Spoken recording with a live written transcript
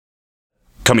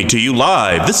Coming to you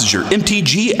live, this is your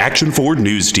MTG Action Forward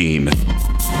News Team.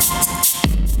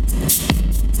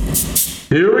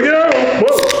 Here we go.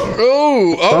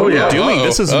 Oh, yeah. Doing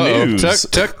this is news.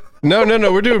 No,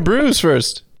 we're doing brews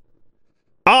first.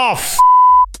 Oh,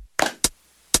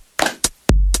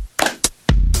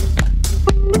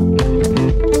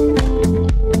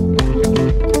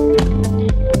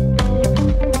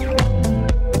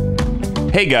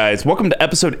 Hey guys, welcome to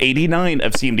episode 89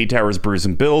 of CMD Towers Brews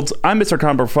and Builds. I'm Mr.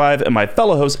 Combo 5, and my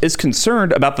fellow host is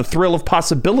concerned about the thrill of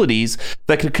possibilities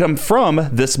that could come from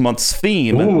this month's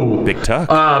theme. Ooh. Big Tuck.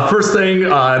 First thing,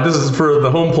 this is for the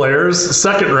home players.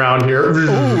 Second round here.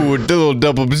 Ooh, little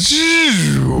double.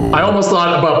 I almost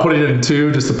thought about putting it in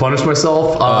two just to punish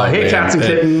myself. Hey, cats and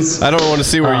kittens. I don't want to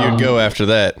see where you'd go after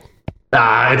that.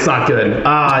 It's not good.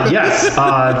 Yes,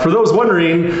 for those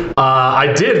wondering,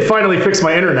 I did finally fix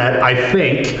my internet, I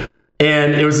think.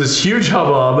 And it was this huge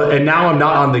hubbub, and now I'm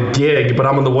not on the gig, but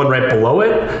I'm on the one right below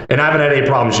it, and I haven't had any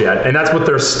problems yet. And that's with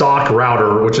their stock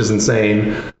router, which is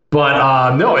insane.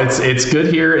 But no, it's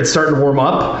good here. It's starting to warm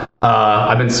up.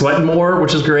 I've been sweating more,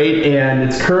 which is great. And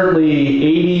it's currently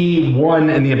 81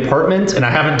 in the apartment, and I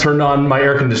haven't turned on my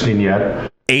air conditioning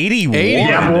yet. 81?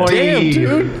 Yeah, boy. Damn,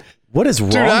 dude. What is wrong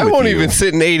with you? Dude, I won't even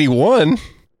sit in 81.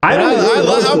 I'm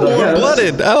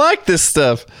warm-blooded. I like this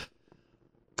stuff.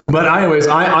 But anyways,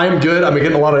 I'm good. I'm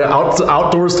getting a lot of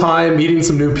outdoors time, meeting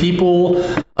some new people,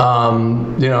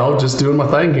 just doing my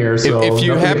thing here. So if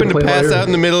you happen to pass out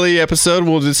in the middle of the episode,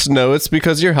 we'll just know it's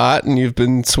because you're hot and you've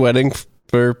been sweating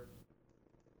for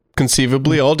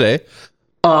conceivably all day.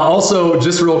 Also,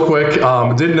 just real quick,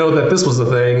 didn't know that this was a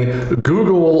thing.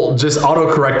 Google just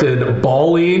auto-corrected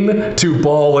balling to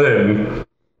ball in.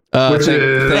 Which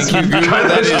is kind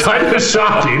of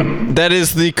shocking. That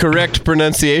is the correct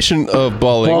pronunciation of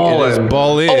balling. It is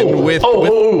ball in with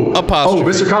apostrophe. Oh,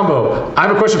 Mr. Combo, I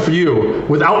have a question for you.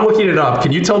 Without looking it up,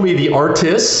 can you tell me the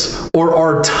artists or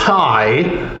arti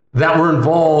that were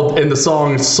involved in the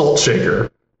song Salt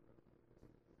Shaker?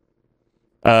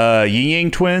 Yin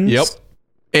Yang Twins. Yep.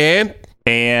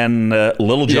 And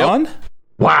Little John. Yep.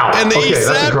 Wow. And the East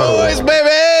Side Boys,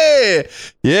 baby.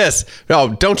 Yes. Oh,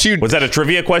 don't you? Was that a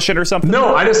trivia question or something?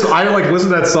 No, I listened to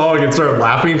that song and started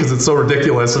laughing because it's so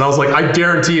ridiculous. And I was like, I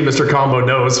guarantee Mr. Combo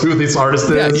knows who this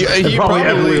artist is. Yeah, he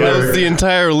probably knows the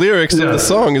entire lyrics of the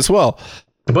song as well.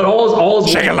 But all is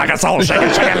shake it like a soul, shake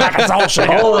it like a soul, shake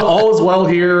it. All is well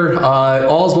here.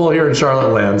 All is well here in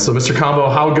Charlotte land. So, Mr. Combo,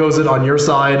 how goes it on your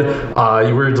side?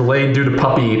 You were delayed due to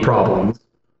puppy problems.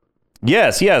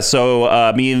 Yes.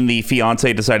 So me and the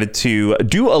fiance decided to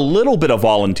do a little bit of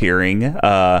volunteering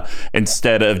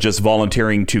instead of just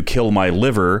volunteering to kill my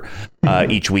liver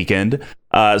each weekend.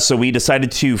 So we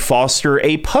decided to foster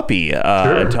a puppy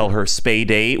until her spay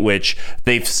date, which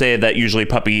they've said that usually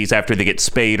puppies, after they get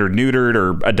spayed or neutered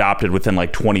or adopted within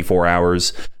like 24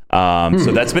 hours.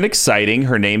 So that's been exciting.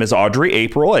 Her name is Audrey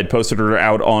April. I'd posted her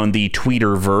out on the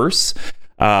Tweeterverse.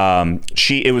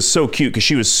 It was so cute because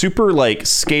she was super like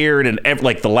scared and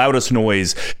like the loudest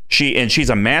noise.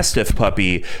 She's a Mastiff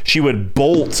puppy. She would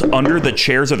bolt under the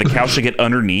chairs of the couch to get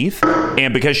underneath.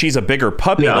 And because she's a bigger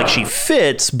puppy, like she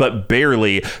fits, but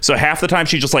barely. So half the time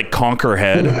she just like conk her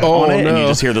head on it. No. And you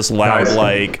just hear this loud,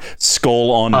 like skull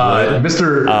on wood.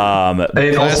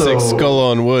 And classic also, skull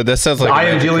on wood. That sounds like I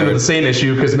am dealing with the same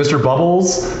issue because Mr.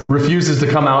 Bubbles refuses to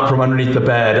come out from underneath the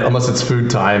bed unless it's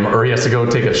food time or he has to go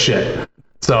take a shit.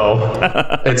 So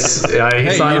it's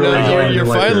he's not you're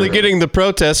finally getting the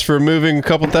protest for moving a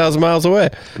couple thousand miles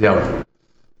away. Yeah,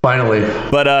 finally.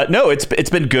 But no, it's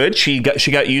been good. She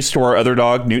got used to our other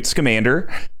dog, Newt Scamander.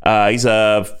 He's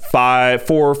a 4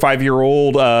 or 5 year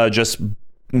old just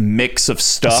mix of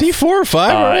stuff. Is he 4 or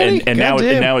 5 already? And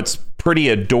now it's pretty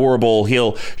adorable.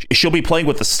 She'll be playing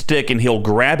with the stick and he'll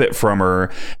grab it from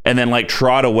her and then like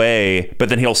trot away, but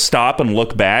then he'll stop and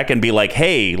look back and be like,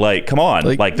 hey, like come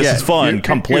on, like this is fun,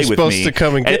 come play with me. You're supposed to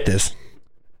come and get this.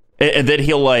 And then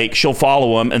she'll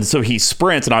follow him, and so he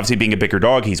sprints, and obviously being a bigger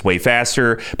dog, he's way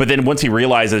faster. But then once he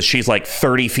realizes she's like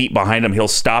 30 feet behind him, he'll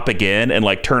stop again and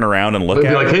like turn around and look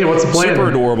at her. Like, hey, what's the plan? Super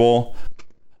adorable.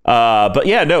 But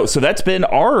yeah, no, so that's been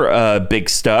our big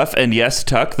stuff. And yes,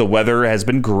 Tuck, the weather has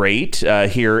been great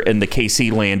here in the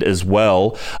KC land as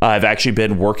well. I've actually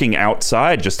been working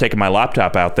outside, just taking my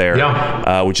laptop out there,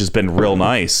 which has been real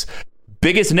nice.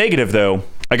 Biggest negative, though,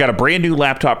 I got a brand new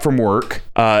laptop from work.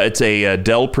 It's a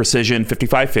Dell Precision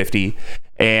 5550.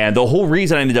 And the whole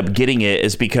reason I ended up getting it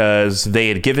is because they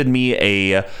had given me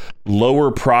a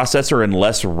lower processor and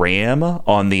less RAM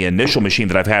on the initial machine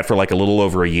that I've had for like a little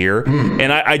over a year.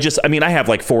 And I have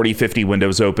like 40, 50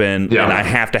 windows open, and I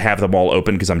have to have them all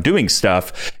open because I'm doing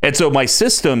stuff. And so my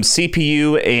system,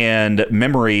 CPU and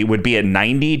memory would be at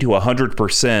 90 to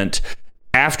 100%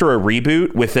 after a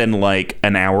reboot within like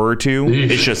an hour or two.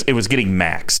 It was getting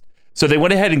maxed. So they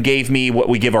went ahead and gave me what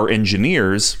we give our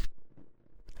engineers.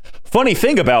 Funny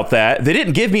thing about that, they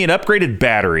didn't give me an upgraded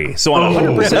battery. So on a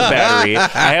 100% battery,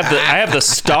 I have the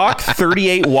stock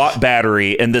 38 watt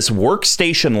battery in this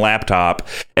workstation laptop.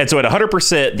 And so at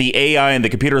 100%, the AI and the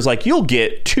computer is like, you'll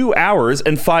get 2 hours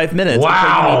and 5 minutes.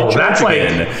 Wow, that's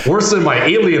like worse than my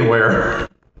Alienware.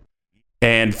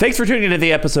 And thanks for tuning into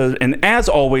the episode. And as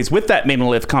always, with that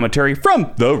Monolith commentary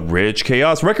from the Rich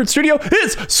Chaos Record Studio,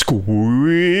 is Squee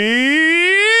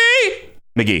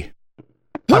McGee.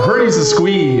 I've heard he's a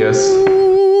squee, yes.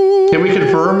 Can we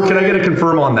confirm? Can I get a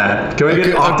confirm on that? Can I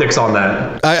get optics on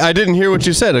that? I didn't hear what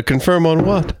you said. A confirm on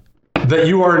what? That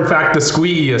you are, in fact, the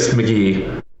squeeest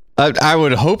McGee. I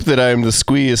would hope that I am the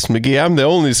squeeest McGee. I'm the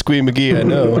only Squee McGee I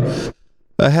know.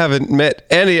 I haven't met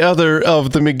any other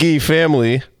of the McGee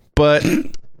family, but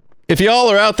if y'all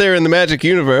are out there in the magic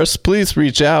universe, please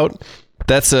reach out.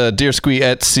 That's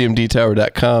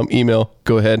dearsquee@cmdtower.com. Email,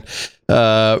 go ahead.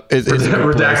 It's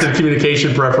redacted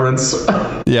communication preference.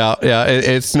 Yeah,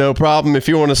 it's no problem. If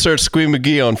you want to search Squee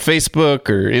McGee on Facebook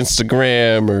or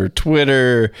Instagram or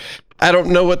Twitter, I don't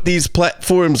know what these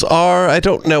platforms are. I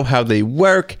don't know how they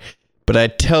work, but I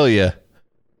tell you,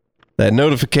 that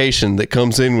notification that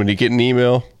comes in when you get an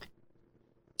email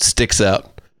sticks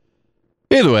out.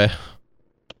 Either way,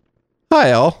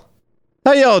 hi y'all.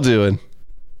 How y'all doing?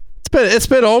 It's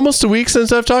been almost a week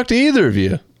since I've talked to either of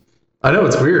you. I know,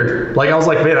 it's weird. Like, I was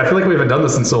like, man, I feel like we haven't done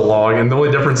this in so long, and the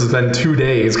only difference has been 2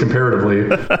 days comparatively.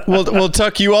 Well,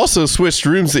 Tuck, you also switched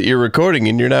rooms that you're recording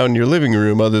in. You're now in your living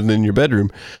room other than your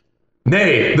bedroom.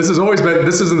 Nay, this is in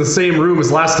the same room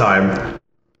as last time.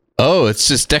 Oh, it's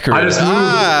just decorated. I just moved.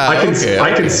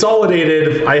 I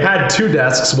consolidated. I had 2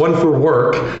 desks, one for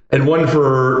work and one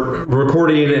for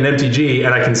recording and MTG,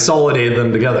 and I consolidated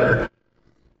them together.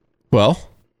 Well,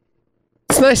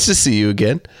 it's nice to see you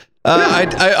again.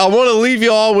 I want to leave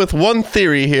you all with one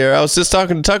theory here. I was just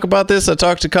talking to Tuck about this. I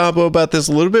talked to Combo about this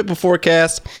a little bit before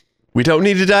cast. We don't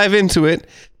need to dive into it.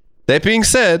 That being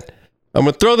said, I'm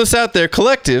going to throw this out there.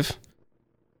 Collective,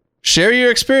 share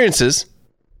your experiences.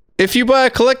 If you buy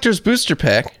a collector's booster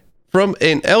pack from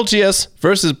an LGS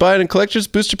versus buying a collector's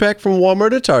booster pack from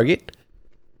Walmart or Target,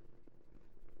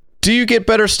 do you get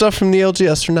better stuff from the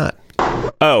LGS or not?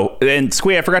 Oh, and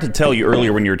Squee, I forgot to tell you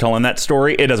earlier when you were telling that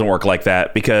story, it doesn't work like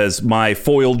that because my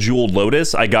foil jeweled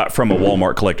Lotus I got from a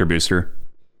Walmart collector booster.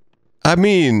 I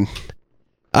mean,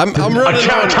 I'm running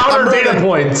counter data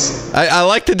points. I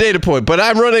like the data point, but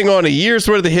I'm running on a year's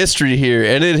worth of history here,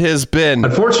 and it has been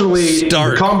unfortunately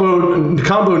the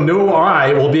combo no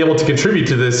I will be able to contribute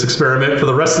to this experiment for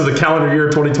the rest of the calendar year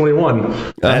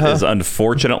 2021. That is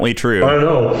unfortunately true. I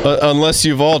don't know. Unless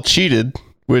you've all cheated,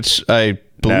 which I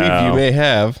believe you may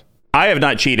have. I have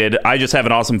not cheated. I just have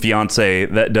an awesome fiance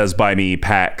that does buy me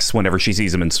packs whenever she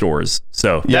sees them in stores.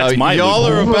 So that's my y'all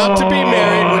are about to be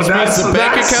married, which means the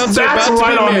bank accounts are about to be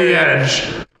on married. The edge.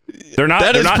 They're not.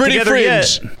 That they're is not pretty together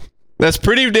fringe. Yet. That's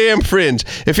pretty damn fringe.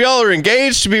 If y'all are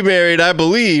engaged to be married, I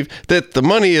believe that the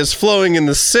money is flowing in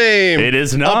the same It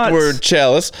is not. upward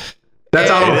chalice. That's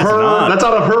out of her. Not. That's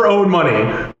out of her own money.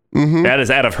 Mm-hmm. That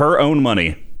is out of her own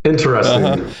money.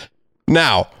 Interesting.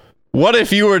 Now, what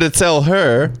if you were to tell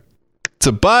her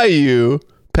to buy you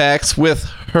packs with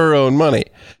her own money?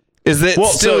 Is it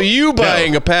still you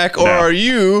buying a pack, or are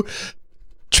you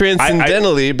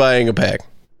transcendentally buying a pack?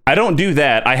 I don't do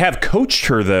that. I have coached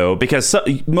her though, because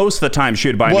most of the time she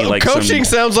would buy me like coaching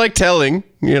sounds like telling.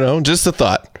 Just a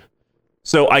thought.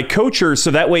 So I coach her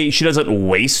so that way she doesn't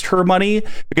waste her money,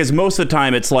 because most of the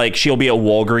time it's like she'll be at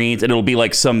Walgreens and it'll be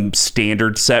like some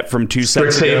standard set from 2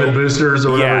 sets ago. Strixhaven boosters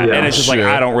or whatever. Yeah, and it's just like,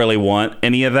 I don't really want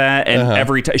any of that. And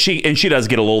every time she does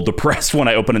get a little depressed when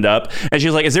I open it up, and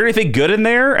she's like, "Is there anything good in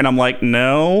there?" And I'm like,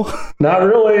 "No, not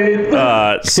really."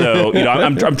 So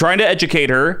I'm trying to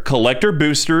educate her: collector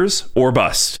boosters or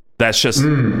bust. That's just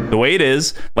the way it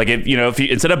is. Like if you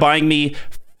instead of buying me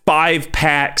 5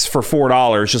 packs for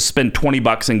 $4, just spend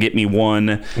 $20 and get me one,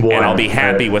 and I'll be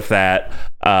happy with that.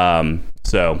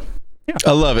 So yeah,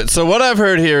 I love it. So what I've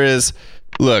heard here is,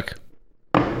 look,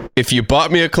 if you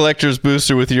bought me a collector's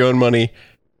booster with your own money,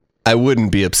 I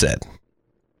wouldn't be upset.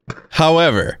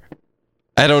 However,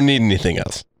 I don't need anything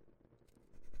else.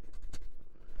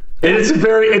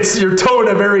 You're towing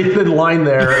a very thin line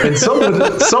there, and some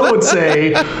would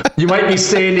say you might be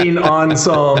standing on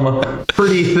some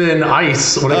pretty thin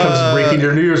ice when it comes to breaking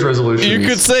your New Year's resolutions. You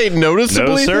could say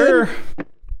noticeably. No, sir.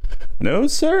 No,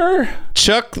 sir.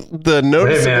 Chuck the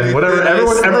noticeably. Hey, man, whatever.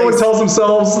 Everyone tells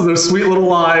themselves their sweet little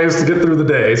lies to get through the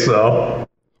day. So,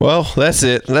 well, that's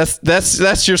it.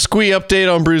 That's your squee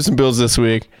update on Brews and Builds this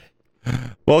week.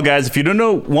 Well, guys, if you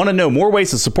want to know more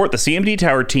ways to support the CMD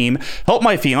Tower team, help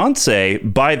my fiance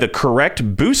buy the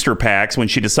correct booster packs when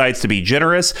she decides to be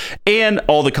generous, and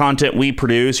all the content we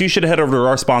produce, you should head over to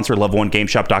our sponsor,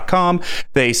 level1gameshop.com.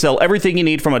 They sell everything you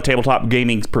need from a tabletop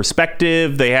gaming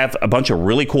perspective. They have a bunch of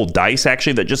really cool dice,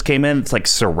 actually, that just came in. It's like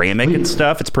ceramic and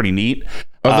stuff. It's pretty neat.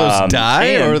 Are those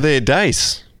die or are they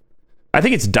dice? I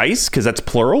think it's dice, because that's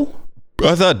plural.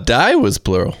 I thought die was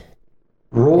plural.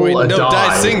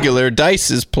 Die singular.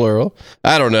 Dice is plural.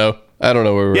 I don't know where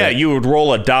we're at. You would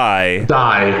roll a die.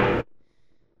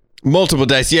 Multiple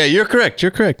dice. Yeah, you're correct.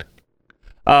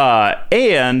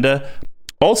 And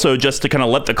also, just to kind of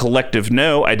let the collective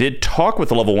know, I did talk with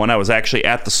the Level 1. I was actually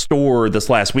at the store this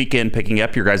last weekend picking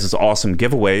up your guys' awesome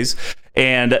giveaways.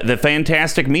 And the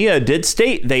Fantastic Mia did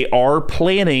state they are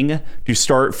planning to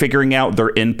start figuring out their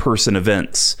in-person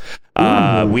events.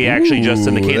 We actually just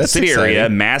in the Kansas City area,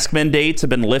 mask mandates have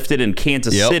been lifted in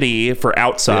Kansas City for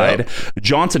outside.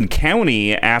 Johnson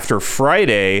County after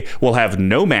Friday will have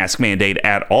no mask mandate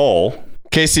at all.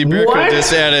 Casey Bricker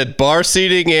just added bar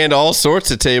seating and all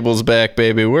sorts of tables back,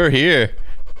 baby. We're here.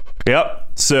 Yep.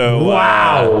 So,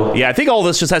 wow. I think all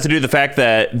this just has to do with the fact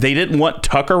that they didn't want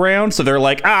Tuck around, so they're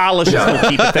like, let's just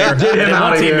keep it there. Get him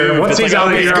out of here. Once he's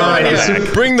out of here,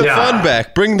 bring the fun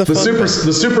back. Bring the fun back.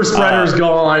 The super spreader's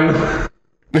gone.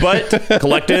 But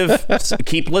collective,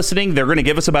 keep listening. They're going to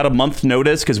give us about a month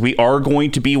notice because we are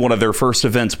going to be one of their first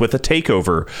events with a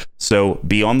takeover. So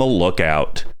be on the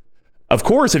lookout. Of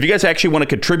course, if you guys actually want to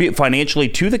contribute financially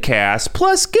to the cast,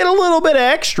 plus get a little bit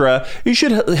extra, you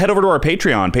should head over to our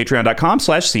Patreon,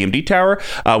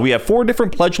 patreon.com/CMDTower. We have 4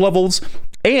 different pledge levels,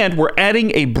 and we're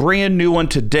adding a brand new one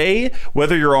today,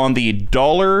 whether you're on the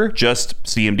 $, just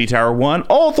CMD Tower 1,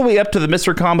 all the way up to the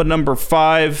Mr. Combo number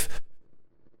 5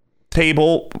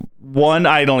 table 1.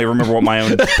 I don't even remember what my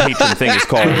own patron thing is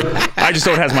called. I just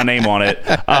know it has my name on it.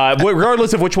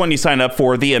 Regardless of which one you sign up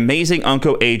for, the amazing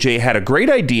Uncle AJ had a great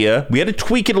idea. We had to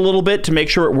tweak it a little bit to make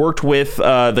sure it worked with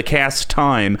the cast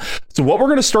time. So what we're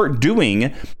going to start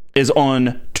doing is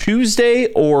on Tuesday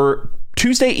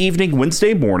evening,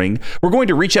 Wednesday morning, we're going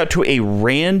to reach out to a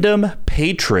random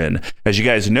patron. As you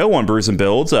guys know on Brews and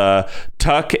Builds,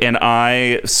 Tuck and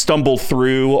I stumble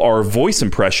through our voice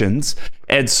impressions.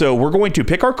 And so we're going to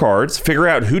pick our cards, figure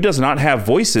out who does not have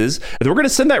voices, and then we're going to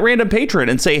send that random patron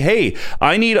and say, hey,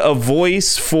 I need a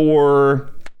voice for,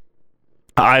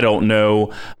 I don't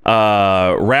know,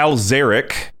 Ral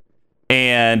Zarek.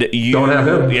 And you don't have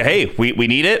him. Hey, we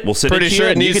need it. We'll send Pretty it to sure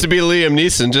you. It needs to be Liam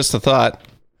Neeson, just a thought.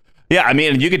 Yeah, I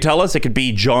mean, you could tell us it could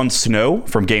be Jon Snow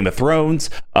from Game of Thrones.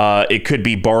 It could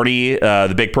be Barney,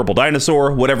 the big purple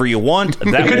dinosaur, whatever you want.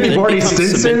 That could be Barney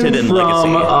Stinson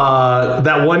from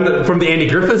that one from the Andy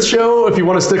Griffith Show. If you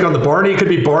want to stick on the Barney, it could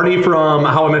be Barney from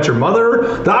How I Met Your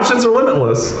Mother. The options are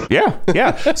limitless. Yeah.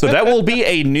 So that will be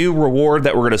a new reward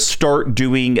that we're going to start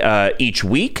doing each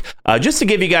week, just to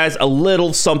give you guys a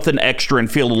little something extra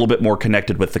and feel a little bit more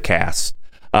connected with the cast.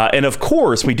 And of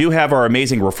course, we do have our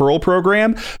amazing referral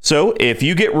program. So if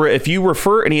you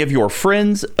refer any of your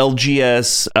friends,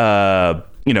 LGS,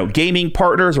 gaming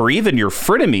partners, or even your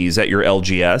frenemies at your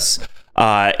LGS,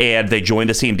 and they join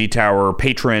the CMD Tower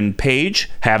patron page,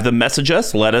 have them message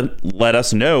us, let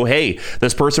us know, hey,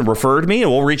 this person referred me,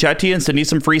 and we'll reach out to you and send you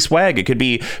some free swag. It could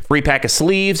be free pack of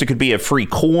sleeves, it could be a free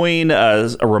coin,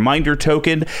 a reminder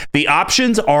token. The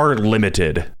options are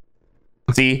limited.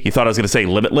 See, you thought I was going to say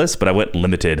limitless, but I went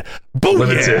limited. Boom!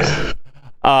 Limited.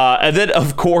 And then,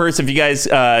 of course, if you guys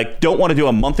don't want to do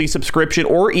a monthly subscription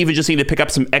or even just need to pick up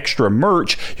some extra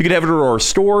merch, you can head over to our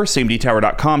store,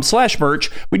 cmdtower.com/merch.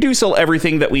 We do sell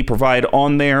everything that we provide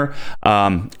on there.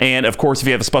 And, of course, if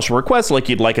you have a special request, like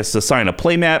you'd like us to sign a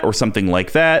playmat or something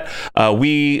like that,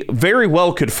 we very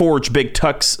well could forge Big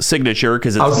Tuck's signature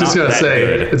because it's I was just going to say,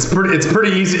 good. It's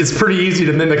pretty easy. It's pretty easy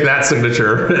to mimic that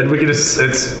signature. And we can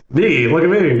it's me. Look at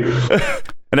me.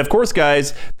 And of course,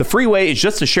 guys, the free way is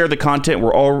just to share the content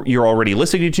you're already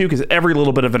listening to, because every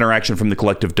little bit of interaction from the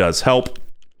collective does help.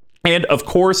 And of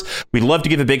course, we'd love to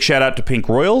give a big shout out to Pink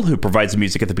Royal, who provides the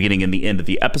music at the beginning and the end of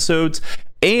the episodes.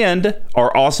 and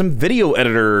our awesome video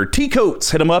editor, T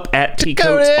Coates. Hit him up at T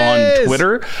Coates on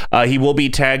Twitter. He will be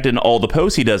tagged in all the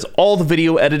posts. He does all the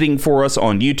video editing for us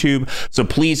on YouTube. So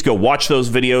please go watch those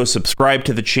videos, subscribe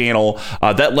to the channel.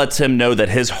 That lets him know that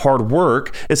his hard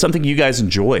work is something you guys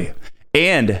enjoy.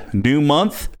 And new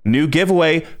month, new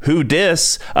giveaway. Who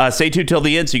dis? Stay tuned till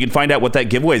the end so you can find out what that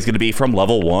giveaway is going to be from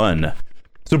level 1.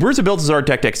 So Brews and Builds is our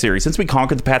deck series. Since we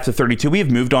conquered the path to 32, we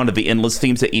have moved on to the endless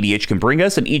themes that EDH can bring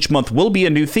us, and each month will be a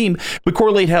new theme. We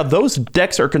correlate how those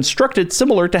decks are constructed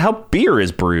similar to how beer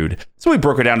is brewed. So we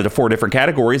broke it down into 4 different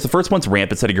categories. The first one's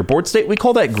rampant setting your board state. We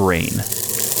call that grain.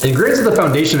 And grains are the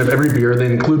foundation of every beer. They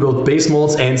include both base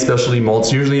malts and specialty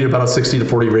malts, usually at about a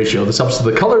 60-40 ratio. This helps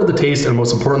with the color, the taste, and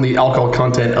most importantly, alcohol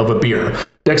content of a beer.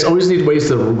 Decks always need ways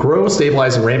to grow,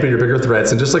 stabilize, and ramp your bigger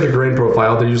threats, and just like a grain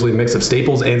profile, they're usually a mix of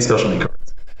staples and specialty cards.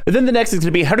 And then the next is going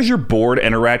to be, how does your board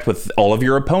interact with all of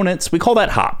your opponents? We call that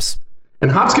hops.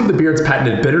 And hops give the beer its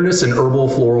patented bitterness and herbal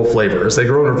floral flavors. They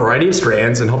grow in a variety of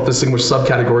strands and help distinguish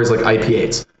subcategories like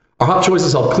IPAs. Our hop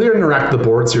choices help clear and interact with the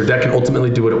board so your deck can ultimately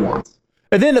do what it wants.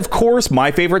 And then, of course, my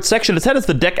favorite section is how does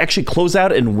the deck actually close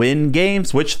out and win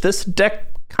games, which this deck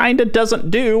kind of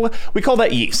doesn't do. We call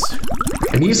that yeast.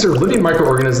 And yeast are living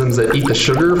microorganisms that eat the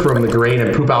sugar from the grain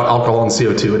and poop out alcohol and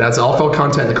CO2. It adds alcohol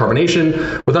content to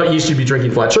carbonation. Without yeast, you'd be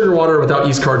drinking flat sugar water. Without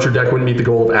yeast cards, your deck wouldn't meet the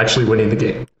goal of actually winning the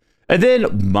game. And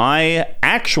then my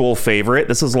actual favorite,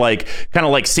 this is like kind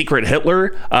of like Secret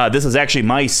Hitler. This is actually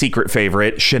my secret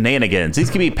favorite, shenanigans. These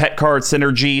can be pet card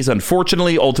synergies.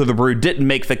 Unfortunately, Alter the Brew didn't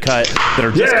make the cut that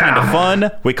are just kind of fun.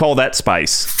 We call that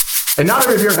spice. And not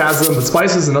every beer has them, but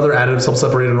spices and other additives help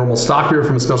separate a normal stock beer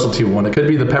from a specialty one. It could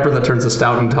be the pepper that turns a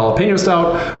stout into jalapeno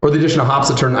stout, or the addition of hops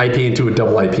that turn IPA into a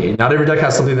double IPA. Not every deck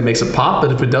has something that makes it pop,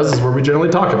 but if it does, is where we generally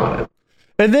talk about it.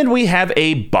 And then we have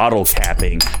a bottle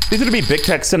capping. These are going to be big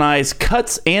textonized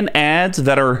cuts and ads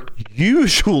that are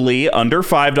usually under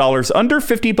 $5, under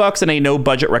 $50, and a no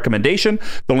budget recommendation.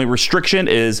 The only restriction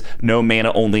is no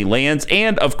mana only lands,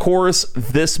 and of course,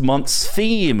 this month's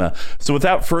theme. So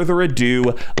without further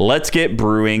ado, let's get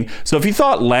brewing. So if you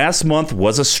thought last month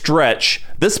was a stretch,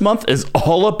 this month is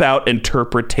all about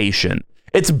interpretation.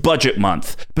 It's budget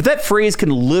month, but that phrase can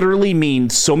literally mean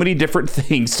so many different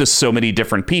things to so many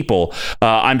different people.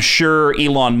 I'm sure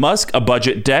Elon Musk, a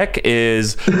budget deck,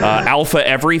 is alpha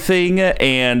everything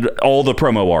and all the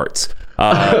promo arts.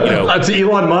 To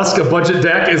Elon Musk, a budget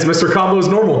deck is Mr. Combo's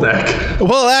normal deck.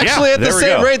 Well, actually, at the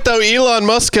same rate, though, Elon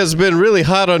Musk has been really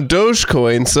hot on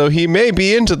Dogecoin, so he may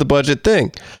be into the budget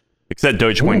thing. Except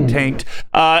Dogecoin tanked.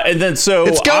 And then so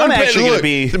it's going, I'm actually going to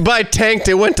be... By tanked,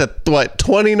 it went to, what,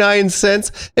 29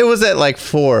 cents? It was at like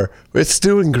 4. It's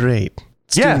doing great.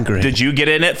 Doing great. Did you get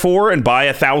in at 4 and buy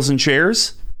 1,000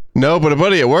 shares? No, but a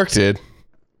buddy at work did.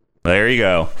 There you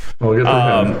go. Well, good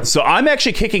for him. So I'm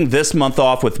actually kicking this month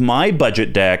off with my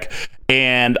budget deck,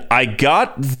 and I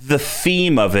got the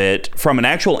theme of it from an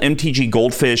actual MTG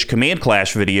Goldfish Command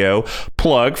Clash video,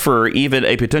 plug for even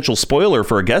a potential spoiler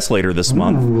for a guest later this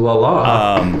month. Ooh, la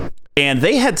la. And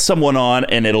they had someone on,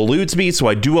 and it eludes me, so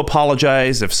I do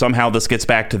apologize if somehow this gets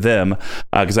back to them,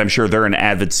 because I'm sure they're an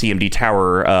avid CMD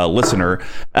Tower listener.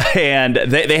 And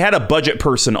they had a budget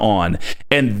person on,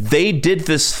 and they did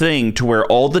this thing to where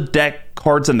all the deck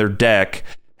cards in their deck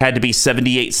had to be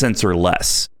 78 cents or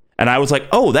less. And I was like,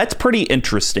 oh, that's pretty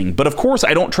interesting. But of course,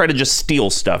 I don't try to just steal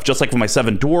stuff. Just like with my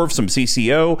 7 Dwarfs, some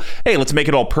CCO. Hey, let's make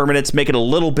it all permanents, make it a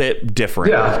little bit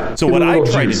different. Yeah, so what I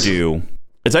try to do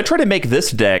is I try to make this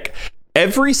deck,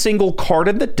 every single card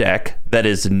in the deck that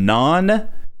is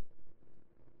non-basic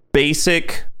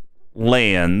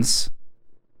lands,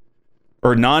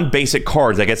 or non-basic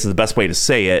cards, I guess is the best way to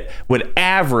say it, would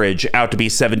average out to be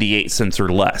 78 cents or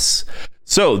less.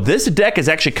 So this deck is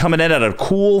actually coming in at a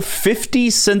cool 50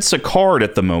 cents a card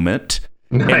at the moment.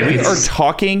 Nice. And we are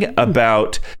talking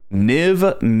about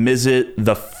Niv Mizzet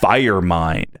the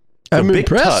Firemind. I'm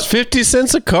impressed. 50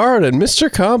 cents a card and Mr.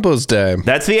 Combo's dime.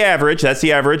 That's the average.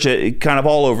 It, kind of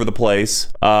all over the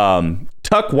place.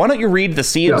 Tuck, why don't you read the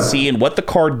CMC and what the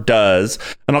card does,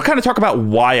 and I'll kind of talk about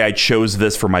why I chose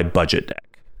this for my budget deck.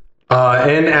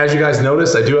 And as you guys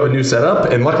noticed, I do have a new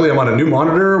setup, and luckily I'm on a new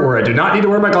monitor where I do not need to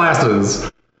wear my glasses.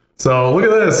 So look at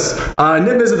this.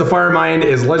 Niv Mizzet the Firemind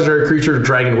is legendary creature,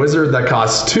 dragon wizard that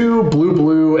costs 2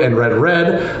 blue, and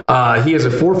red. He is a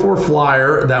 4/4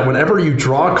 flyer that whenever you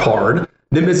draw a card,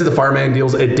 Niv Mizzet the Firemind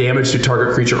deals a damage to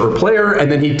target creature or player,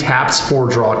 and then he taps for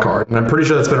draw a card. And I'm pretty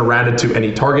sure that's been errated to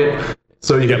any target,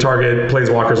 so you can target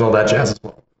planeswalkers and all that jazz as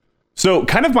well. So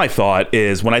kind of my thought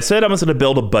is when I said I was going to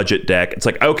build a budget deck, it's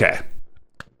like, okay,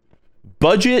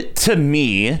 budget to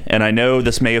me, and I know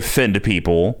this may offend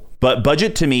people, but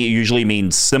budget to me usually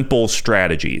means simple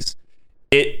strategies.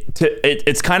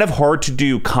 it's kind of hard to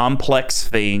do complex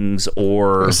things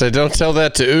or. So don't tell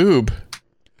that to Oob.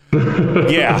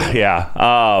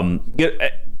 Yeah.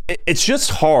 It's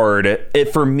just hard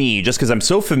for me, just because I'm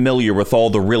so familiar with all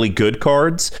the really good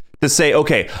cards, to say,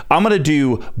 okay, I'm going to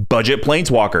do budget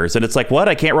Planeswalkers. And it's like, what?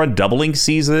 I can't run Doubling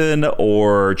Season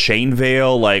or Chain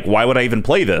Veil. Like, why would I even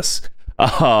play this?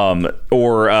 The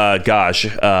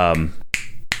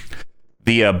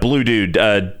blue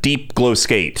dude, Deep Glow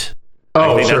Skate.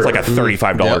 I think that's like a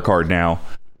 $35 card now.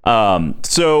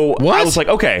 So I was like,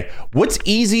 okay, what's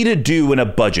easy to do in a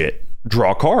budget?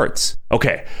 Draw cards.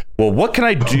 Okay, well, what can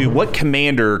I do? What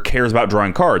commander cares about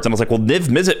drawing cards? And I was like, well, Niv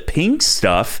Mizzet pink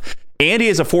stuff, and he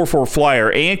is a 4/4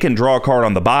 flyer and can draw a card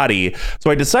on the body.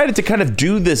 So I decided to kind of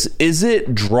do this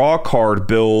Izzet draw card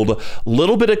build,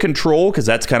 little bit of control, because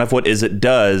that's kind of what Izzet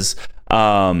does.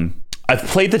 I've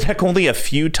played the deck only a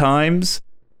few times.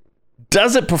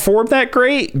 Doesn't perform that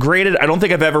great. Granted, I don't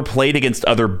think I've ever played against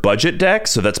other budget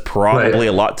decks, so that's probably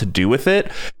a lot to do with it.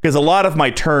 Because a lot of my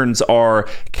turns are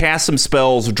cast some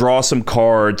spells, draw some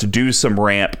cards, do some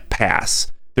ramp, pass.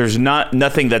 There's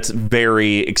nothing that's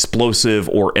very explosive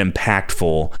or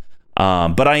impactful.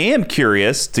 But I am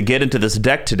curious to get into this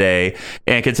deck today,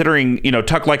 and considering,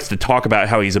 Tuck likes to talk about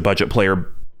how he's a budget player,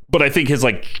 but I think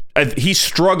he's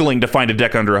struggling to find a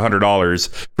deck under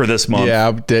 $100 for this month. Yeah,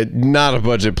 I'm not a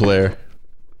budget player.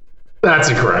 That's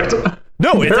incorrect.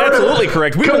 No, it's absolutely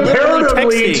correct. We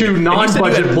comparatively to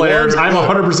non-budget players, I'm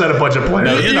 100% a budget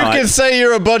player. You can say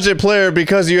you're a budget player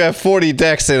because you have 40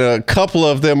 decks and a couple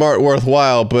of them aren't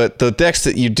worthwhile, but the decks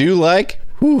that you do like,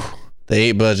 they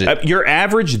ain't budget. Your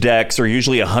average decks are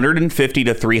usually $150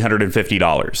 to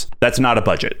 $350. That's not a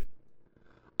budget.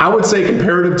 I would say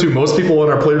comparative to most people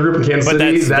in our player group in Kansas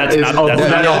City, that is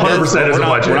 100% is a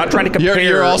budget. We're not trying to compare.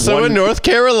 You're also in North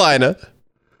Carolina.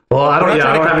 Well, I don't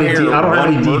have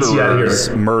any deets yet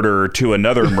here. Murder to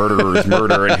another murderer's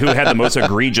murder, and who had the most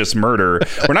egregious murder.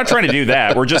 We're not trying to do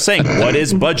that. We're just saying, what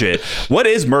is budget? What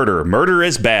is murder? Murder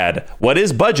is bad. What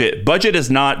is budget? Budget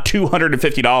is not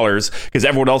 $250 because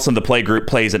everyone else in the play group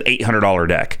plays an $800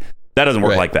 deck. That doesn't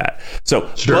work like that. So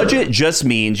budget just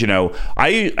means,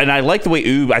 I like the way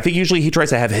Oob, I think usually he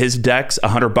tries to have his decks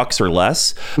 $100 or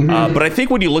less. But I think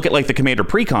when you look at like the Commander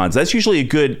Precons, that's usually a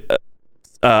good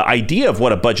idea of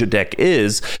what a budget deck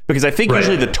is, because I think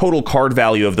usually the total card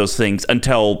value of those things,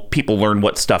 until people learn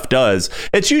what stuff does,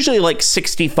 it's usually like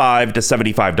 $65 to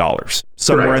 $75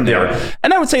 somewhere in there. Yeah.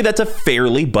 And I would say that's a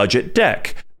fairly budget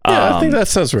deck. Yeah, I think that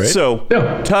sounds right. So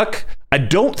Tuck, I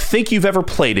don't think you've ever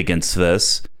played against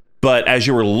this. But as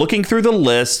you were looking through the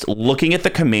list, looking at the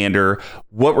commander,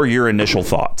 what were your initial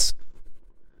thoughts?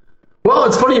 Well,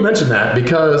 it's funny you mentioned that,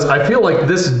 because I feel like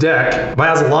this deck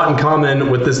has a lot in common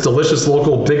with this delicious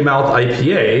local Big Mouth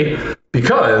IPA,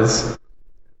 because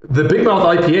the Big Mouth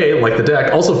IPA, like the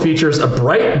deck, also features a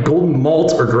bright golden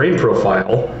malt or grain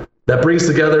profile that brings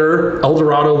together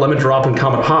Eldorado, Lemon Drop, and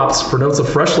Comet hops for notes of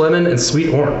fresh lemon and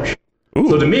sweet orange. Ooh.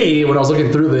 So to me, when I was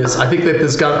looking through this, I think that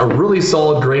this got a really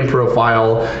solid grain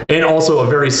profile and also a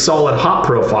very solid hop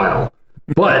profile.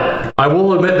 But I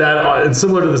will admit that, and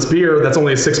similar to this beer that's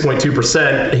only a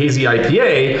 6.2% hazy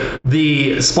IPA,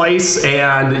 the spice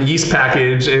and yeast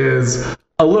package is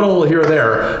a little here or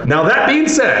there. Now, that being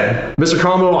said, Mr.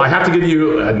 Combo, I have to give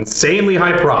you insanely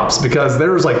high props, because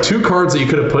there's like 2 cards that you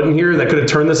could have put in here that could have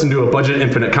turned this into a budget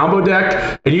infinite combo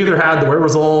deck, and you either had the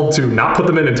wherewithal to not put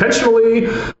them in intentionally,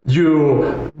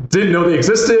 you didn't know they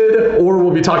existed, or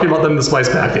we'll be talking about them in the spice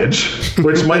package,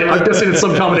 which might, I'm guessing it's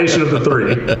some combination of the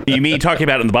 3. You mean talking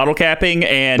about in the bottle capping?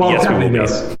 And bottle capping,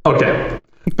 yes. Okay.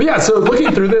 But yeah, so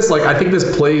looking through this, like, I think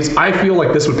this plays, I feel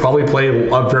like this would probably play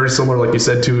very similar, like you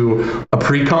said, to a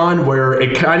precon, where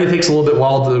it kind of takes a little bit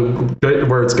while to get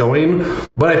where it's going.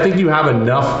 But I think you have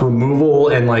enough removal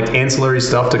and like ancillary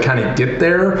stuff to kind of get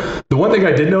there. The one thing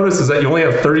I did notice is that you only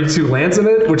have 32 lands in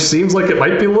it, which seems like it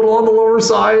might be a little on the lower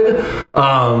side.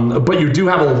 But you do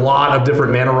have a lot of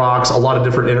different mana rocks, a lot of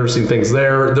different interesting things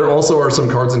there. There also are some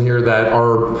cards in here that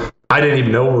are, I didn't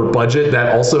even know were budget,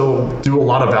 that also do a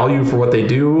lot of value for what they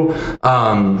do.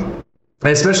 And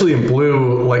especially in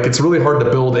blue, like, it's really hard to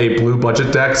build a blue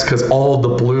budget decks, because all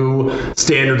the blue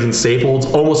standards and staples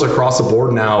almost across the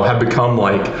board now have become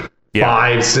like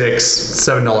 $5, $6,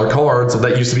 $7 cards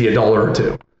that used to be $1 or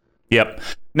 $2. Yep.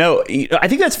 No, I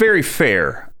think that's very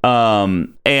fair.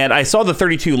 And I saw the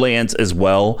 32 lands as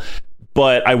well.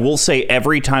 But I will say,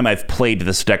 every time I've played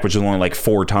this deck, which is only like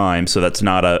 4 times, so that's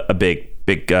not a big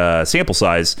sample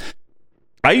size,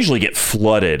 I usually get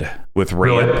flooded with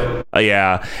ramp. Really?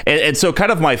 Yeah. And so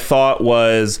kind of my thought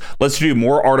was, let's do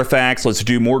more artifacts. Let's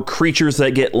do more creatures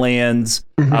that get lands.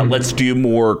 Let's do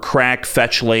more cracked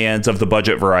fetch lands of the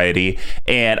budget variety.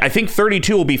 And I think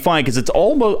 32 will be fine because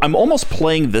I'm almost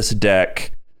playing this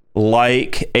deck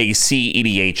like a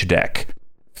CEDH deck.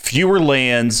 Fewer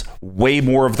lands, way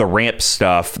more of the ramp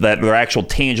stuff that are actual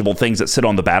tangible things that sit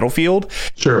on the battlefield.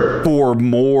 Sure. For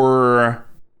more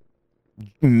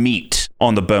meat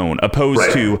on the bone,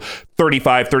 opposed to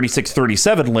 35, 36,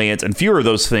 37 lands and fewer of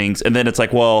those things. And then it's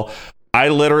like, well, I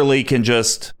literally can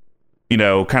just,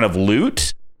 kind of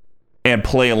loot and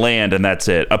play a land and that's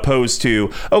it. Opposed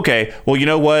to, okay, well, you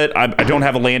know what? I don't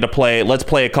have a land to play. Let's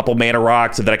play a couple mana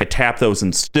rocks so that I could tap those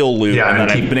and still loot. And then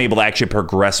I've been able to actually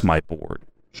progress my board.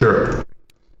 Sure.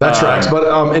 That tracks.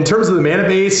 But in terms of the mana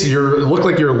base, look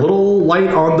like you're a little light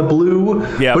on the blue.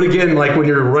 Yeah. But again, like when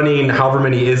you're running however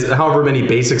many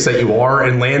basics that you are,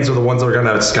 and lands are the ones that are going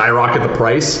to skyrocket the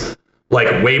price,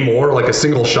 like way more. Like a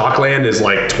single shock land is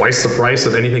like twice the price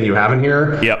of anything you have in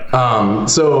here. Yep.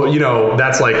 So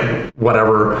that's like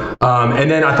whatever. And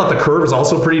then I thought the curve is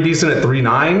also pretty decent at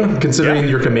 3/9, considering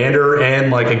your commander, and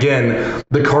like again,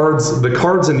 the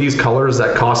cards in these colors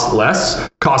that cost less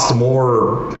cost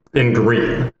more in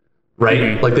green.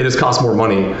 Right? Like they just cost more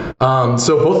money.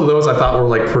 So both of those I thought were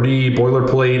like pretty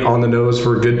boilerplate on the nose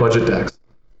for good budget decks.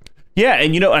 Yeah,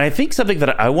 and and I think something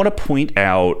that I want to point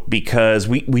out, because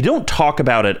we don't talk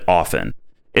about it often,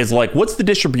 is like, what's the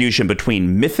distribution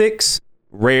between mythics,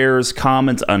 rares,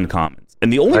 commons, uncommons?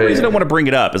 And the only reason I want to bring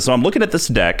it up is, so I'm looking at this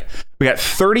deck, we got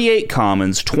 38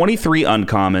 commons, 23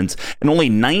 uncommons, and only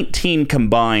 19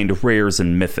 combined rares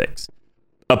and mythics.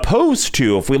 Opposed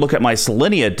to, if we look at my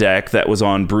Selenia deck that was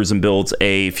on Brews and Builds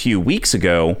a few weeks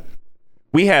ago,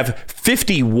 we have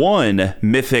 51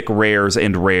 mythic rares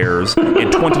and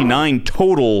 29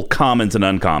 total commons and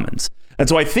uncommons. And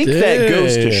so I think that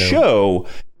goes to show,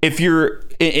 if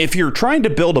you're trying to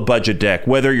build a budget deck,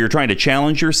 whether you're trying to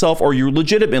challenge yourself or you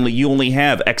only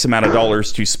have X amount of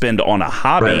dollars to spend on a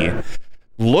hobby,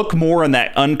 look more on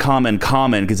that uncommon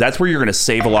common, because that's where you're going to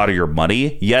save a lot of your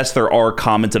money. Yes, there are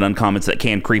commons and uncommons that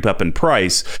can creep up in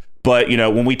price. But,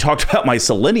 when we talked about my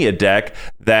Selenia deck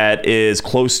that is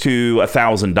close to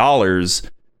 $1,000,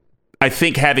 I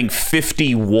think having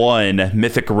 51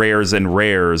 mythic rares and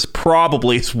rares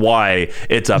probably is why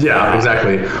it's up there. Yeah,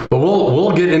 exactly. But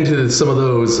we'll get into some of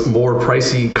those more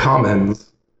pricey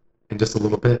commons in just a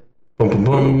little bit. Boom,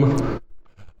 boom, boom.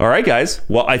 All right, guys.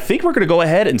 Well, I think we're going to go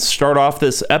ahead and start off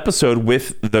this episode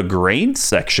with the grain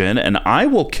section, and I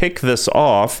will kick this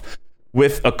off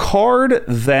with a card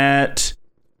that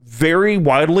very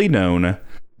widely known.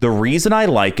 The reason I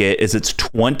like it is it's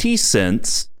 20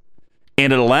 cents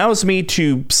and it allows me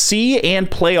to see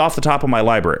and play off the top of my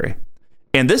library.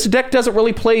 And this deck doesn't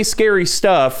really play scary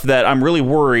stuff that I'm really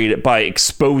worried by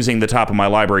exposing the top of my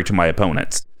library to my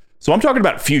opponents. So I'm talking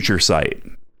about Future Sight.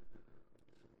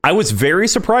 I was very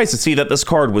surprised to see that this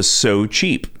card was so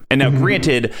cheap. And now,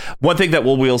 granted, one thing that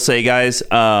we'll say, guys,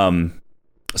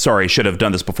 sorry, should have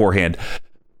done this beforehand.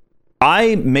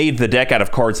 I made the deck out of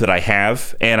cards that I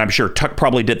have, and I'm sure Tuck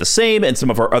probably did the same, and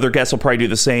some of our other guests will probably do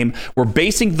the same. We're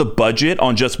basing the budget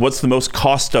on just what's the most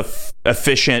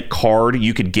cost-efficient card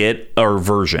you could get or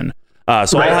version.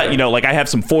 So I have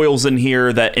some foils in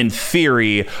here that, in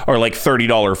theory, are like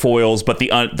 $30 foils, but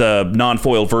the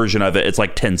non-foil version of it, it's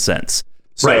like 10 cents.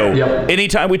 So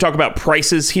anytime we talk about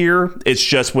prices here, it's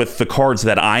just with the cards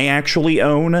that I actually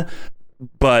own,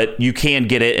 but you can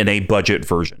get it in a budget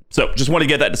version. So just want to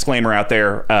get that disclaimer out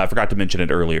there. I forgot to mention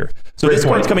it earlier. So this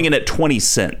card's coming in at 20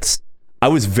 cents. I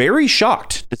was very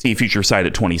shocked to see Future Sight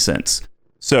at 20 cents.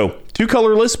 So 2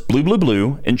 colorless, blue, blue,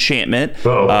 blue, enchantment.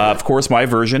 Of course, my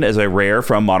version is a rare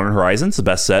from Modern Horizons, the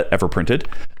best set ever printed.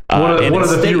 One of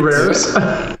the few rares.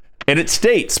 And it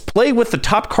states, play with the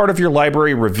top card of your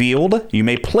library revealed. You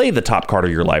may play the top card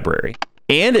of your library.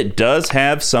 And it does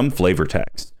have some flavor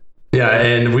text. Yeah,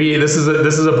 and this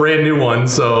is a brand new one,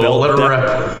 so let her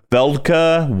rep.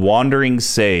 Veldka, Wandering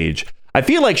Sage. I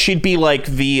feel like she'd be like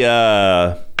the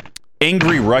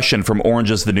angry Russian from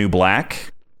Orange is the New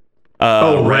Black.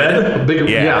 Red?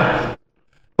 Yeah.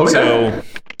 Okay. So,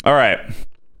 all right.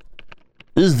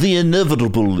 Is the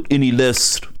inevitable any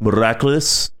less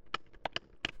miraculous?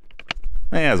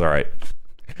 That's all right.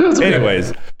 Okay.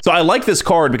 Anyways, so I like this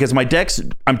card because my decks,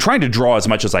 I'm trying to draw as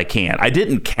much as I can. I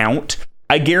didn't count.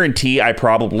 I guarantee I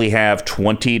probably have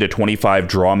 20 to 25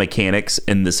 draw mechanics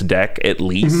in this deck at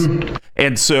least.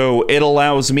 And so it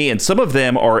allows me, and some of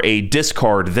them are a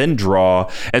discard, then draw.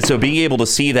 And so being able to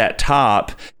see that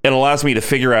top, it allows me to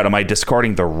figure out, am I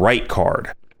discarding the right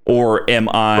card? Or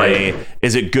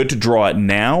is it good to draw it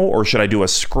now, or should I do a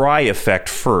scry effect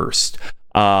first?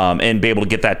 And be able to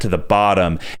get that to the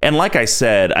bottom. And like I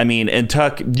said, I mean, and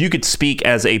Tuck, you could speak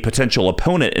as a potential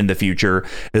opponent in the future.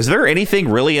 Is there anything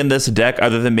really in this deck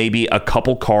other than maybe a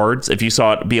couple cards, if you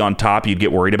saw it be on top, you'd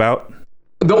get worried about?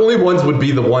 The only ones would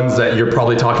be the ones that you're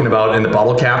probably talking about in the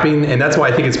bottle capping, and that's why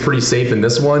I think it's pretty safe in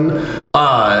this one.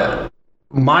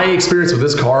 My experience with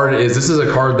this card is this is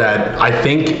a card that I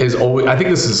think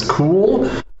this is cool.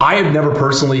 I have never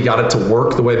personally got it to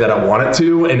work the way that I want it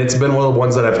to, and it's been one of the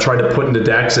ones that I've tried to put into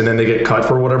decks and then they get cut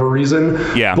for whatever reason.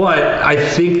 Yeah. But I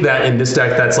think that in this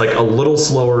deck that's like a little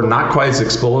slower, not quite as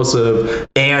explosive,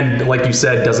 and like you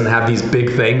said, doesn't have these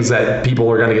big things that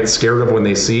people are going to get scared of when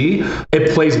they see.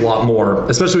 It plays a lot more,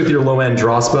 especially with your low-end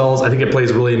draw spells. I think it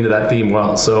plays really into that theme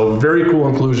well. So very cool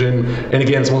inclusion. And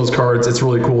again, it's one of those cards it's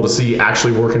really cool to see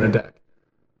actually work in a deck.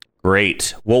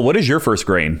 Great. Well, what is your first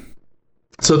grain?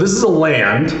 So this is a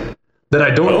land that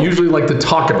I don't usually like to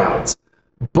talk about,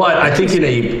 but I think in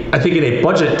a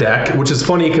budget deck, which is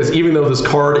funny because even though this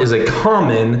card is a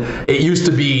common, it used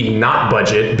to be not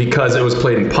budget because it was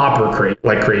played in Pauper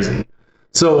like crazy.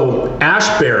 So Ash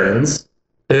Barrens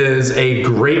is a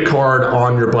great card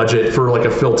on your budget for like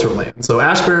a filter land. So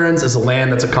Ash Barrens is a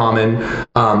land that's a common,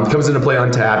 comes into play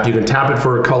untapped. You can tap it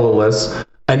for a colorless.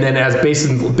 And then as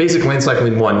basic land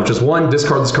cycling 1, which is 1,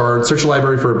 discard this card, search your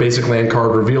library for a basic land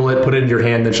card, reveal it, put it in your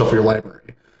hand, then shuffle your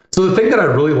library. So the thing that I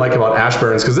really like about Ash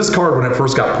Barrens, because this card when it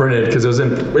first got printed, because it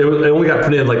only got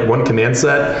printed in like one command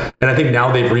set, and I think now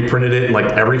they've reprinted it in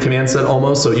like every command set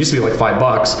almost, so it used to be like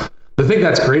 $5. The thing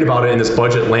that's great about it in this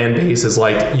budget land base is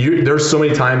like there's so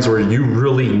many times where you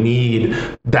really need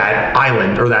that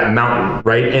island or that mountain,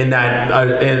 right? And that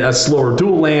and a slower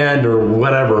dual land or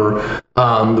whatever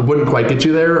wouldn't quite get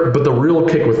you there. But the real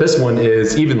kick with this one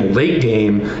is even late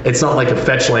game, it's not like a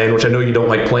fetch land, which I know you don't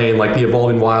like playing, like the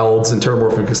Evolving Wilds and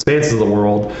Terramorphic Expanses of the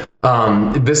world.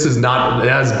 This is not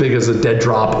as big as a dead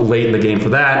drop late in the game for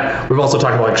that. We've also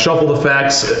talked about like shuffled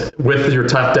effects with your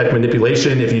top deck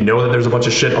manipulation. If you know that there's a bunch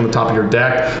of shit on the top of your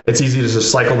deck, it's easy to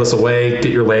just cycle this away,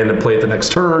 get your land and play it the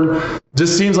next turn.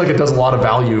 Just seems like it does a lot of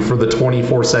value for the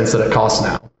 24 cents that it costs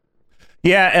now.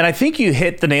 Yeah, and I think you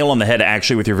hit the nail on the head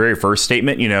actually with your very first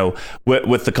statement, you know,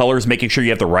 with the colors, making sure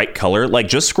you have the right color. Like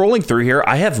just scrolling through here,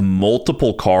 I have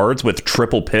multiple cards with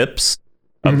triple pips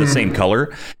of the same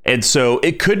color. And so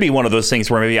it could be one of those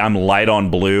things where maybe I'm light on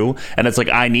blue and it's like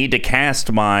I need to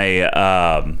cast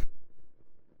my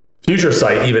Future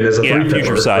Sight even is a 3-pipper,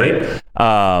 Future Sight. Right?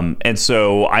 And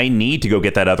so I need to go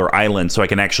get that other island so I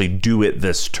can actually do it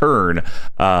this turn.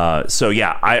 So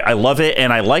yeah, I love it.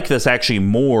 And I like this actually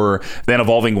more than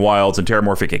Evolving Wilds and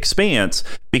Terramorphic Expanse,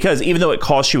 because even though it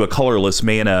costs you a colorless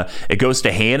mana, it goes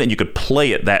to hand and you could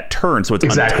play it that turn. So it's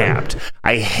untapped.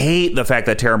 I hate the fact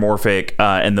that Terramorphic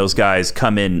and those guys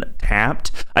come in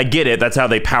tapped. I get it. That's how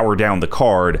they power down the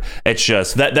card. It's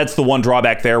just that's the one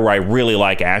drawback there where I really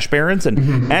like Ash Barrens.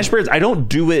 And Ash Barrens, I don't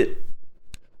do it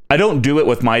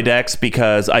with my decks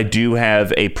because I do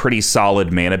have a pretty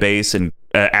solid mana base and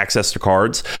access to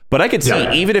cards. But I could see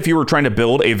even if you were trying to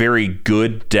build a very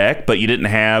good deck, but you didn't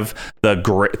have the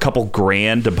couple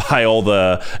grand to buy all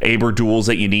the Aber duels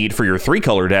that you need for your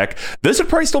 3-color deck, this would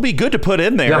probably still be good to put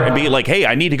in there and be like, hey,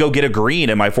 I need to go get a green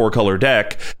in my 4-color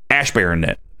deck. Ash Baron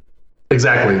it.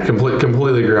 Exactly.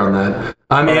 Completely agree on that.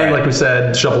 And like we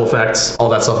said, shuffle effects, all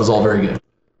that stuff is all very good.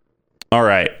 All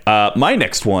right. My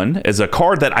next one is a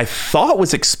card that I thought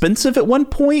was expensive at one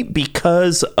point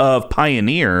because of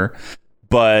Pioneer,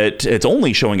 but it's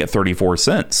only showing at 34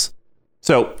 cents.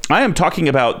 So I am talking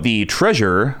about the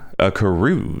Treasure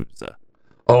Carouse.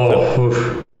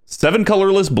 Oh, 7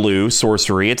 colorless blue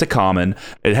sorcery. It's a common.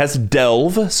 It has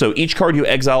Delve, so each card you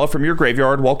exile from your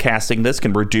graveyard while casting this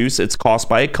can reduce its cost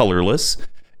by a colorless.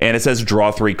 And it says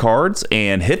draw 3 cards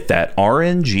and hit that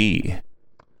RNG.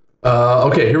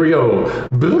 Okay, here we go.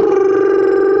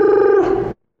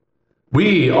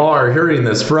 We are hearing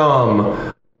this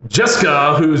from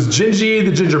Jessica, who's Gingy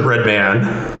the Gingerbread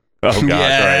Man. Oh, God.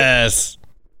 Yes. Right.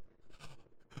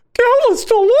 Countless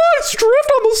delights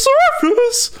drift on the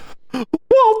surface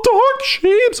while dark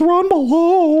shapes run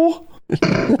below.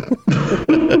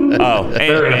 And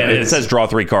it says draw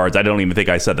 3 cards. I don't even think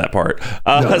I said that part.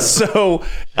 So,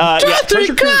 draw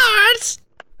 3 cards!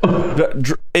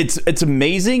 It's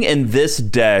amazing in this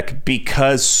deck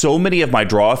because so many of my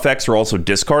draw effects are also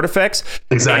discard effects.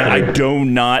 Exactly. And I do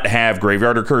not have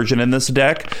Graveyard Recursion in this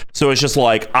deck, so it's just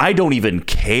like I don't even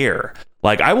care.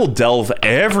 Like I will delve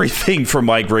everything from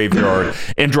my graveyard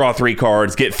and draw 3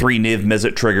 cards, get 3 Niv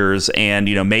Mizzet triggers, and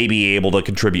maybe able to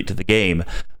contribute to the game.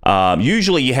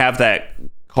 Usually you have that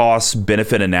cost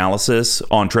benefit analysis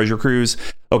on Treasure Cruise.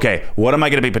 Okay, what am I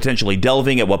going to be potentially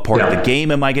delving at? What part of the game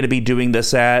am I going to be doing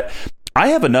this at? I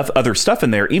have enough other stuff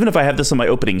in there, even if I have this in my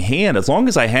opening hand, as long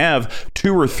as I have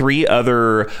 2 or 3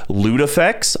 other loot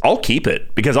effects, I'll keep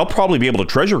it, because I'll probably be able to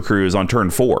Treasure Cruise on turn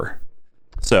 4.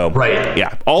 So,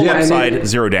 all upside,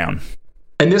 0 down.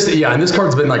 And this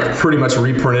card's been like pretty much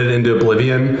reprinted into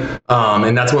oblivion,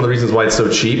 and that's one of the reasons why it's so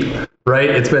cheap, right?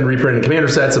 It's been reprinted in Commander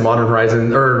sets and Modern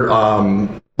Horizon, or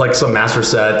like some Master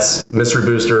sets, Mystery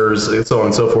Boosters, and so on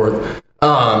and so forth.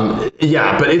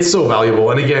 But it's so valuable.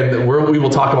 And again, we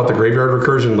will talk about the graveyard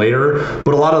recursion later,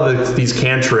 but a lot of these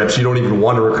cantrips, you don't even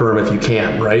want to recur them if you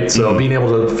can, right? So being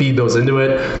able to feed those into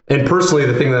it. And personally,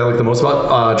 the thing that I like the most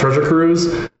about Treasure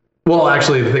Cruise, well,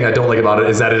 actually, the thing I don't like about it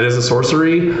is that it is a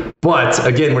sorcery. But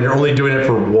again, when you're only doing it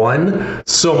for 1,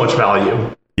 so much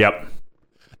value. Yep.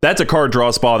 That's a card draw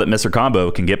spell that Mr.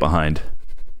 Combo can get behind.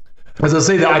 As I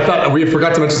say that, I thought we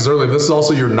forgot to mention this earlier. This is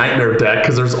also your nightmare deck,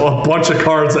 because there's a bunch of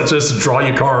cards that just draw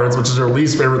you cards, which is your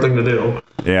least favorite thing to do.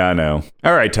 Yeah, I know.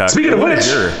 All right, Tuck. Speaking of which,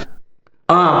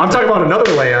 I'm talking about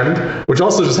another land, which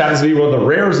also just happens to be one of the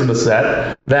rares in the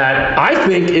set, that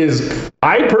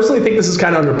I personally think this is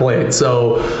kind of underplayed.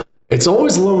 So it's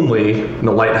always lonely in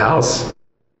the lighthouse,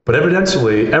 but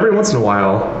evidently, every once in a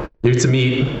while, you get to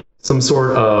meet some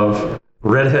sort of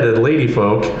redheaded lady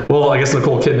folk. Well, I guess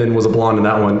Nicole Kidman was a blonde in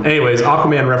that one. Anyways,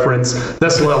 Aquaman reference.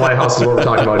 Desolate Lighthouse is what we're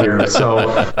talking about here.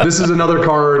 So this is another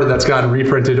card that's gotten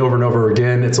reprinted over and over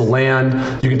again. It's a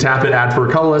land. You can tap it, add for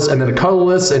a colorless, and then a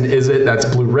colorless, and is it that's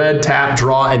blue-red, tap,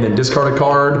 draw, and then discard a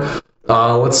card.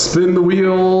 Let's spin the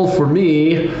wheel for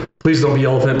me. Please don't be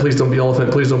elephant. Please don't be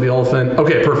elephant. Please don't be elephant.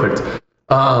 Okay, perfect.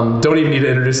 Don't even need to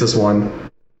introduce this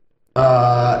one.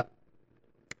 We're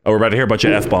about to hear a bunch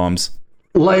of F-bombs.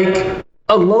 Like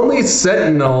a lonely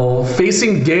sentinel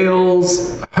facing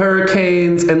gales,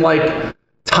 hurricanes, and like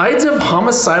tides of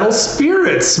homicidal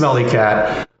spirits, Smelly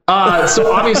Cat.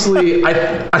 So obviously, I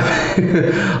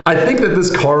think that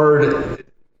this card,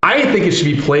 I think it should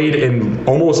be played in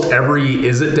almost every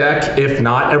Izzet deck, if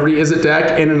not every Izzet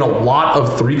deck, and in a lot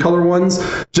of 3-color ones,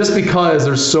 just because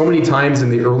there's so many times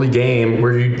in the early game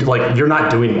where you're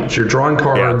not doing much. You're drawing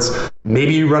cards,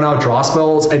 maybe you run out draw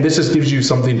spells, and this just gives you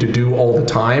something to do all the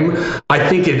time. I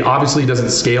think it obviously doesn't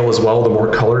scale as well the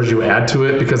more colors you add to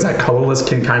it, because that colorless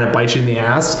can kind of bite you in the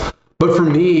ass. But for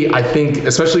me, I think,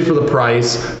 especially for the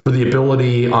price, for the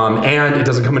ability, and it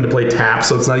doesn't come into play tap,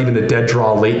 so it's not even a dead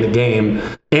draw late in the game,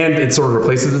 and it sort of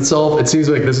replaces itself, it seems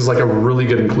like this is like a really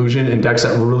good inclusion in decks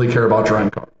that really care about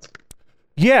drawing cards.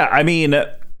 Yeah, I mean,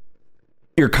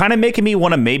 you're kind of making me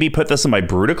want to maybe put this in my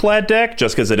Brutaclad deck,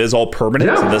 just because it is all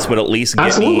permanent, so this would at least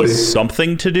get me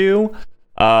something to do.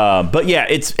 But yeah,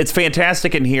 it's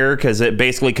fantastic in here, because it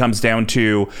basically comes down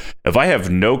to, if I have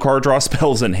no card draw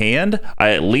spells in hand,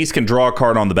 I at least can draw a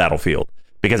card on the battlefield,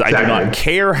 because I do not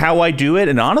care how I do it.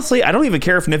 And honestly, I don't even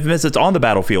care if Niv Mizzet's on the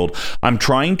battlefield. I'm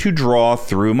trying to draw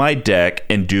through my deck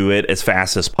and do it as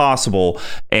fast as possible,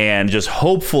 and just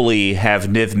hopefully have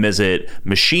Niv Mizzet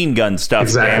machine gun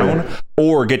stuff down,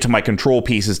 or get to my control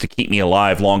pieces to keep me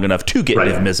alive long enough to get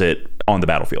Niv Mizzet on the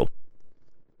battlefield.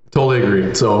 Totally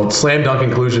agree. So slam dunk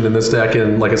inclusion in this deck,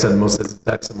 and like I said, most of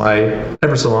the decks, in my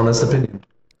ever so honest opinion.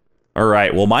 All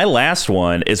right. Well, my last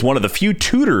one is one of the few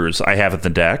tutors I have in the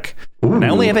deck. And I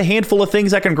only have a handful of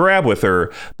things I can grab with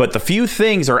her, but the few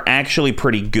things are actually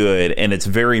pretty good, and it's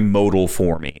very modal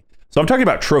for me. So I'm talking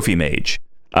about Trophy Mage.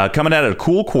 Coming out at a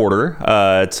cool quarter.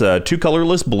 It's a 2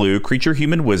 colorless blue creature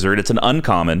human wizard. It's an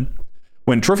uncommon.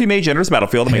 When Trophy Mage enters the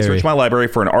battlefield, I may search my librry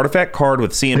for an artifact card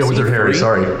with CMC. Wizard Harry,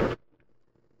 sorry.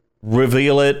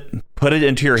 Reveal it, put it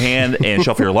into your hand, and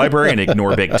shuffle your library, and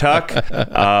ignore Big Tuck.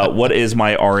 What is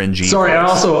my RNG? Sorry, and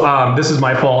also, this is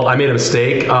my fault. I made a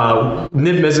mistake. Niv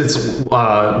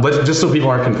Mizzet's, just so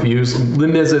people aren't confused,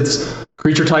 Niv Mizzet's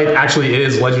creature type actually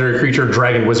is legendary creature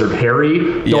Dragon Wizard Harry.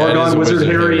 Dargon Wizard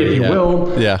Harry, if you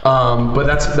will. Yeah. But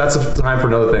that's a time for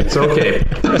another thing. So, okay.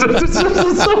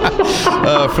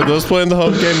 For those playing the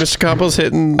home game, Mr. Compo's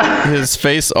hitting his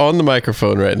face on the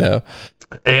microphone right now.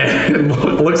 And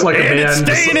it looks like a man. It's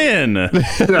staying in.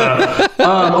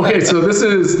 Okay, so this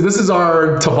is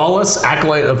our Tavalis,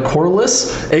 Acolyte of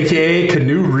Corliss, aka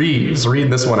Canoe Reeves,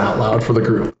 reading this one out loud for the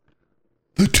group.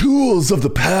 The tools of the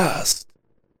past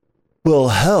will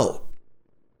help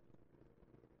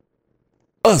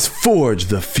us forge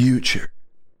the future.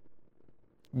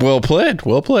 Well played.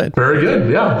 Well played. Very good.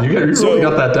 Yeah, you really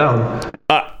got that down.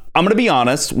 I'm going to be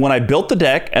honest. When I built the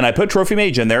deck and I put Trophy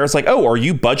Mage in there, it's like, oh, are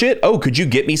you budget? Oh, could you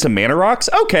get me some mana rocks?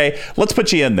 Okay, let's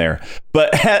put you in there.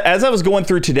 But as I was going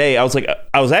through today, I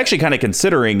was actually kind of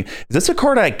considering, is this a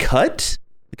card I cut?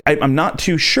 I'm not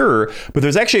too sure, but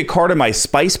there's actually a card in my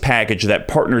spice package that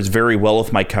partners very well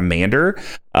with my commander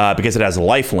because it has a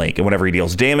life link, and whenever he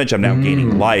deals damage, I'm now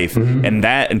gaining life,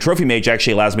 and Trophy Mage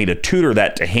actually allows me to tutor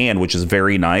that to hand, which is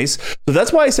very nice. So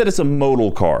that's why I said it's a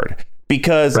modal card,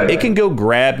 because it can go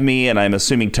grab me, and I'm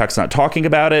assuming Tuck's not talking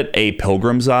about it, a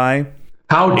Pilgrim's Eye.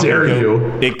 How dare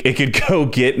you? It could go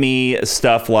get me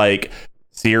stuff like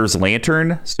Seer's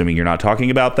Lantern, assuming you're not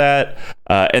talking about that,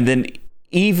 and then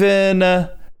even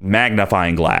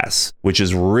Magnifying Glass, which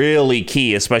is really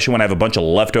key, especially when I have a bunch of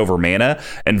leftover mana.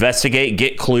 Investigate,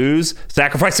 get clues,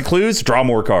 sacrifice the clues, draw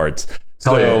more cards.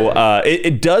 So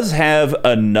it does have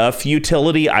enough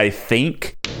utility, I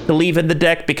think, to leave in the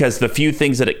deck, because the few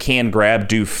things that it can grab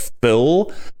do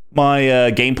fill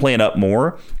my game plan up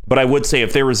more. But I would say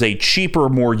if there was a cheaper,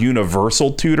 more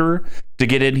universal tutor to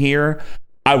get in here,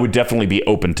 I would definitely be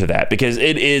open to that, because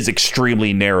it is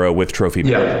extremely narrow with Trophy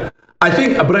Mage. Yeah, I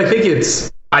think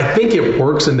it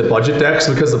works in the budget decks,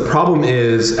 because the problem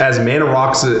is as mana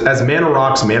rocks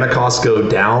mana costs go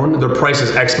down, their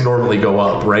prices exponentially go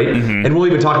up, right? And we'll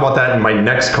even talk about that in my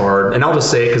next card. And I'll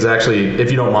just say it because actually,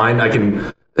 if you don't mind,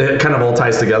 it kind of all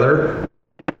ties together.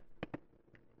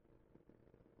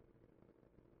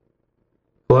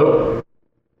 Hello?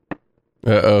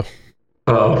 Uh-oh.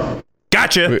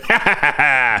 Gotcha.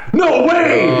 No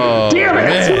way! Damn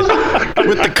it!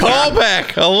 With the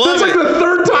callback. I love That's like the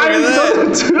third time he's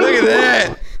done it too. Look at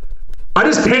that. I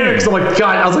just panicked because I'm like,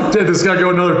 God, I was like, dude, this is going to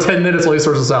go another 10 minutes while he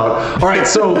sorts this out. All right,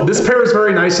 so this pairs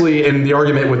very nicely in the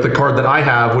argument with the card that I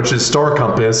have, which is Star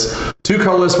Compass. 2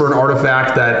 colorless for an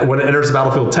artifact that when it enters the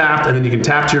battlefield tapped, and then you can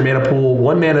tap to your mana pool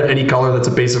 1 mana of any color that's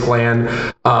a basic land.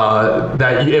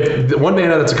 If 1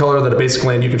 mana that's a color that a basic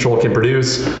land you control can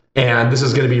produce. And this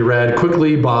is going to be read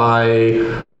quickly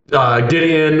by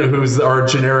Gideon, who's our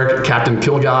generic Captain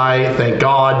Kill guy. Thank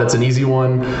God, that's an easy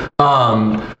one.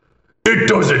 It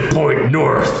doesn't point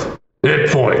north.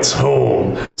 It points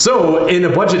home. So in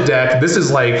a budget deck, this is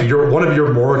like one of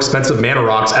your more expensive mana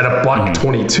rocks at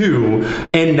 $1.22.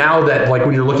 And now that, like,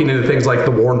 when you're looking into things like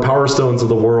the Worn Power Stones of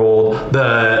the world,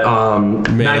 the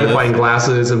magnifying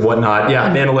glasses and whatnot,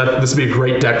 Manolith, this would be a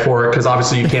great deck for it, because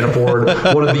obviously you can't afford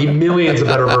one of the millions of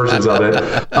better versions of it.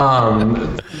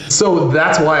 So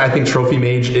that's why I think Trophy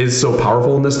Mage is so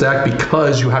powerful in this deck,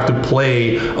 because you have to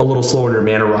play a little slower in your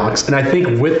mana rocks. And I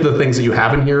think with the things that you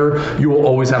have in here, you will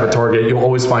always have a target. You'll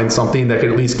always find something that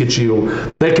can at least get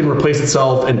you, that can replace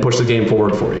itself and push the game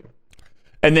forward for you.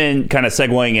 And then kind of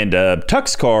segueing into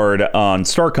Tuck's card on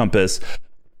Star Compass,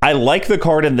 I like the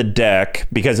card in the deck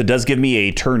because it does give me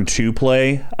a turn 2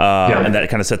 play, and that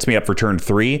kind of sets me up for turn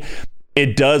 3.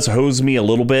 It does hose me a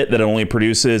little bit that it only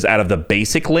produces out of the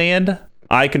basic land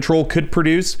I control could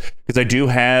produce, because I do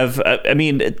have,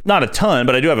 not a ton,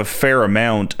 but I do have a fair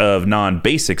amount of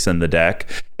non-basics in the deck,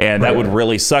 and that would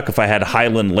really suck if I had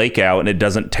Highland Lake out and it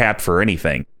doesn't tap for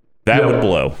anything. That would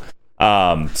blow.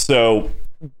 But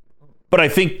I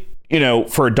think,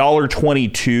 for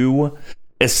 $1.22,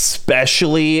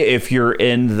 especially if you're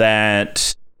in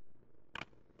that,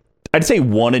 I'd say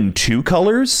 1 and 2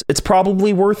 colors, it's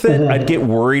probably worth it. I'd get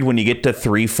worried when you get to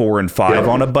 3, 4, and 5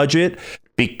 on a budget,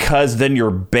 because then you're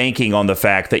banking on the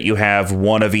fact that you have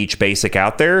one of each basic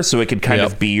out there, so it could kind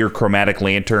of be your Chromatic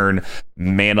Lantern,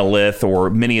 Manolith,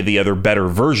 or many of the other better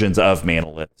versions of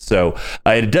Manolith. So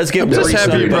it does get worrisome. I'm just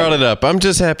happy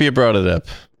you brought it up.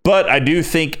 But I do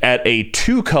think at a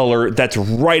 2 color, that's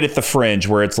right at the fringe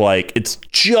where it's like, it's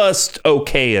just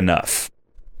okay enough.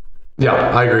 Yeah,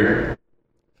 I agree.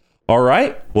 All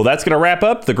right. Well, that's going to wrap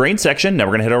up the grain section. Now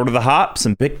we're going to head over to the hops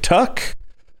and Big Tuck.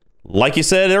 Like you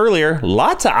said earlier,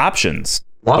 lots of options.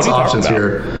 Lots of options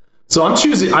here. So I'm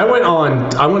choosing. I went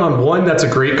on 1 that's a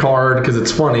great card because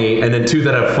it's funny, and then 2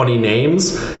 that have funny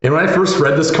names. And when I first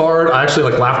read this card, I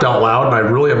actually laughed out loud, and I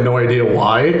really have no idea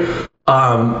why.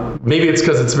 Maybe it's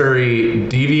because it's very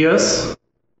devious.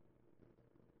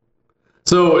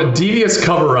 So Devious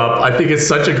Cover Up, I think it's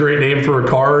such a great name for a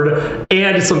card,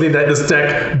 and it's something that this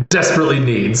deck desperately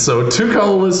needs. So 2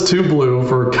 colorless, 2 blue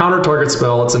for counter target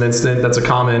spell. It's an instant. That's a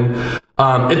common.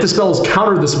 If the spell is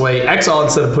countered this way, exile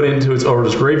instead of putting it into its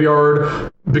owner's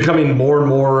graveyard, becoming more and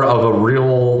more of a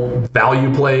real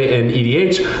value play in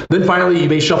EDH. Then finally, you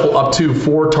may shuffle up to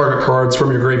 4 target cards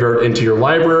from your graveyard into your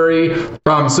library.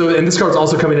 And this card's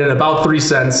also coming in at about 3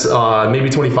 cents, maybe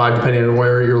 25, depending on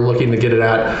where you're looking to get it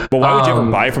at. But why would you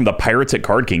ever buy from the Pirates at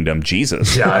Card Kingdom?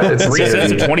 Jesus. Yeah, it's 3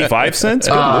 cents and 25 cents?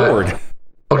 Good Lord.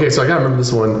 Okay, so I gotta remember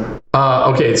this one.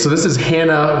 Okay, so this is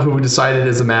Hannah, who we decided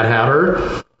is a Mad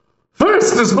Hatter.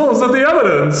 First, dispose of the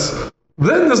evidence.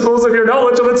 Then dispose of your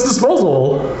knowledge of its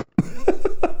disposal.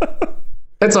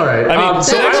 It's all right. I mean,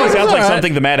 so it actually sounds like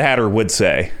something the Mad Hatter would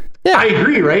say. Yeah. I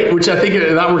agree, right? Which I think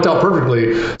that worked out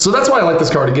perfectly. So that's why I like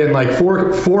this card. Again, like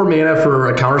four mana for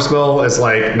a counterspell is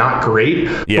like not great.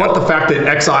 Yeah. But the fact that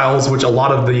exiles, which a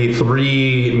lot of the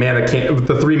three mana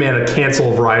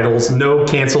cancel varietals, no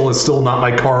cancel is still not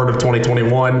my card of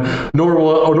 2021,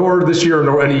 nor this year,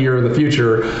 nor any year in the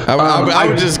future. I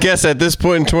would just guess at this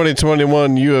point in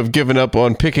 2021, you have given up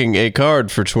on picking a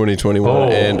card for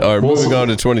 2021 and are moving on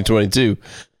to 2022.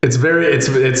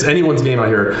 It's anyone's game out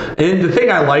here. And the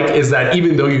thing I like is that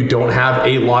even though you don't have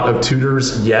a lot of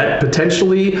tutors yet,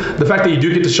 potentially, the fact that you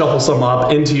do get to shuffle some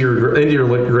up into your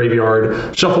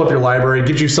graveyard, shuffle up your library,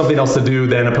 gives you something else to do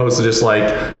than opposed to just like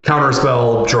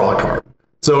counterspell, draw a card.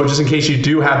 So just in case you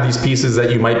do have these pieces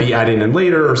that you might be adding in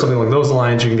later or something like those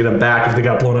lines, you can get them back if they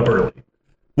got blown up early.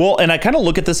 Well, and I kind of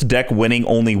look at this deck winning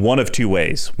only one of two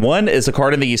ways. One is a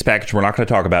card in the East package we're not going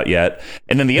to talk about yet.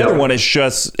 And then the other one is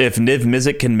just if Niv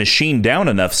Mizzet can machine down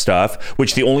enough stuff,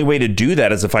 which the only way to do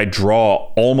that is if I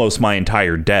draw almost my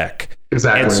entire deck.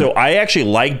 Exactly. And so I actually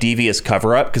like Devious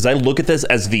Cover-Up because I look at this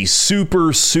as the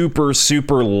super, super,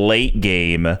 super late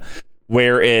game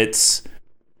where it's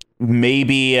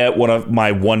maybe one of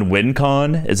my one win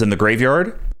con is in the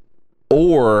graveyard.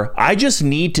 Or I just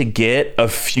need to get a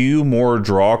few more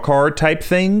draw card type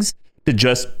things to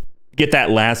just get that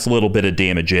last little bit of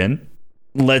damage in.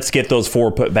 Let's get those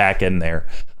 4 put back in there.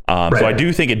 So I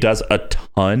do think it does a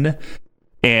ton.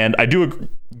 And I do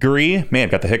agree. Man,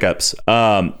 got the hiccups.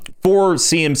 For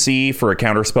CMC for a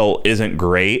counterspell isn't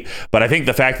great. But I think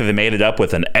the fact that they made it up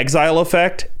with an exile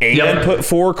effect and put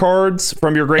 4 cards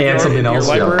from your graveyard into your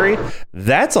library,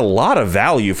 that's a lot of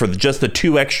value for just the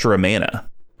 2 extra mana.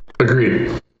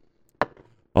 Agreed.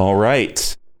 All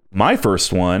right. My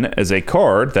first one is a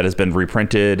card that has been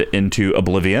reprinted into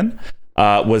Oblivion.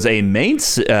 Was a main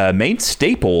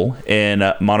staple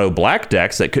in mono black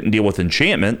decks that couldn't deal with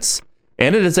enchantments,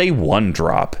 and it is a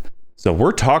 1-drop. So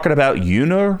we're talking about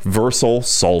Universal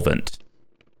Solvent.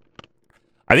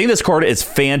 I think this card is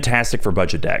fantastic for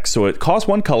budget decks. So it costs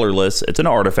 1 colorless. It's an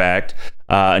artifact,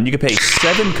 and you can pay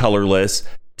 7 colorless,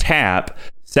 tap,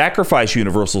 sacrifice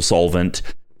Universal Solvent,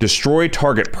 destroy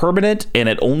target permanent, and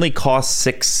it only costs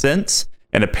 6 cents.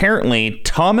 And apparently,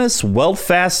 Thomas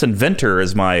Wealthfast Inventor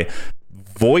is my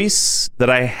voice that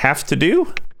I have to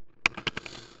do.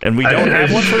 And we don't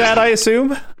have one for that, I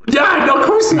assume? Yeah, no, of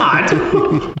course not.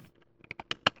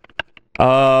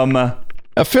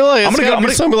 I feel like it's going to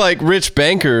be something like Rich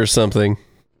Banker or something.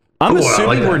 I'm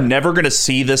assuming we're never going to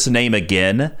see this name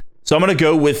again. So I'm going to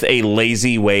go with a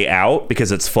Lazy Way Out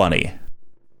because it's funny.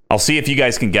 I'll see if you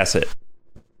guys can guess it.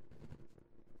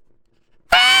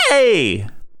 Hey!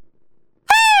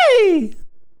 Hey!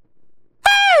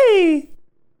 Hey!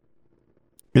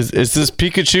 Is this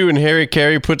Pikachu and Harry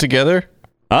Carey put together?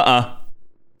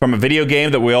 From a video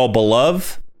game that we all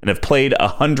beloved and have played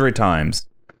 100 times.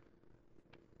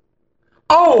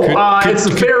 It's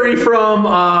the fairy from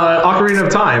Ocarina of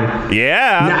Time.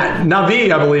 Yeah.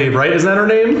 Navi, I believe, right? Is that her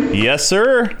name? Yes,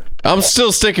 sir. I'm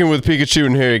still sticking with Pikachu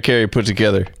and Harry Carey put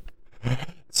together.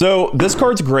 So this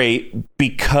card's great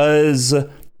because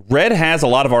red has a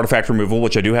lot of artifact removal,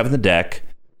 which I do have in the deck.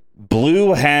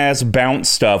 Blue has bounce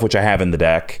stuff, which I have in the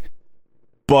deck.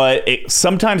 But it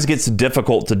sometimes gets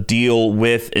difficult to deal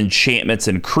with enchantments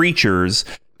and creatures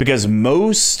because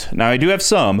now I do have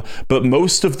some, but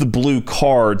most of the blue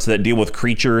cards that deal with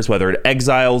creatures, whether it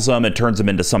exiles them, it turns them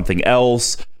into something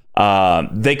else,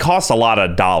 they cost a lot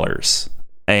of dollars.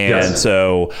 And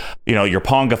so, your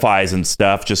Pongifies and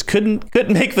stuff just couldn't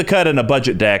make the cut in a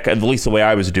budget deck, at least the way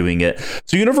I was doing it.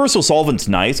 So Universal Solvent's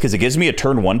nice because it gives me a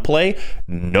turn 1 play.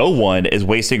 No one is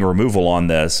wasting removal on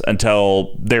this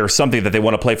until there's something that they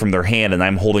want to play from their hand and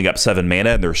I'm holding up 7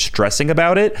 mana and they're stressing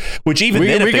about it. Which even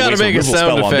then, if they waste a removal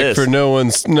spell on this, for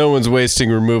no one's wasting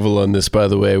removal on this. By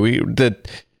the way,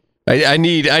 I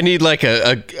need like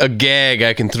a gag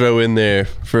I can throw in there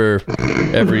for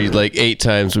every 8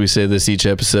 times we say this each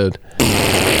episode.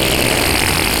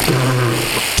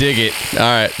 Dig it. All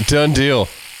right, done deal.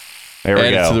 There we go.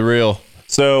 Add it to the reel.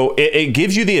 So it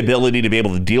gives you the ability to be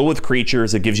able to deal with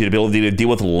creatures. It gives you the ability to deal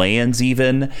with lands,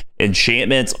 even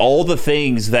enchantments, all the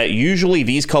things that usually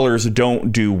these colors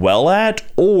don't do well at,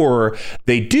 or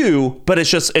they do, but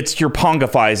it's your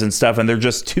Pongifies and stuff, and they're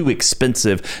just too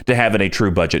expensive to have in a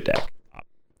true budget deck.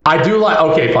 I do like.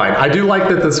 Okay, fine. I do like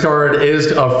that this card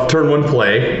is a turn 1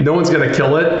 play. No one's going to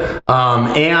kill it,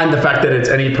 and the fact that it's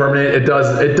any permanent, it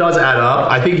does add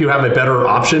up. I think you have a better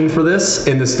option for this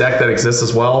in this deck that exists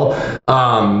as well.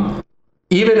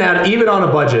 Even on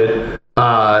a budget,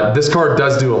 this card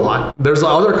does do a lot. There's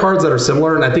other cards that are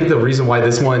similar, and I think the reason why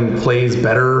this one plays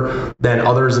better than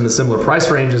others in the similar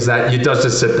price range is that it does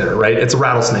just sit there, right? It's a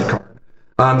rattlesnake card.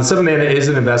 The 7 mana is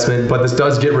an investment, but this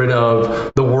does get rid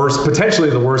of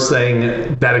potentially the worst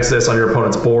thing that exists on your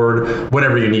opponent's board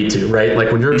whenever you need to, right?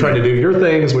 Like when you're trying to do your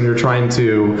things, when you're trying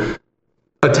to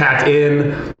attack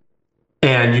in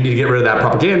and you need to get rid of that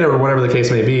propaganda or whatever the case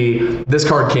may be, this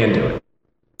card can do it.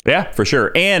 Yeah, for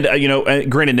sure. And,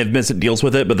 granted, Niv Mizzet deals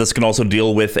with it, but this can also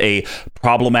deal with a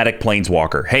problematic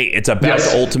Planeswalker. Hey, it's about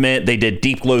to ultimate. They did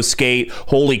Deep Glow Skate.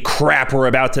 Holy crap, we're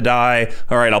about to die.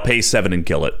 All right, I'll pay 7 and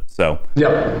kill it. So,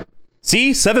 yep.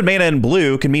 See, 7 mana in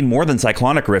blue can mean more than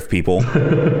Cyclonic Rift, people.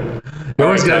 You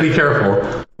always got to be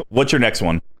careful. What's your next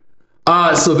one?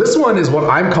 So this one is what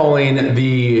I'm calling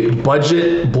the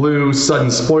budget blue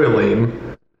sudden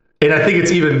spoiling. And I think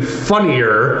it's even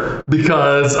funnier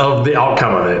because of the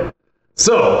outcome of it.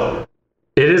 So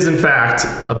it is, in fact,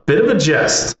 a bit of a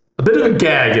jest, a bit of a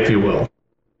gag, if you will.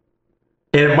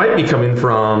 And it might be coming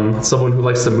from someone who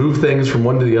likes to move things from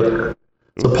one to the other.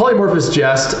 So Polymorphous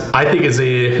Jest, I think, is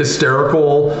a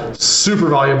hysterical, super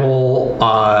valuable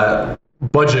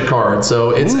budget card.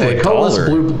 So it's a colorless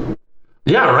blue.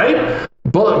 Yeah, right?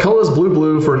 Colorless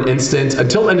blue for an instant.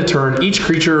 Until end of turn, each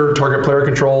creature target player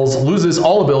controls loses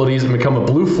all abilities and become a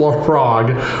blue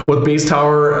frog with base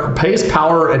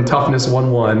power, and toughness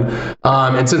 1/1.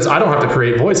 And since I don't have to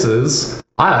create voices,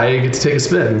 I get to take a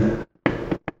spin,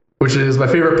 which is my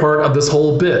favorite part of this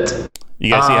whole bit.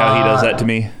 You guys see how he does that to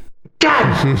me?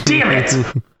 God damn it!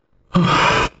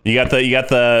 You got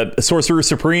the Sorcerer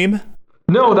Supreme?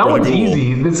 No, that one's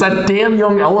easy. It's that damn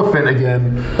young elephant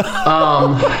again.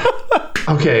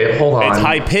 Okay, hold on. It's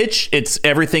high pitch.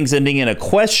 Everything's ending in a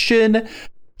question.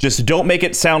 Just don't make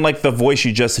it sound like the voice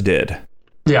you just did.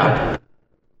 Yeah.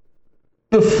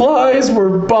 The flies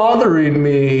were bothering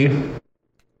me.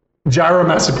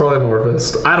 Gyromaster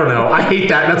Polymorphist. I don't know. I hate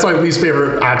that. That's my least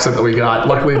favorite accent that we got.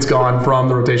 Luckily, it's gone from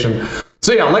the rotation.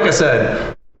 So yeah, like I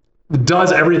said,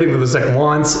 does everything that the deck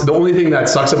wants. The only thing that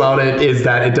sucks about it is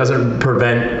that it doesn't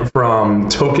prevent from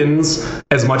tokens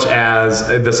as much as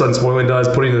the Sudden Spoiling does.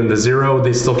 Putting them to 0,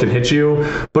 they still can hit you.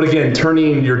 But again,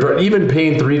 even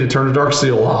paying 3 to turn a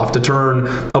Darksteel off, to turn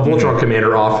a Voltron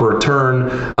Commander off for a turn.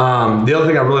 The other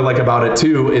thing I really like about it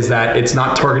too is that it's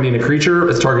not targeting a creature,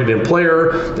 it's targeting a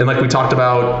player. And like we talked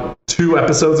about 2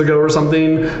 episodes ago or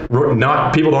something,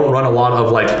 people don't run a lot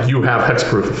of you have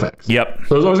hexproof effects. Yep.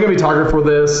 So there's always going to be target for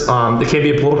this. It can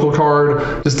be a political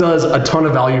card. This does a ton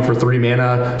of value for 3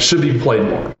 mana. Should be played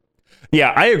more.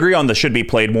 Yeah, I agree on the should be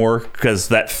played more, because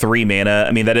that 3 mana,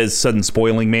 I mean, that is sudden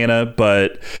spoiling mana,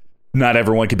 but not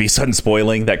everyone could be sudden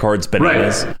spoiling. That card's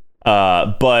bananas.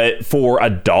 Right. But for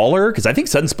 $1, because I think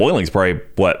sudden spoiling is probably,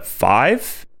 what,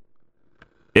 5?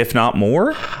 If not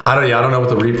more? I don't know what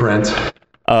the reprint.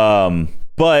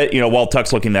 But, while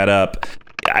Tuck's looking that up,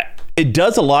 it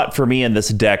does a lot for me in this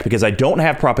deck because I don't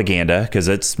have propaganda because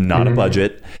it's not a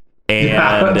budget. And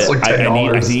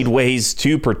I need ways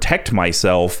to protect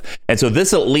myself. And so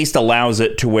this at least allows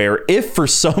it to where if for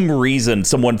some reason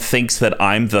someone thinks that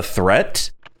I'm the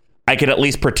threat, I can at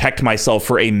least protect myself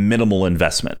for a minimal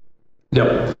investment.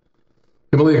 Yep.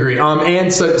 Completely agree.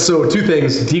 And so 2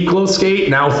 things. Deep Glow Skate,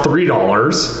 now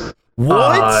 $3.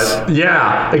 What?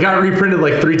 Yeah, it got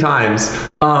reprinted 3 times.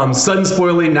 Sudden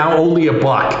Spoiling, now only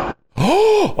 $1.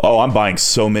 Oh, I'm buying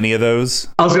so many of those.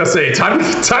 I was gonna say, time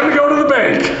to go to the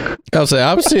bank.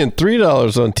 I'm seeing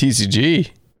 $3 on TCG.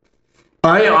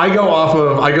 I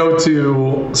go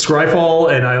to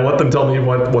Scryfall and I let them tell me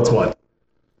what's what.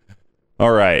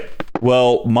 All right.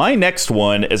 Well, my next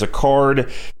one is a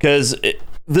card because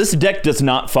this deck does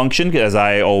not function, as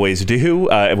I always do,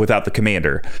 without the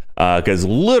commander. Because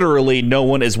literally no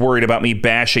one is worried about me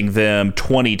bashing them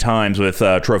 20 times with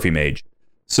Trophy Mage.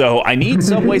 So I need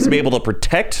some ways to be able to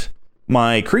protect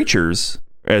my creatures,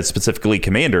 specifically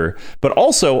commander. But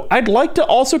also, I'd like to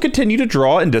also continue to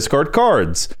draw and discard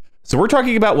cards. So we're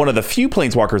talking about one of the few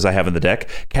planeswalkers I have in the deck,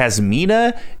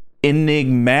 Kasmina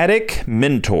Enigmatic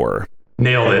Mentor.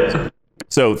 Nailed it.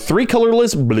 So 3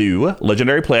 colorless blue,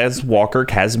 legendary planeswalker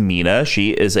Kasmina. She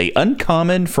is a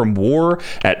uncommon from War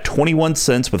at 21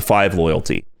 cents with 5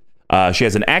 loyalty. She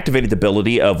has an activated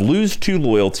ability of lose 2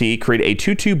 loyalty, create a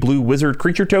 2/2 blue wizard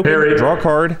creature token, draw a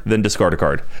card, then discard a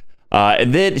card.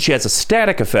 And then she has a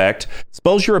static effect.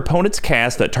 Spells your opponent's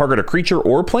cast that target a creature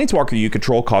or planeswalker you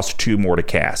control cost 2 more to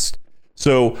cast.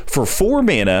 So for 4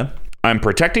 mana, I'm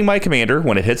protecting my commander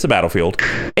when it hits the battlefield,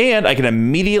 and I can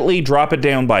immediately drop it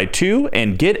down by 2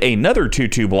 and get another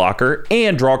 2/2 blocker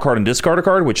and draw a card and discard a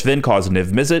card, which then causes Niv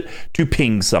Mizzet to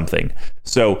ping something.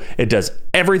 So it does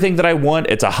everything that I want.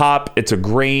 It's a hop, it's a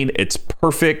grain, it's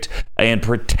perfect, and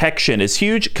protection is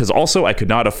huge because also I could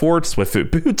not afford Swiftfoot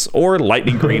Boots or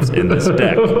Lightning Greaves in this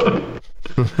deck.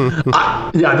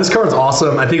 Yeah, this card's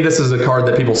awesome. I think this is a card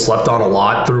that people slept on a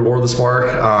lot through War of the Spark.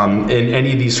 In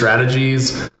any of these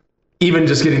strategies, even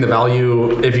just getting the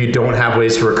value if you don't have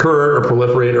ways to recur or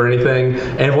proliferate or anything.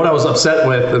 And what I was upset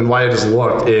with and why I just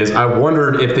looked is I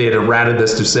wondered if they had errated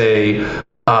this to say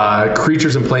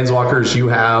creatures and planeswalkers you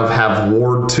have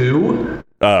Ward 2.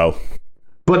 Oh.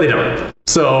 But they don't.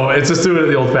 So it's just doing it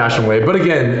the old-fashioned way. But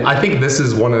again, I think this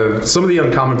is one of some of the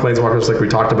uncommon planeswalkers, like we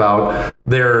talked about.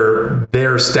 Their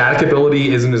static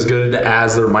ability isn't as good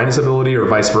as their minus ability, or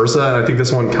vice versa. And I think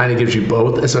this one kind of gives you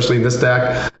both, especially in this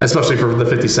deck, especially for the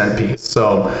 50-cent piece.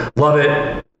 So love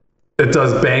it. It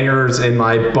does bangers in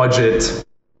my budget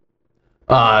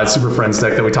Super Friends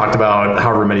deck that we talked about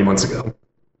however many months ago.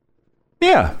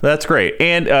 Yeah, that's great.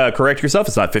 And correct yourself,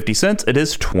 it's not 50 cents, it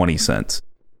is 20 cents.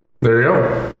 There you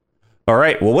go. All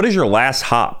right. Well, what is your last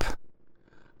hop?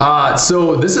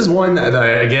 So this is one that,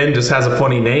 again, just has a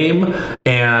funny name,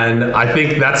 and I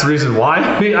think that's the reason why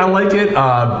I like it.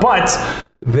 But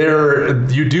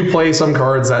you do play some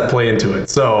cards that play into it.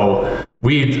 So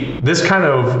this kind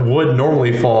of would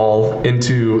normally fall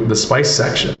into the spice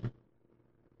section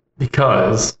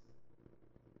because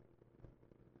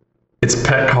it's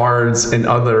pet cards and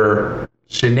other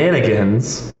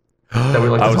shenanigans that we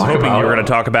like to talk about. I was hoping you were going to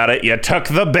talk about it. You took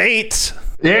the bait.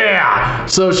 Yeah.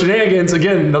 So shenanigans,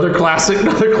 again, another classic.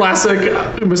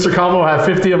 Mr. Combo have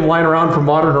 50 of them lying around from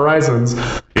Modern Horizons.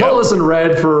 Colorless and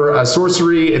red for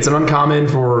sorcery. It's an uncommon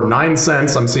for 9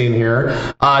 cents. I'm seeing here.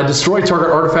 Destroy target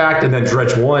artifact and then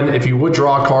dredge 1. If you would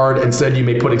draw a card, instead you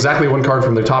may put exactly 1 card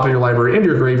from the top of your library into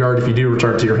your graveyard. If you do,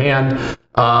 return it to your hand.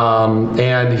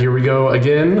 And here we go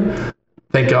again.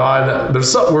 Thank God. There's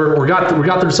some, we got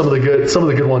through some of the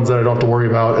good ones that I don't have to worry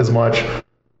about as much.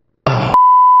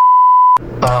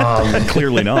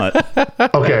 Clearly not.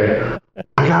 Okay.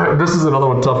 This is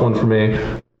another tough one for me.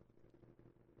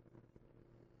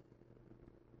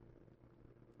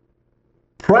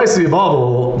 Pricey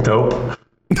bubble. Nope.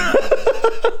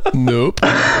 Nope.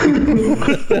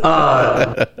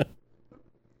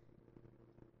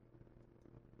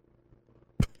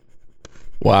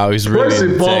 Wow, he's really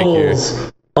Pricey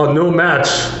bubbles are no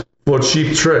match for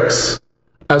cheap tricks.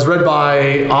 As read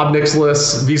by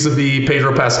Obnixless vis-a-vis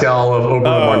Pedro Pascal of Oberyn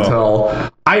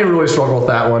Martell. I really struggle with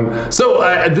that one. So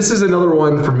this is another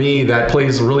one for me that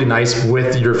plays really nice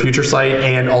with your Future Sight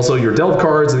and also your Delve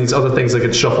cards and these other things that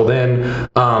get shuffled in.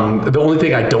 The only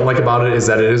thing I don't like about it is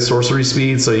that it is sorcery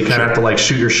speed, so you kind of have to like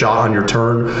shoot your shot on your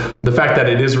turn. The fact that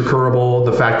it is recurable,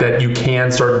 the fact that you can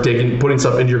start putting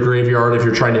stuff into your graveyard if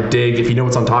you're trying to dig, if you know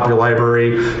what's on top of your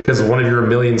library, because of one of your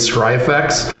million scry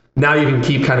effects. Now you can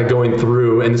keep kind of going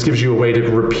through, and this gives you a way to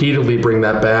repeatedly bring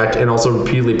that back and also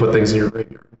repeatedly put things in your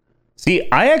graveyard. See,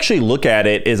 I actually look at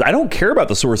it as I don't care about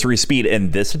the sorcery speed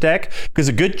in this deck because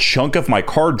a good chunk of my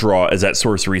card draw is at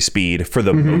sorcery speed for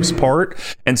the most part.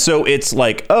 And so it's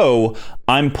like, oh,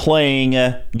 I'm playing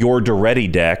your Duretti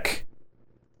deck.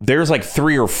 There's like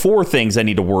 3 or 4 things I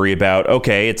need to worry about.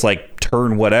 Okay, it's like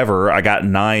turn whatever. I got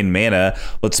 9 mana.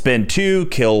 Let's spend 2,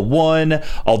 kill 1.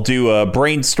 I'll do a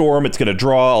brainstorm. It's going to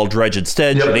draw. I'll dredge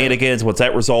instead. Yep. Shenanigans. Once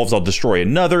that resolves, I'll destroy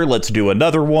another. Let's do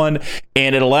another one.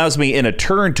 And it allows me in a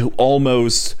turn to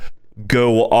almost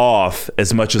go off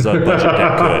as much as a budget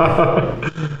deck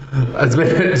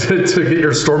could. To get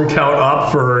your storm count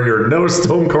up for your no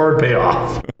storm card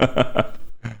payoff.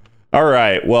 All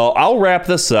right, well, I'll wrap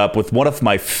this up with one of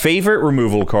my favorite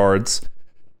removal cards.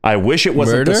 I wish it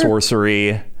wasn't the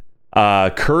sorcery.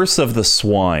 Curse of the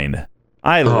Swine.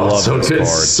 I love this card.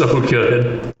 So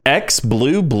good. X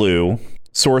blue.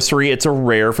 Sorcery, it's a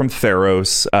rare from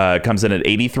Theros. Comes in at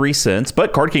 83 cents,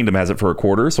 but Card Kingdom has it for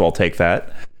 $0.25, so I'll take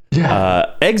that.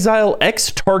 Yeah. Exile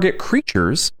X target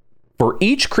creatures. For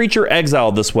each creature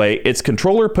exiled this way, its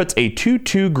controller puts a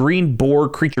 2/2 green boar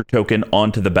creature token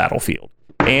onto the battlefield.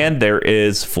 And there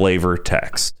is flavor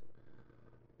text.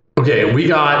 Okay, we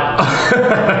got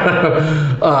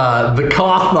the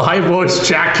cough, the high voice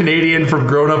Jack Canadian from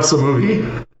Grown Ups, a movie.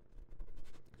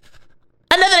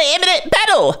 Another imminent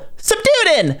battle!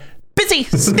 Subdued busy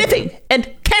sniffing and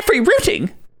carefree rooting.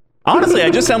 Honestly,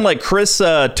 I just sound like Chris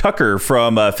Tucker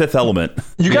from Fifth Element.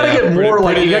 You gotta get more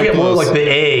like the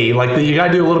A, you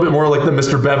gotta do a little bit more like the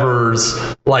Mr.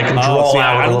 Bevers, like draw out.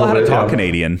 I don't know how to talk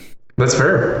Canadian. That's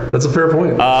fair. That's a fair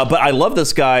point. But I love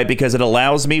this guy because it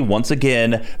allows me, once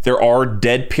again, there are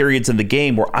dead periods in the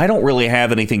game where I don't really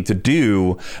have anything to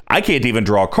do. I can't even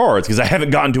draw cards because I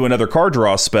haven't gotten to another card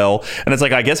draw spell. And it's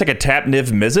like, I guess I could tap Niv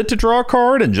Mizzet to draw a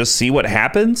card and just see what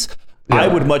happens. I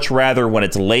would much rather, when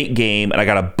it's late game and I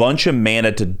got a bunch of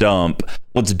mana to dump,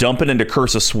 let's dump it into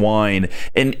Curse of Swine.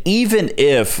 And even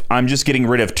if I'm just getting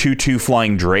rid of 2/2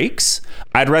 Flying Drakes,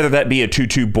 I'd rather that be a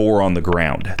 2/2 Boar on the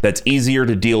ground. That's easier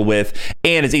to deal with,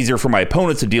 and it's easier for my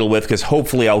opponents to deal with, because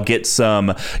hopefully I'll get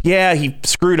some, yeah, he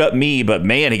screwed up me, but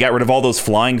man, he got rid of all those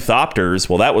Flying Thopters.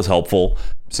 Well, that was helpful.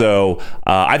 So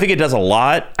I think it does a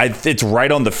lot. It's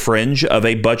right on the fringe of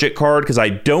a budget card, because I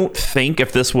don't think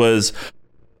if this was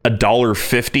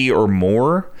 $1.50 or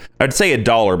more, I'd say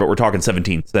 $1, but we're talking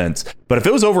 17 cents. But if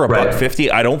it was over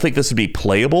 $1.50, I don't think this would be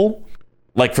playable,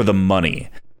 like, for the money,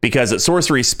 because at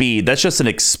sorcery speed, that's just an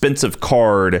expensive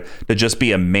card to just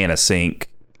be a mana sink.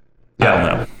 I don't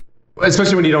know.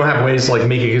 Especially when you don't have ways to like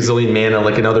make a gazillion mana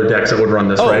like in other decks that would run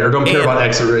this, right? Or don't care about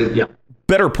X or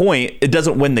Better point, it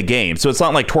doesn't win the game. So it's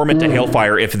not like Torment to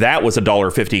Hailfire. If that was a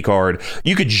 $1.50 card,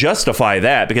 you could justify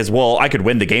that because, well, I could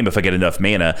win the game if I get enough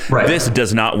mana. Right. This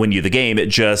does not win you the game. It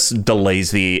just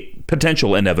delays the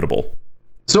potential inevitable.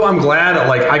 So I'm glad,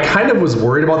 like, I kind of was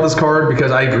worried about this card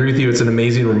because I agree with you, it's an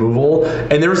amazing removal.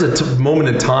 And there was a moment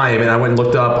in time, and I went and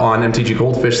looked up on MTG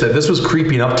Goldfish, that this was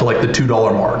creeping up to like the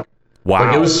 $2 mark. Wow.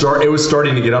 Like it was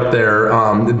starting to get up there.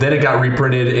 Then it got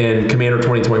reprinted in Commander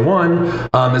 2021,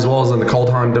 as well as in the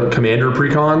Kaldheim Commander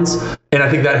precons. And I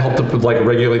think that helped to like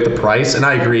regulate the price. And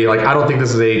I agree. Like, I don't think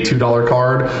this is a $2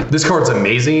 card. This card's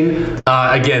amazing.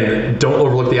 Again, don't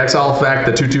overlook the exile effect.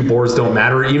 The 2/2 boards don't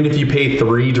matter. Even if you pay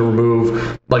 3 to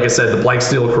remove, like I said, the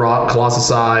Blightsteel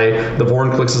Colossi, the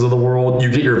Vorinclixes of the world, you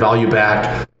get your value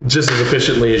back just as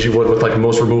efficiently as you would with like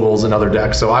most removals in other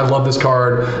decks. So I love this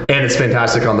card, and it's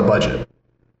fantastic on the budget.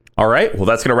 All right. Well,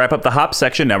 that's going to wrap up the hop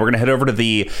section. Now we're going to head over to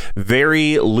the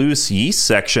very loose yeast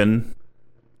section.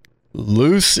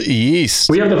 Loose yeast.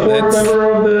 We have the fourth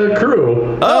member of the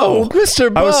crew. Oh,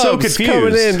 Mr. Bubs I was so confused.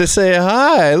 coming in to say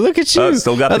hi. Look at you.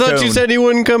 Still got the I thought cone. you said he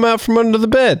wouldn't come out from under the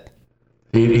bed.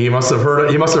 He must have heard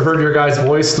it. He must have heard your guys'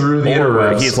 voice through the Or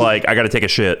interwebs. he's like, I got to take a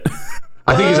shit.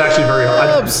 I think he's actually very.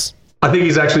 Bubs. I think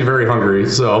he's actually very hungry.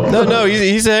 So No,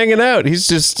 he's hanging out. He's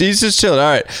just chilling. All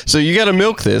right, so you got to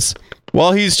milk this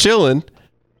while he's chilling.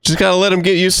 Just gotta let him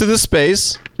get used to the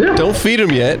space. Yeah. Don't feed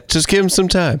him yet. Just give him some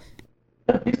time.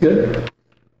 he's good.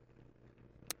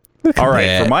 All right,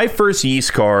 that. for my first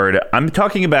yeast card, I'm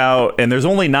talking about, and there's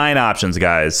only 9 options,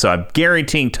 guys, so I'm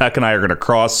guaranteeing Tuck and I are going to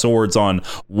cross swords on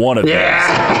one of Hey,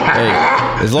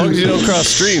 as long as you don't cross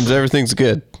streams, everything's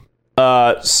good.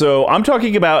 those. So I'm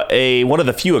talking about one of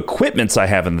the few equipments I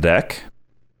have in the deck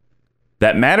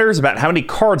that matters about how many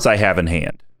cards I have in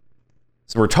hand.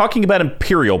 So we're talking about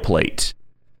Imperial Plate.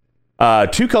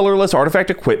 2 colorless artifact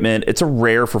equipment. It's a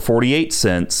rare for 48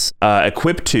 cents.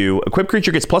 Equip 2. Equip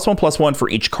creature gets +1/+1 for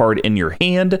each card in your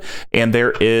hand. And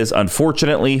there is,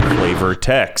 unfortunately, flavor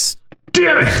text.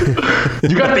 Damn it!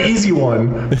 You got the easy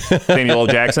one. Samuel L.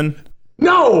 Jackson.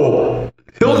 No,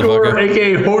 Hildor, Motherfucker.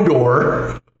 aka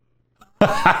Hodor.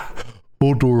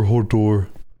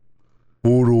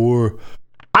 Hodor.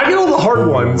 I get all the hard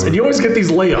ones, and you always get these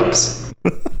layups.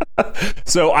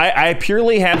 So I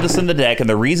purely have this in the deck, and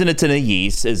the reason it's in a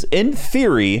yeast is, in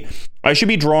theory, I should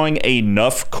be drawing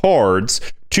enough cards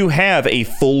to have a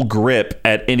full grip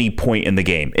at any point in the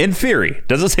game. In theory.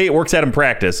 Doesn't say it works out in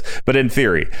practice, but in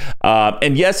theory.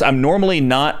 And yes, I'm normally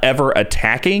not ever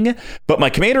attacking, but my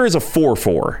commander is a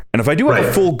 4/4. And if I do have a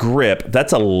Right. full grip,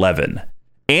 that's 11.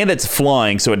 And it's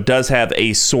flying, so it does have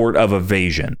a sort of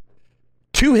evasion.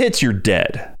 2 hits, you're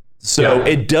dead. So Yeah.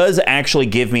 it does actually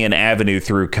give me an avenue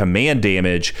through command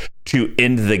damage to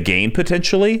end the game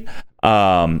potentially.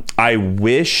 I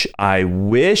wish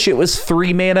it was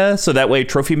 3 mana, so that way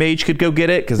Trophy Mage could go get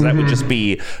it, because that would just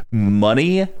be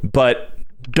money. But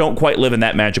don't quite live in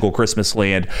that magical Christmas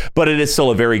land. But it is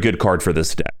still a very good card for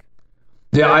this deck.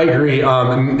 Yeah, I agree.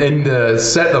 And the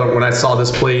set that when I saw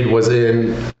this played was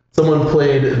in. Someone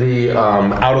played the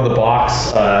out of the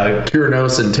box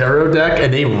Kyranos and Tarot deck,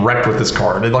 and they wrecked with this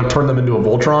card. They like turned them into a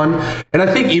Voltron. And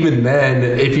I think even then,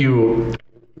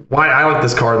 why I like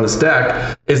this card in this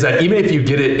deck is that even if you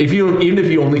get it, even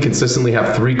if you only consistently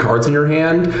have 3 cards in your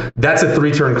hand, that's a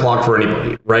 3-turn clock for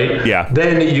anybody, right? Yeah.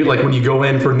 Then you like when you go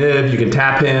in for Niv, you can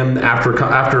tap him after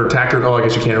attacker. Oh, I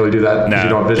guess you can't really do that because you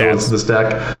don't have visuals to this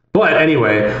deck. But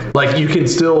anyway, like you'll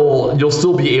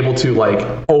still be able to like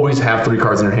always have 3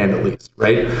 cards in your hand at least,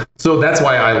 right? So that's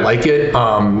why I like it.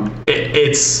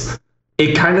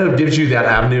 It kind of gives you that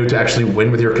avenue to actually win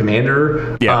with your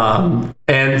commander. Yeah.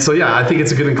 And so, yeah, I think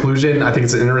it's a good inclusion. I think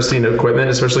it's an interesting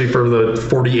equipment, especially for the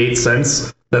 48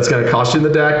 cents that's going to cost you in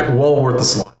the deck. Well worth the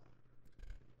slot.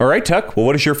 All right, Tuck. Well,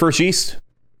 what is your first yeast?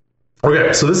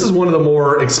 Okay, so this is one of the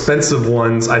more expensive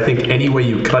ones, I think, any way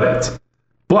you cut it.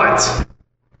 But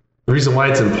The reason why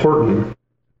it's important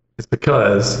is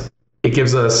because it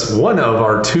gives us one of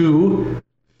our 2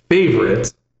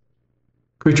 favorite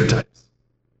creature types.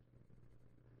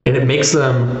 And it makes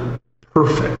them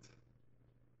perfect.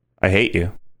 I hate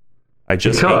you. I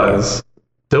just because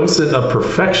Docent of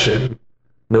Perfection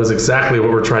knows exactly what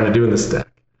we're trying to do in this deck.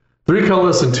 3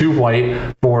 colorless and 2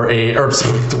 white for a, or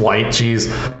white,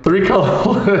 geez. 3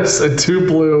 colorless and 2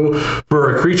 blue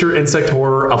for a creature insect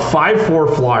horror, a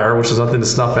 5/4 flyer, which is nothing to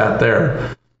snuff at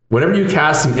there. Whenever you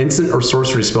cast an instant or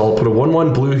sorcery spell, put a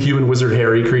 1/1 blue human wizard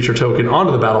Harry creature token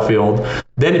onto the battlefield.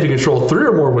 Then if you control 3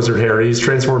 or more wizard Harrys,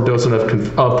 transform Docent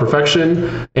of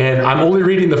Perfection. And I'm only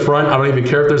reading the front. I don't even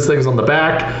care if there's things on the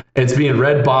back. And it's being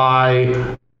read by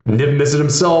Niv Mizzet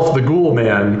himself, the Ghoul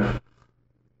Man.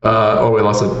 Oh, we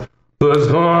lost it. The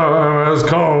time has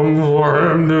come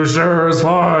for him to share his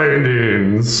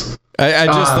findings. I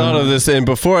just thought of this, and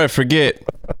before I forget,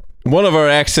 one of our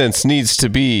accents needs to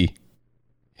be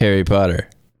Harry Potter.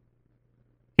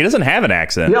 He doesn't have an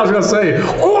accent. Yeah, I was gonna say,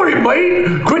 "Oi,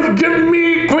 mate! Quit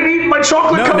eating my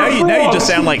chocolate." No, now you just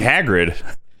sound like Hagrid.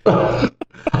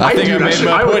 I think I made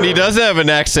my point. He does have an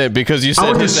accent because you said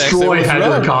I would his accent destroy was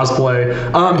Hagrid wrong.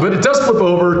 cosplay. But it does flip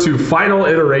over to Final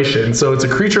Iteration. So it's a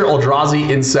creature Eldrazi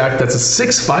insect that's a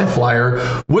 6/5 flyer.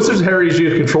 Wizards Harry's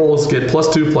you controls get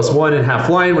 +2/+1 and half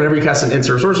flying. Whenever you cast an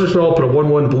instant or sorcery spell, put a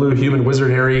 1/1 blue human wizard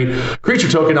Harry creature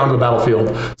token onto the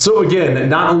battlefield. So again,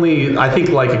 not only I think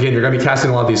again you're gonna be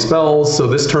casting a lot of these spells, so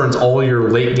this turns all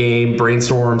your late game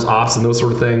brainstorms, ops, and those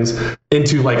sort of things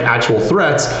into actual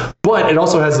threats. But it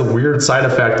also has the weird side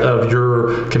effect of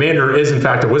your commander is in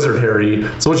fact a wizard Harry.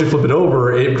 So once you flip it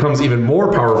over, it becomes even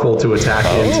more powerful to attack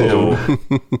into,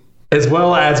 as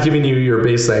well as giving you your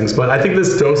base things. But I think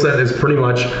this Docent is pretty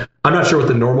much, I'm not sure what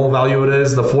the normal value it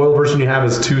is. The foil version you have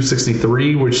is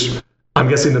 263, which I'm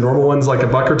guessing the normal one's like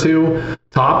 $1 or $2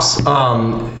 tops.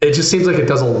 It just seems like it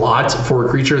does a lot for a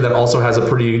creature that also has a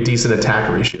pretty decent attack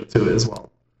ratio to it as well.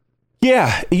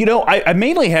 Yeah, I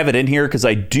mainly have it in here because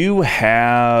I do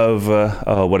have,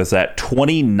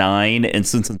 29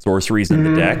 instants and sorceries in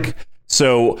the deck.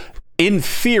 So in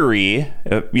theory,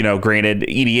 granted,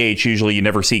 EDH, usually you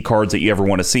never see cards that you ever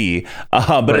want to see.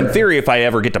 But in theory, if I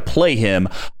ever get to play him,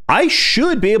 I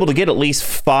should be able to get at least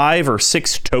 5 or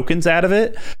 6 tokens out of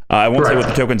it. I won't say what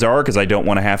the tokens are because I don't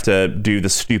want to have to do the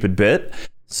stupid bit.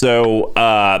 So,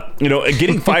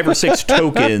 getting 5 or 6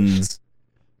 tokens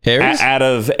out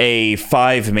of a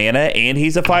 5 mana, and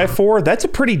he's a 5/4, that's a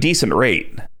pretty decent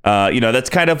rate. That's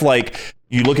kind of like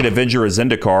you look at Avenger of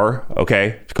Zendikar.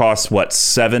 Okay, it costs what,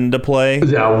 7 to play?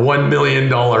 Yeah, $1 million,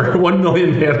 1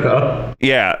 million mana.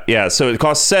 Yeah. So it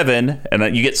costs 7,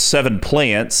 and you get 7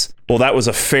 plants. Well, that was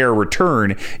a fair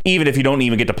return, even if you don't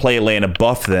even get to play a land and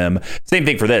buff them. Same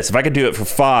thing for this. If I could do it for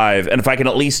 5, and if I can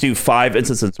at least do 5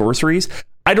 instants and sorceries,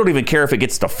 I don't even care if it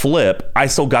gets to flip. I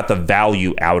still got the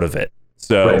value out of it.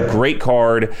 So great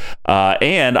card,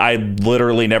 and I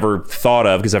literally never thought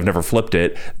of, because I've never flipped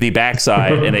it, the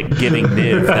backside and it giving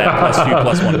Niv that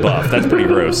 +2/+1 buff. That's pretty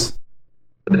gross.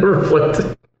 Never flipped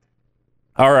it.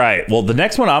 All right, well, the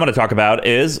next one I'm going to talk about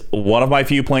is one of my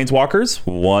few planeswalkers.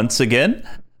 Once again,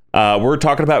 we're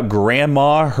talking about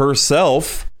Grandma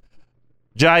herself,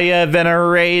 Jaya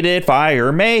Venerated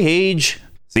Fire Mage.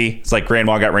 See, it's like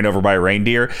Grandma got ran over by a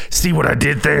reindeer. See what I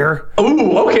did there?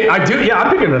 Ooh, okay, I do. Yeah,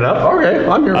 I'm picking it up. Okay,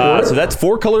 I'm here for it. So that's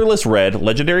 4 colorless red,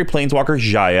 legendary planeswalker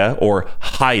Jaya, or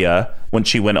Haya, when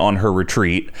she went on her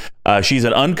retreat. She's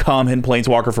an uncommon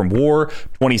planeswalker from War,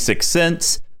 26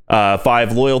 cents.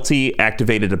 5 loyalty,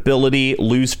 activated ability,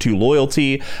 lose 2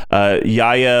 loyalty.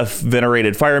 Jaya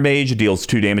Venerated Fire Mage deals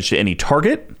 2 damage to any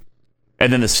target.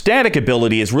 And then the static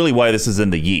ability is really why this is in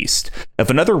the yeast.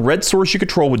 If another red source you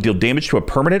control would deal damage to a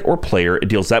permanent or player, it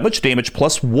deals that much damage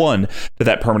 +1 to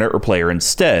that permanent or player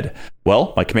instead.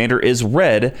 Well, my commander is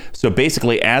red, so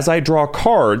basically as I draw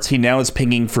cards, he now is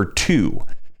pinging for 2.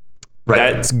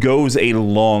 That goes a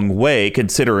long way,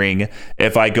 considering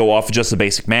if I go off just the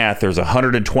basic math, there's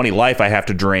 120 life I have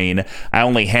to drain. I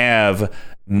only have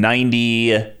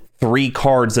 93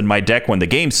 cards in my deck when the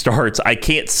game starts. I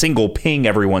can't single ping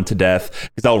everyone to death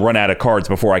because I'll run out of cards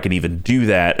before I can even do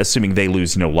that, assuming they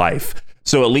lose no life.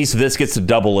 So at least this gets to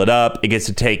double it up. It gets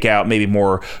to take out maybe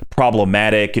more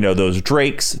problematic, those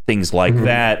drakes, things like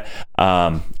that.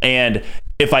 And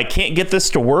if I can't get this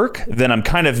to work, then I'm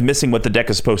kind of missing what the deck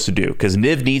is supposed to do, because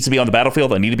Niv needs to be on the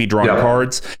battlefield. I need to be drawing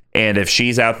cards. And if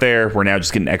she's out there, we're now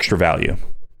just getting extra value.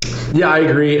 Yeah, I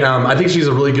agree. I think she's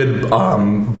a really good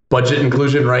budget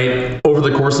inclusion, right? Over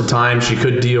the course of time, she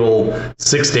could deal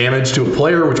 6 damage to a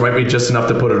player, which might be just enough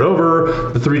to put it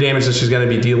over. The 3 damage that she's going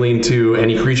to be dealing to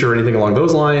any creature or anything along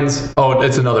those lines. Oh,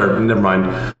 it's another. Never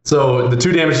mind. So the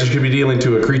 2 damage that she could be dealing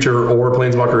to a creature or a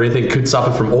planeswalker or anything could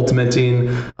stop it from ultimating.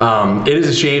 It is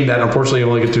a shame that unfortunately you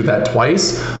only get to do that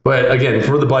twice. But again,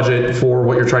 for the budget, for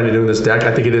what you're trying to do in this deck,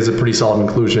 I think it is a pretty solid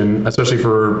inclusion, especially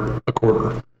for a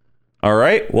quarter. All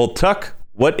right. Well, Tuck,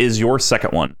 what is your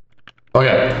second one?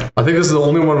 Okay, I think this is the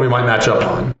only one we might match up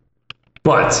on.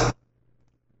 But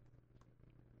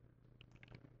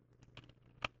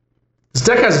this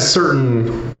deck has a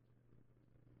certain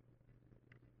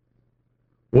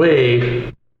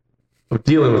way of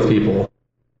dealing with people.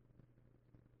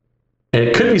 And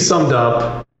it could be summed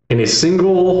up in a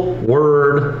single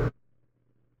word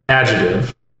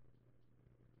adjective,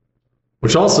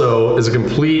 which also is a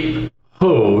complete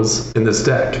hose in this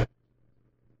deck.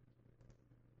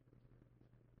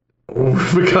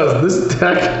 Because this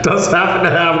deck does happen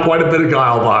to have quite a bit of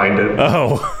guile behind it.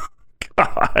 Oh,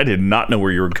 God, I did not know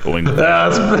where you were going with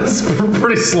that. It's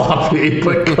pretty sloppy,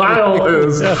 but guile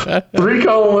is 3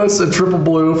 colorless and triple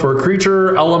blue for a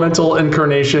creature, elemental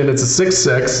incarnation. It's a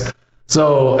 6/6,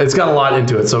 so it's got a lot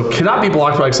into it. So cannot be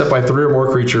blocked by except by 3 or more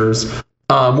creatures.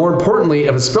 More importantly,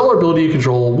 if a spell or ability you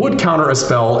control would counter a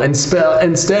spell, and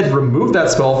instead remove that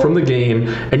spell from the game,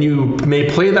 and you may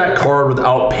play that card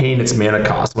without paying its mana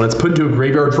cost. When it's put into a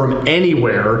graveyard from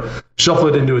anywhere, shuffle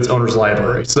it into its owner's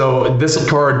library. So this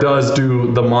card does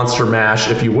do the monster mash,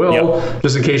 if you will,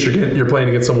 just in case you're playing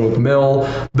against someone with mill.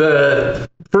 The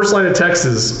first line of text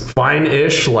is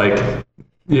fine-ish, like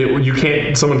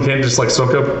someone can't just like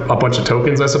soak up a bunch of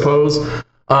tokens, I suppose.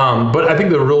 But I think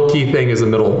the real key thing is the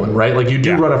middle one, right? Like you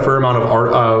do run a fair amount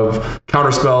of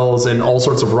counter spells and all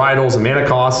sorts of rivals and mana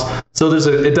costs. So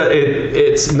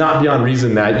it's not beyond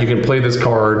reason that you can play this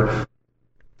card,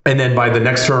 and then by the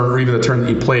next turn or even the turn that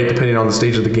you play it, depending on the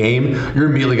stage of the game, you're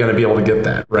immediately going to be able to get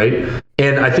that, right?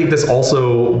 And I think this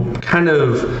also kind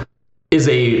of is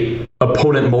a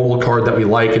opponent modal card that we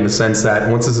like, in the sense that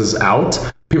once this is out,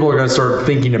 people are going to start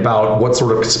thinking about what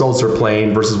sort of spells they're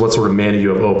playing versus what sort of mana you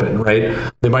have open, right?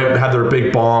 They might have their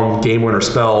big bomb game winner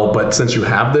spell, but since you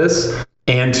have this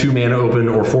and 2 mana open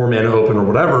or 4 mana open or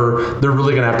whatever, they're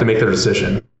really going to have to make their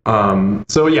decision.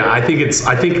 So yeah, I think it's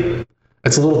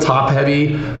a little top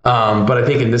heavy, but I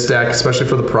think in this deck, especially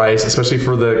for the price, especially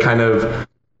for the kind of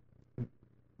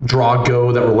draw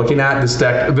go that we're looking at,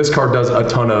 this card does a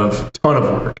ton of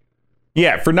work.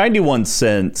 Yeah, for 91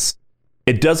 cents,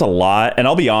 it does a lot. And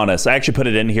I'll be honest, I actually put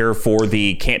it in here for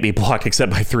the can't be blocked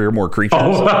except by 3 or more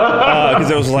creatures. Because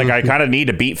it was like, I kind of need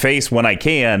to beat face when I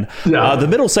can. Yeah. The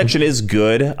middle section is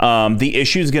good. The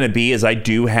issue is going to be is I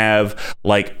do have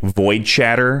like Void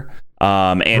Shatter. We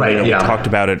talked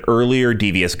about it earlier,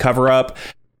 Devious Cover Up.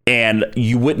 And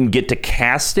you wouldn't get to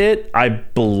cast it, I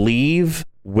believe,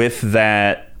 with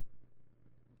that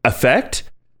effect,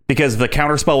 because the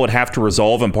counterspell would have to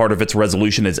resolve, and part of its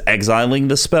resolution is exiling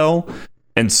the spell.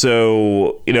 And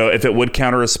so, if it would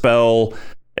counter a spell,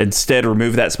 instead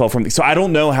remove that spell from. So I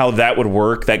don't know how that would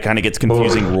work. That kind of gets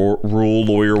confusing rule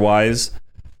lawyer wise.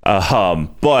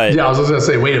 But yeah, I was just gonna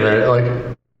say, wait a minute,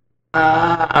 like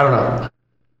I don't know.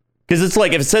 Because it's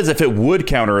like, if it says if it would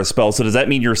counter a spell, so does that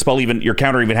mean your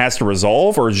counter even has to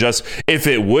resolve, or just if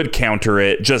it would counter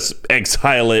it, just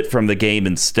exile it from the game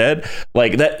instead?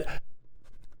 Like that.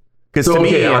 Because to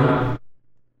me,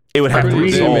 it would have to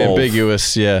resolve.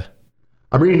 Ambiguous, yeah.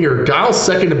 I'm reading here. Guile's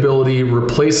second ability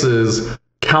replaces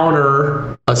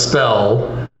counter a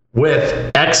spell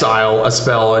with exile a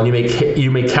spell, and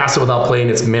you may cast it without playing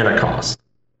its mana cost.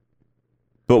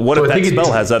 But what if that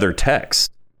spell has other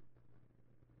text?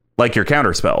 Like your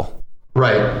counter spell.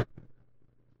 Right.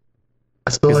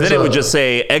 Because then it would just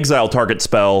say exile target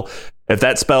spell. If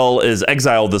that spell is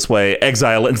exiled this way,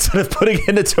 exile it instead of putting it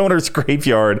in its owner's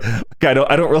graveyard. I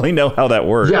don't really know how that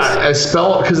works. Yeah, a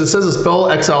spell, because it says a spell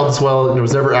exiled as well, and it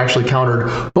was never actually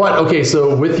countered. But okay,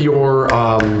 so with your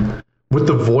with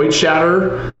the Void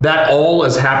Shatter, that all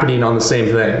is happening on the same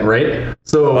thing, right?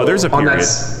 So there's a period,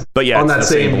 but yeah, on that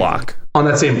same block. On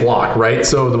that same block, right?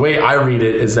 So the way I read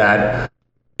it is that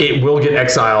it will get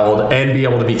exiled and be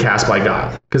able to be cast by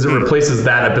Guile, because it replaces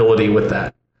that ability with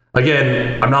that.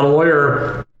 Again, I'm not a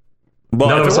lawyer. Well,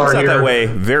 if it works out that way,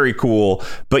 very cool.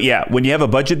 But yeah, when you have a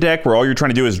budget deck where all you're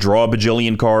trying to do is draw a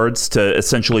bajillion cards to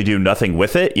essentially do nothing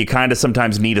with it, you kind of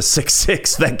sometimes need a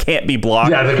 6/6 that can't be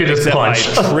blocked. Yeah, they could just punch.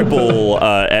 Triple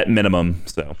at minimum.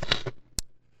 So,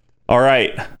 all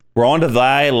right, we're on to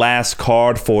thy last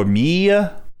card for me.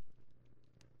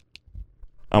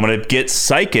 I'm going to get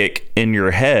Psychic in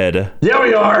your head. Yeah,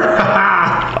 we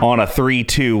are. On a 3,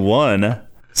 2, 1.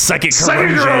 Psychic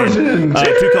Psychic Corrosion.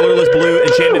 Corrosion. 2 colorless blue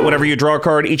enchantment. Whenever you draw a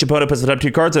card, each opponent puts the top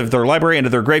 2 cards of their library into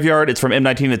their graveyard. It's from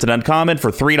M19. It's an uncommon.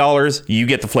 For $3, you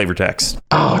get the flavor text.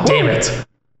 Oh, damn it.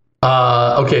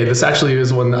 Okay, this actually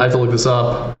is one I have to look this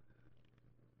up.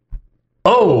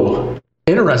 Oh,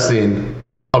 interesting.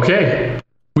 Okay.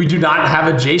 We do not have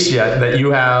a Jace yet that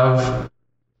you have.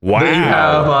 Wow. That you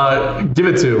have give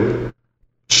it to.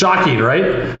 Shocking,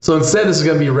 right? So instead, this is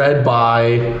going to be read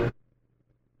by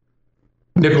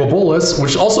Nicol Bolas,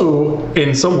 which also,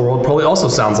 in some world, probably also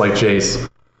sounds like Jace.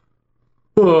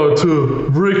 To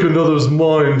break another's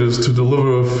mind is to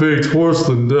deliver a fate worse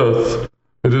than death.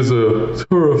 It is a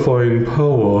terrifying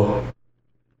power.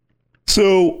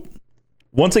 So,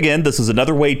 once again, this is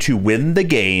another way to win the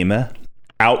game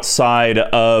outside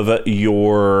of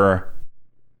your,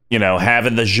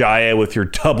 having the Jaya with your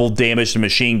double damage to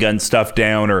machine gun stuff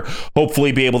down, or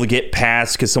hopefully be able to get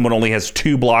past because someone only has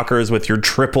 2 blockers with your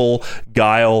triple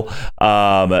Guile.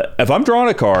 If I'm drawing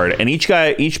a card and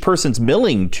each person's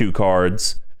milling 2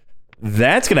 cards,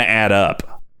 that's going to add up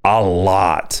a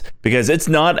lot, because it's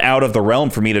not out of the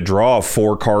realm for me to draw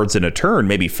 4 cards in a turn,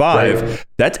 maybe 5. Right.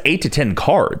 That's 8 to 10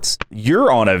 cards.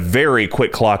 You're on a very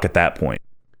quick clock at that point.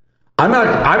 I'm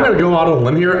gonna go out on a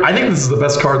limb here. I think this is the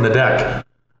best card in the deck.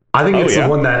 I think it's the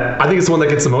one that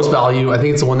gets the most value. I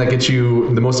think it's the one that gets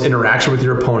you the most interaction with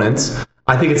your opponents.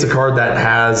 I think it's a card that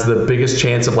has the biggest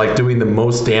chance of doing the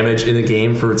most damage in the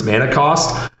game for its mana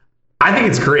cost. I think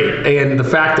it's great. And the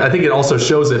fact, I think it also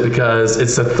shows it because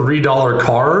it's a $3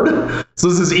 card. So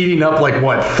this is eating up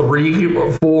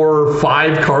 3, 4,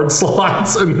 5 card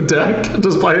slots in the deck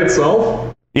just by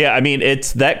itself. Yeah, I mean,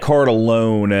 it's that card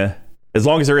alone. As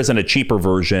long as there isn't a cheaper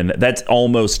version, that's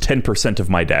almost 10% of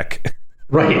my deck.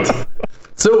 Right.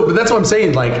 So but that's what I'm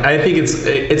saying. I think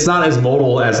it's not as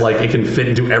modal as it can fit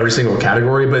into every single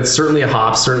category, but it's certainly a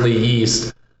hop, certainly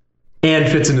yeast, and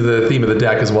fits into the theme of the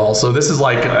deck as well. So this is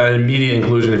an immediate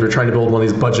inclusion if you're trying to build one of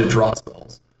these budget draw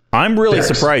spells. I'm really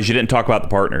surprised you didn't talk about the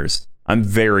partners. I'm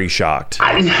very shocked.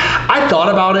 I thought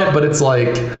about it, but it's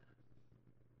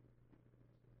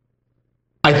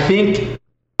I think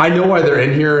I know why they're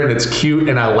in here and it's cute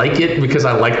and I like it because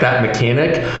I like that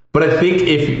mechanic. But I think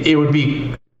if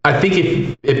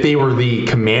they were the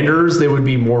commanders, they would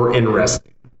be more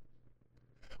interesting.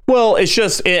 Well, it's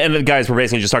just, and guys, we're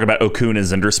basically just talking about Okun and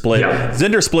Zender Split. Yeah.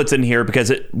 Zender Split's in here because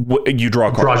you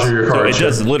draw cards. Draws your cards. So it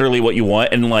does literally what you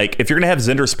want. And if you're going to have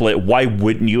Zender Split, why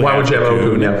wouldn't you have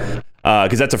Okun? Yeah.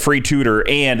 Because that's a free tutor,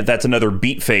 and that's another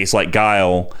beat face like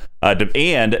Guile,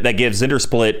 and that gives Zender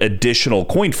Split additional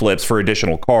coin flips for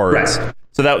additional cards. Right.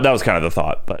 So that was kind of the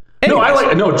thought. But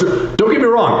anyways. Don't get me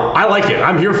wrong. I like it.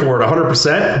 I'm here for it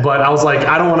 100%. But I was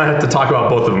I don't want to have to talk about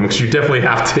both of them because you definitely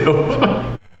have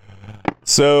to.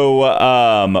 So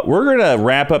we're going to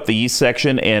wrap up the yeast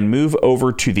section and move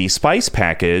over to the spice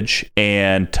package.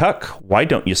 And Tuck, why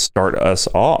don't you start us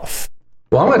off?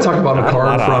 Well, I'm going to talk about a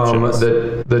card from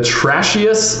the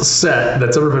trashiest set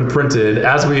that's ever been printed,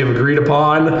 as we have agreed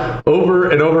upon over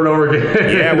and over and over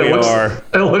again. Yeah, we are.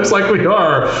 It looks like we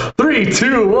are. 3,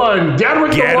 2, 1.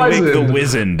 Gadwick the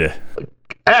Wizened.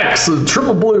 X,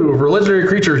 triple blue, for legendary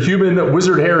creature, human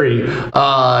wizard Harry.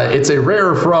 It's a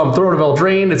rare from Throne of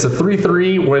Eldraine. It's a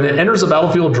 3/3. When it enters the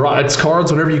battlefield, draw its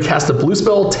cards. Whenever you cast a blue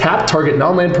spell, tap target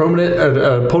non-land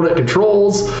opponent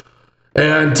controls,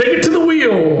 and take it to the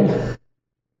wheel.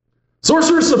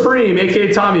 Sorcerer Supreme,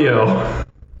 a.k.a. Tamio.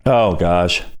 Oh,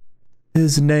 gosh.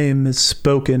 His name is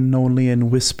spoken only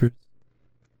in whispers,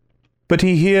 but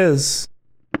he hears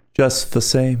just the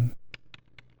same.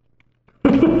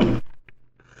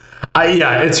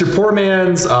 It's your poor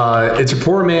man's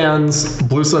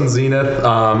Blue Sun Zenith.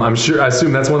 I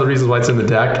assume that's one of the reasons why it's in the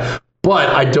deck.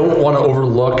 But I don't want to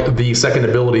overlook the second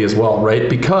ability as well, right?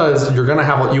 Because you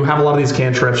have a lot of these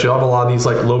cantrips, you have a lot of these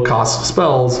low cost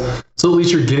spells, so at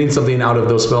least you're getting something out of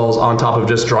those spells on top of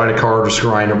just drawing a card or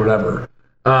scrying or whatever.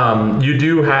 You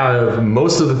do have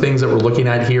most of the things that we're looking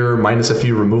at here, minus a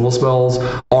few removal spells,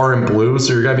 are in blue,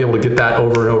 so you're gonna be able to get that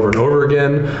over and over and over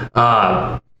again.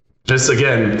 Just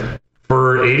again,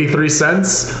 for 83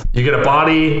 cents, you get a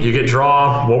body, you get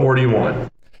draw. What more do you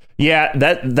want? Yeah,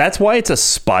 that's why it's a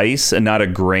spice and not a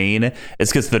grain.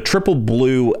 It's because the triple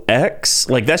blue X,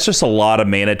 that's just a lot of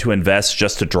mana to invest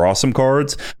just to draw some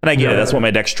cards. And I get it, that's what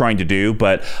my deck's trying to do,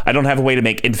 but I don't have a way to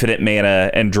make infinite mana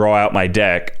and draw out my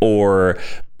deck, or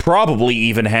probably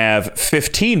even have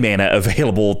 15 mana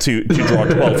available to draw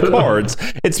 12 cards.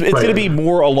 It's right. Going to be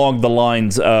more along the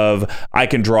lines of I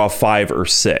can draw 5 or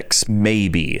 6,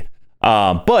 maybe.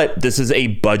 But this is a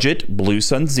budget Blue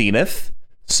Sun Zenith.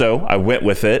 so I went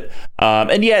with it.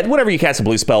 And yeah, whenever you cast a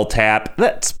blue spell, tap,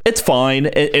 it's fine,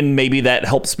 and maybe that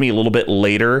helps me a little bit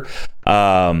later.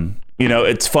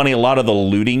 It's funny, a lot of the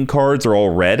looting cards are all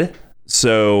red,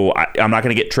 so I'm not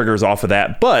going to get triggers off of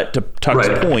that. But to Tuck's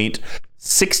point,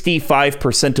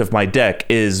 65% of my deck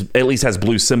at least has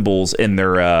blue symbols in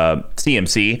their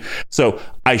CMC, so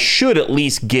I should at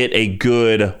least get a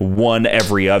good one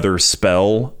every other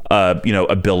spell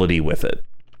ability with it.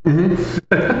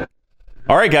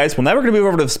 All right, guys. Well, now we're going to move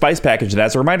over to the spice package, and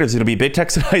as a reminder, there's going to be big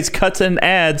text and ice cuts and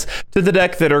adds to the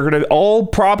deck that are going to all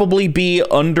probably be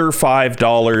under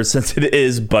 $5 since it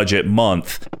is budget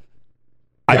month.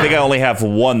 I think I only have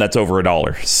one that's over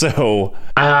 $1. So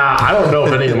I don't know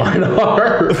if any of mine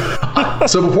are.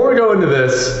 So before we go into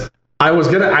this, I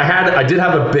did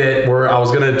have a bit where I was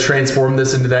gonna transform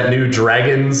this into that new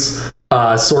Dragons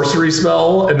sorcery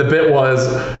spell, and the bit was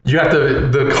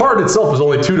the card itself is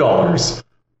only $2,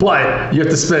 but you have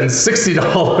to spend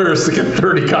 $60 to get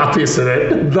 30 copies in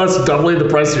it, thus doubling the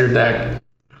price of your deck.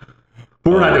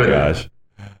 But we're not doing that.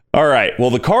 All right. Well,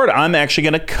 the card I'm actually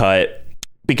gonna cut,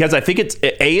 because I think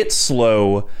it's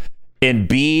slow, and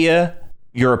B,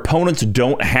 your opponents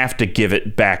don't have to give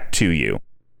it back to you.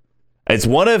 It's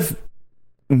one of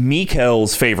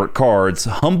Mikel's favorite cards,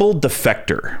 Humble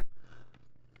Defector. I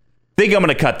think I'm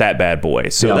going to cut that bad boy.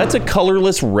 So that's a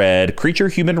colorless red, creature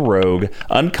human rogue,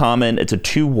 uncommon. It's a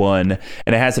 2/1,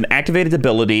 and it has an activated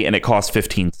ability, and it costs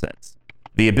 15 cents.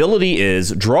 The ability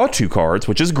is draw 2 cards,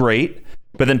 which is great.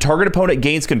 But then target opponent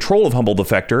gains control of Humble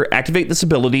Defector. Activate this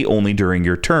ability only during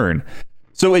your turn.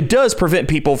 So it does prevent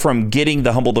people from getting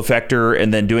the Humble Defector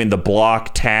and then doing the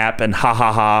block, tap, and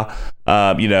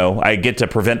I get to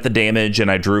prevent the damage and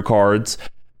I drew cards.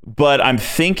 But I'm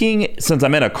thinking, since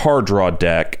I'm in a card draw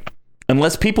deck,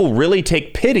 unless people really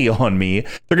take pity on me,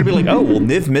 they're gonna be like, oh, well,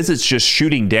 Niv Mizzet's just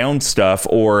shooting down stuff,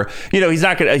 or he's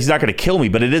not gonna kill me,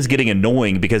 but it is getting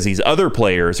annoying because these other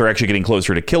players are actually getting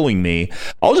closer to killing me.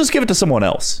 I'll just give it to someone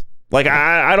else. Like,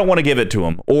 I don't want to give it to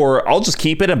him, or I'll just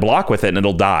keep it and block with it and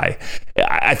it'll die.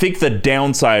 I think the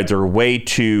downsides are way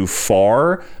too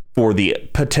far for the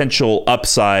potential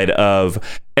upside of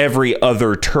every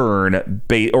other turn,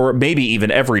 or maybe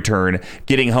even every turn,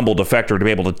 getting Humble Defector to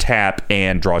be able to tap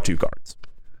and draw 2 cards.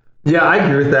 Yeah, I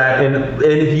agree with that. And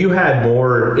if you had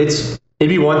more, it'd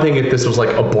be one thing if this was like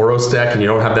a Boros deck and you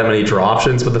don't have that many draw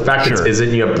options, but the fact that it isn't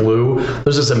and you have blue,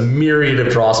 there's just a myriad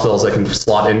of draw spells that can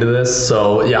slot into this.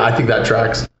 So yeah, I think that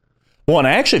tracks. Well, and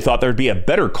I actually thought there'd be a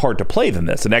better card to play than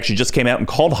this. It actually just came out in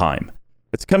Kaldheim.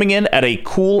 It's coming in at a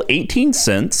cool 18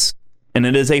 cents, and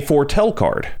it is a Foretell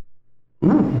card.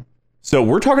 Ooh. So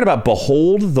we're talking about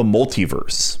Behold the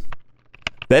Multiverse.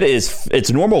 That is,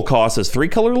 its normal cost is 3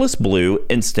 colorless blue,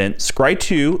 instant, scry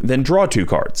 2, then draw 2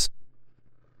 cards.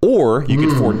 Or you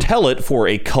could foretell it for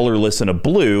a colorless and a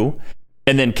blue,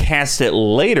 and then cast it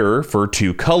later for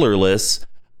 2 colorless.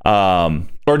 Let's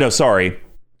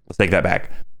take that back.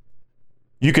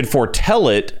 You could foretell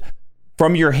it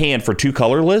from your hand for 2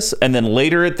 colorless, and then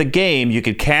later at the game you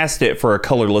could cast it for a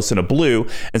colorless and a blue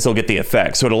and still get the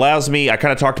effect. So it allows me, I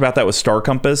kind of talked about that with Star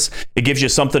Compass, it gives you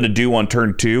something to do on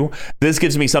turn 2. This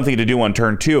gives me something to do on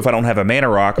turn 2 if I don't have a mana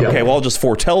rock. Okay, well, I'll just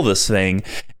foretell this thing,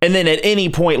 and then at any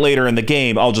point later in the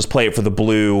game I'll just play it for the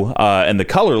blue and the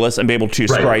colorless and be able to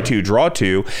scry 2, draw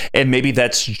 2, and maybe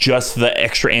that's just the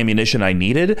extra ammunition I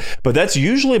needed. But that's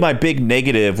usually my big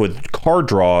negative with card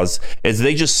draws, is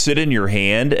they just sit in your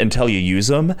hand until you use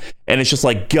them, and it's just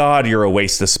like, God, you're a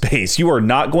waste of space. You are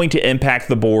not going to impact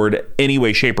the board any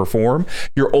way, shape, or form.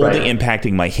 You're only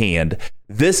impacting my hand.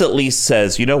 This at least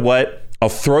says, you know what, I'll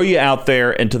throw you out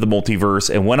there into the multiverse,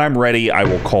 and when I'm ready I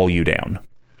will call you down.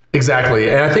 Exactly.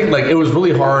 And I think like it was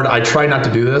really hard. I tried not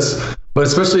to do this, but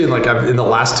especially in the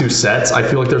last 2 sets, I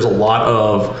feel like there's a lot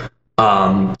of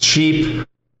cheap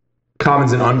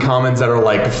commons and uncommons that are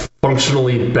like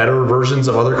functionally better versions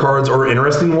of other cards or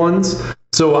interesting ones.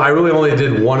 So I really only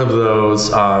did one of those.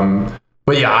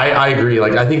 But yeah, I agree.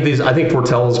 Like I think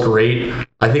Foretell is great.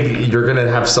 I think you're gonna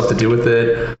have stuff to do with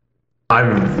it.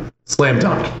 I'm slam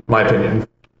dunk, my opinion.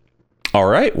 All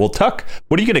right. Well, Tuck,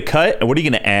 what are you gonna cut and what are you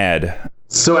gonna add?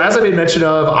 So as I made mention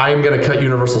of, I am going to cut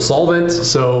Universal Solvent.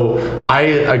 So I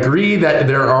agree that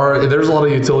there's a lot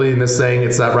of utility in this thing.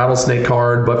 It's that Rattlesnake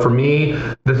card. But for me,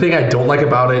 the thing I don't like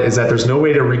about it is that there's no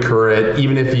way to recur it,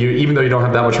 even though you don't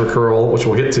have that much recurral, which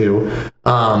we'll get to.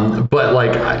 But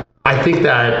like, I think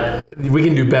that we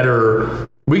can do better.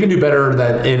 We can do better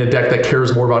that in a deck that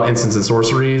cares more about instants and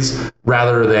sorceries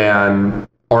rather than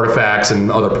artifacts and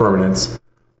other permanents.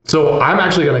 So I'm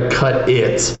actually going to cut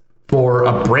it for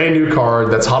a brand new card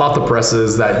that's hot off the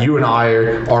presses that you and I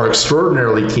are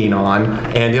extraordinarily keen on,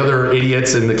 and the other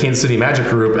idiots in the Kansas City Magic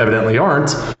group evidently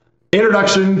aren't.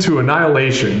 Introduction to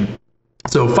Annihilation.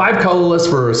 So 5 colorless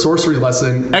for a sorcery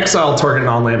lesson, exile target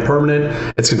non-land permanent.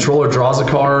 Its controller draws a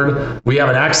card. We have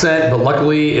an accent, but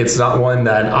luckily it's not one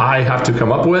that I have to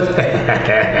come up with.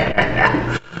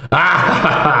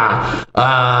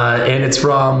 And it's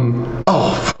from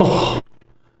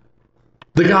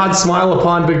the gods smile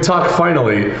upon Big Talk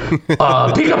finally.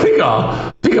 Pika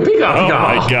pika, pika pika pika,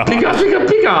 my God. pika pika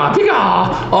pika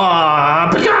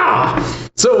pika, pika.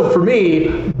 So for me,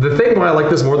 the thing why I like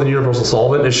this more than Universal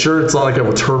Solvent is sure it's not like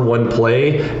a turn 1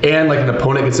 play, and like an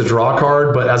opponent gets to draw a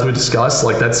card, but as we discussed,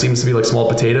 like that seems to be like small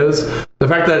potatoes. The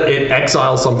fact that it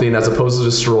exiles something as opposed to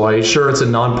destroy, sure it's a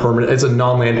non-permanent, it's a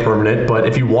non-land permanent, but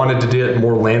if you wanted to get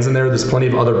more lands in there, there's plenty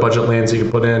of other budget lands you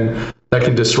can put in that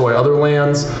can destroy other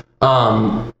lands.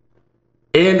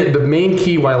 And the main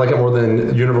key why I like it more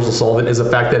than Universal Solvent is the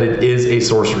fact that it is a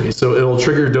sorcery. So it'll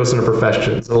trigger your Docent of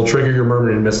Professions. It'll trigger your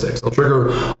Murmuring Mystics. It'll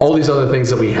trigger all these other things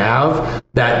that we have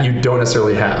that you don't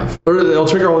necessarily have. Or it'll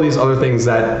trigger all these other things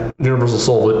that Universal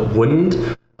Solvent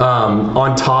wouldn't,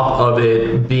 on top of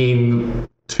it being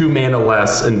 2 mana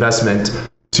less investment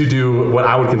to do what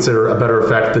I would consider a better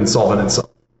effect than Solvent itself.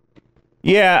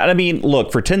 Yeah, I mean,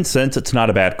 look, for 10 cents, it's not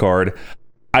a bad card.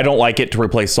 I don't like it to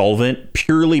replace Solvent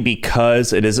purely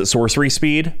because it is at sorcery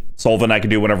speed. Solvent I can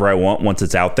do whenever I want once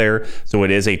it's out there, so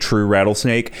it is a true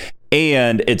rattlesnake.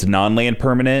 And it's non-land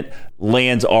permanent.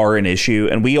 Lands are an issue,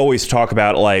 and we always talk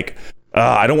about like,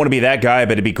 I don't want to be that guy,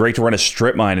 but it'd be great to run a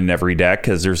strip mine in every deck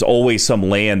because there's always some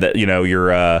land that, you know,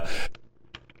 you're,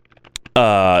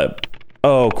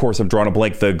 of course I'm drawing a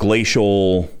blank, the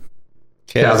Glacial...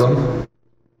 Chasm?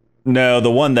 No,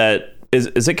 the one that,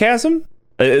 is it Chasm?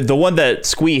 The one that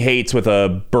Squee hates with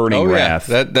a burning wrath.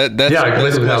 That's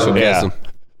Glacial Chasm. Yeah.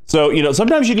 So, you know,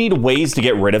 sometimes you need ways to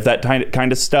get rid of that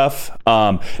kind of stuff.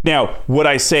 Now, would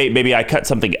I say maybe I cut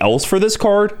something else for this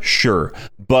card? Sure.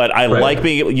 But I like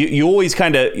being able, you always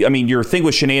kind of, I mean, your thing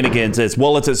with Shenanigans is,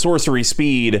 well, it's at sorcery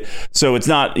speed, so it's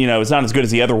not, you know, it's not as good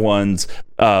as the other ones.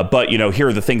 But, you know, here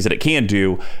are the things that it can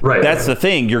do. Right. That's the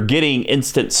thing. You're getting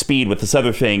instant speed with this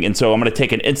other thing. And so I'm going to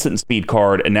take an instant speed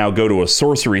card and now go to a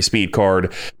sorcery speed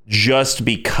card just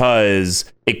because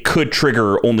it could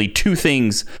trigger only 2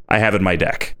 things I have in my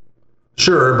deck.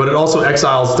 Sure, but it also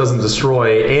exiles, doesn't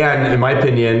destroy, and in my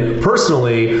opinion,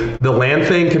 personally, the land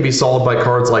thing can be solved by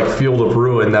cards like Field of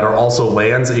Ruin that are also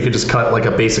lands that you could just cut like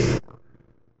a basic.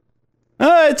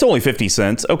 It's only 50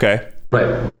 cents. Okay.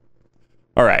 Right.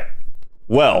 All right.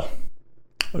 Well,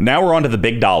 now we're on to the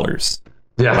big dollars.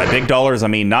 Yeah. By big dollars, I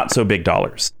mean not so big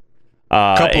dollars.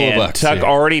 Couple of bucks. Tuck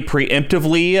already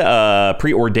preemptively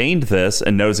preordained this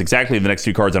and knows exactly the next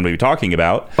 2 cards I'm going to be talking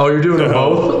about. Oh, you're doing them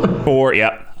both?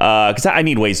 Because I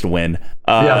need ways to win.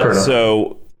 Fair enough.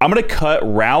 So I'm going to cut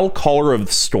Ral, Caller of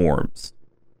the Storms.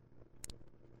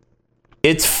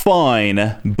 It's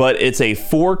fine, but it's a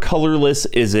 4 colorless,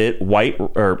 is it white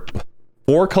or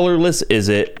 4 colorless, is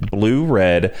it blue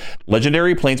red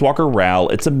legendary planeswalker Ral.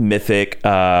 It's a mythic,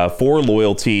 4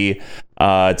 loyalty.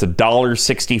 It's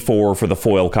 $1.64 for the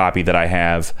foil copy that I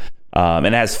have. And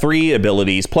it has 3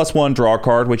 abilities, +1 draw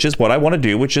card, which is what I want to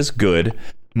do, which is good.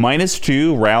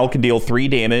 -2, Ral can deal 3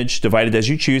 damage, divided as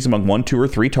you choose among 1, 2, or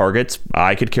 3 targets.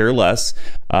 I could care less.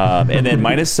 And then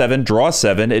 -7, draw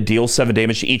 7. It deals 7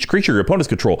 damage to each creature your opponents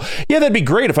control. Yeah, that'd be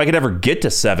great if I could ever get to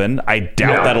 7. I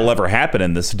doubt that'll ever happen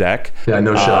in this deck. Yeah,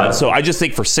 no shot. So I just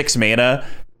think for 6 mana,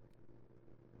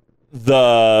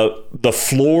 the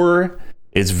floor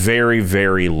is very,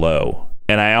 very low.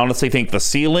 And I honestly think the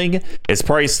ceiling is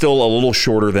probably still a little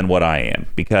shorter than what I am,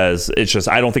 because it's just,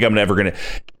 I don't think I'm ever going to,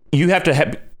 you have to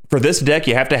have, for this deck,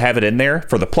 you have to have it in there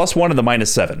for the +1 and the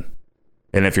 -7.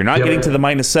 And if you're not getting to the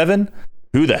 -7,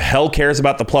 who the hell cares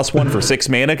about the +1 for 6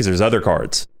 mana? Because there's other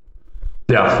cards.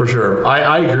 Yeah, for sure.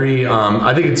 I agree.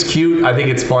 I think it's cute. I think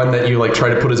it's fun that you like try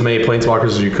to put as many planeswalkers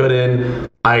as you could in.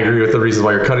 I agree with the reasons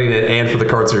why you're cutting it and for the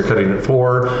cards that you're cutting it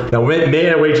for. Now, may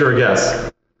I wager a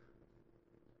guess?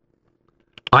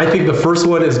 I think the first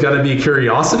one is going to be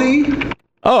Curiosity.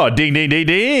 Oh, ding, ding, ding,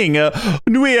 ding.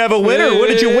 We have a winner. What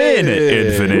did you win?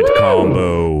 Infinite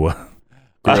Combo.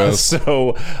 This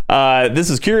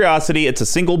is Curiosity. It's a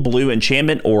single blue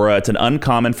enchantment aura. It's an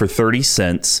uncommon for 30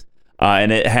 cents.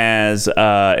 And it has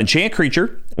enchant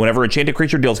creature. Whenever enchanted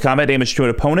creature deals combat damage to an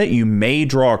opponent, you may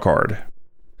draw a card.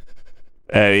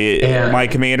 My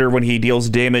commander, when he deals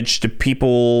damage to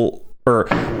people, or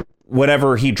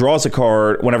whenever he draws a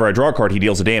card, whenever I draw a card, he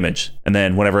deals a damage. And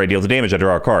then whenever I deal the damage, I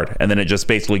draw a card. And then it just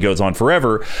basically goes on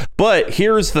forever. But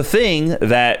here's the thing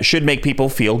that should make people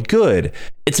feel good.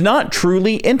 It's not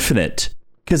truly infinite,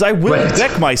 because I will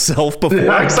deck myself before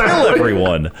I kill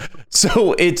everyone.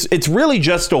 So it's really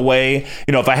just a way,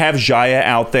 if I have Jaya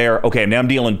out there, okay, now I'm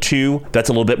dealing 2. That's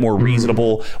a little bit more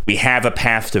reasonable. We have a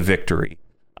path to victory.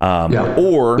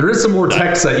 Or there is some more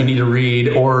text that you need to read,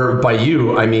 or by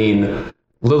you, I mean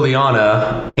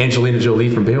Liliana, Angelina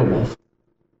Jolie from Beowulf.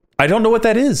 I don't know what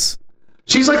that is.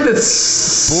 She's like the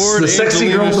sexy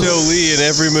Angelina girl Jolie in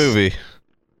every movie.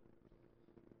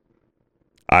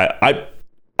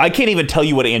 I can't even tell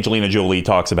you what Angelina Jolie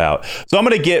talks about. So I'm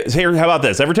going to get here. How about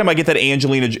this? Every time I get that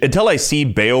until I see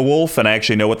Beowulf and I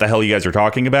actually know what the hell you guys are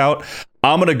talking about,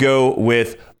 I'm going to go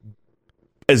with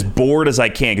as bored as I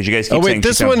can, because you guys keep saying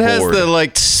this one has bored. the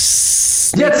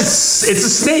Yes, it's a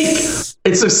snake.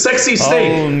 It's a sexy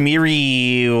snake. Oh,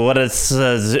 Miri, what it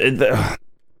says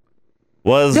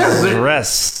was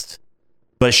rest,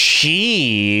 but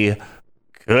she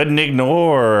couldn't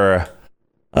ignore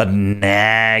a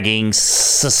nagging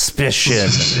suspicion.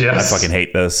 Yes. I fucking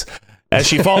hate this. As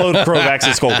she followed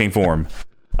Krovax's skulking form.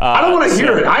 I don't want to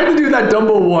hear it. I had to do that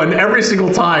Dumbo one every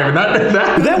single time, and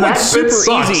that one's super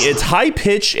sucks. easy. It's high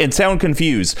pitched and sound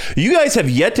confused. You guys have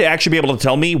yet to actually be able to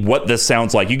tell me what this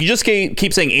sounds like. You can just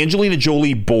keep saying Angelina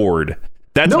Jolie bored.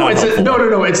 That's no, not helpful.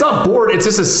 no. It's not bored. It's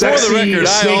just a sexy. For the record,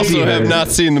 I snake also demon. have not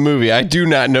seen the movie. I do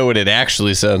not know what it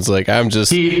actually sounds like. I'm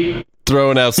just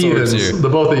throwing out swords here. The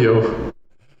both of you.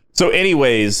 So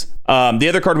anyways, the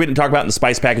other card we didn't talk about in the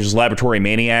spice package is Laboratory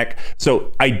Maniac.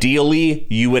 So ideally,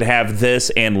 you would have this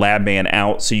and Labman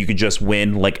out, so you could just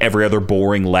win like every other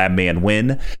boring Labman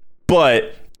win.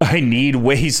 But I need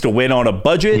ways to win on a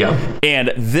budget. Yeah.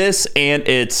 And this and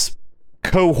its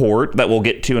cohort that we'll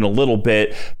get to in a little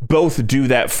bit both do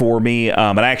that for me.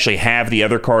 And I actually have the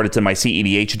other card. It's in my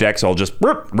CEDH deck, so I'll just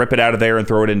rip it out of there and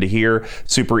throw it into here.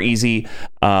 Super easy.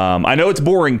 I know it's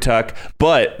boring, Tuck,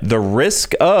 but the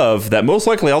risk of that, most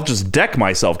likely I'll just deck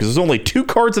myself because there's only 2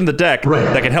 cards in the deck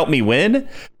that can help me win.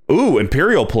 Ooh,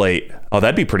 Imperial Plate. Oh,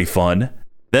 that'd be pretty fun.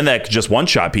 Then that could just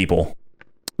one-shot people.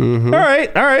 Mm-hmm.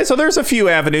 All right. So there's a few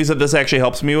avenues that this actually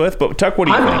helps me with. But Tuck, what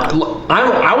do you think?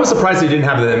 I was surprised they didn't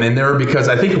have them in there, because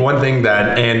I think one thing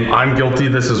that, and I'm guilty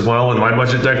of this as well in my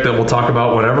budget deck that we'll talk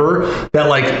about whenever, that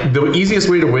like the easiest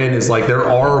way to win is like there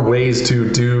are ways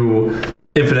to do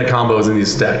infinite combos in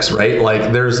these decks, right? Like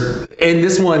in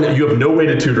this one, you have no way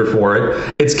to tutor for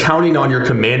it. It's counting on your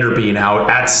commander being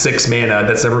out at 6 mana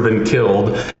that's never been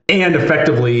killed, and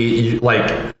effectively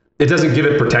it doesn't give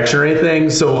it protection or anything.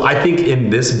 So I think in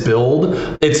this build,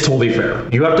 it's totally fair.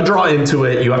 You have to draw into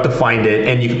it, you have to find it,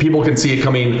 and people can see it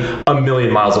coming a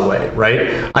million miles away,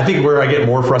 right? I think where I get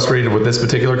more frustrated with this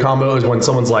particular combo is when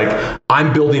someone's like,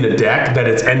 I'm building a deck that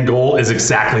its end goal is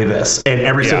exactly this, and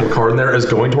every single card in there is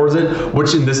going towards it,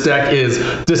 which in this deck is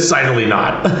decidedly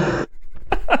not.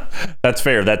 That's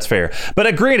fair.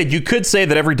 But granted, you could say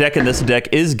that every deck in this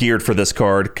deck is geared for this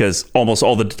card, because almost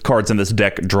all the cards in this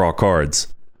deck draw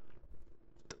cards.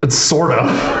 It's sort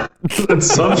of. In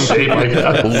some shape, I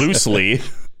guess. Loosely.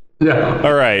 Yeah.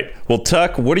 All right. Well,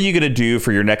 Tuck, what are you going to do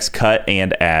for your next cut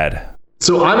and add?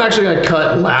 So I'm actually going to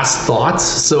cut Last Thoughts.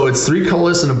 So it's 3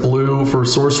 colorless and a blue for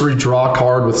sorcery, draw a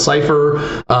card with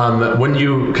Cypher. When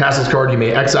you cast this card, you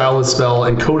may exile this spell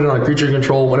and code it on a creature you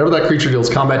control. Whenever that creature deals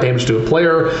combat damage to a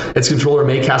player, its controller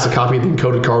may cast a copy of the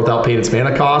encoded card without paying its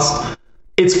mana cost.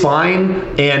 It's fine,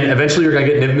 and eventually you're going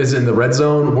to get Niv Mizzet in the red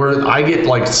zone. Where I get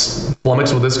like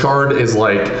flummoxed with this card is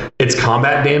like it's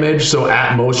combat damage, so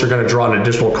at most you're going to draw an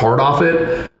additional card off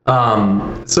it.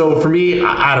 So for me,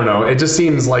 I don't know. It just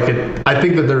seems like it. I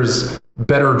think that there's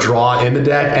better draw in the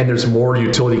deck, and there's more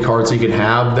utility cards you can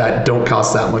have that don't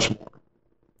cost that much more.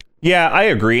 Yeah, I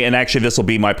agree. And actually, this will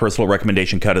be my personal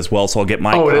recommendation cut as well. So I'll get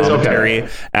my commentary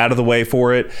out of the way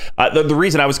for it. The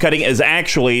reason I was cutting is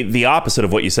actually the opposite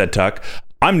of what you said, Tuck.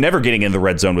 I'm never getting in the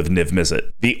red zone with Niv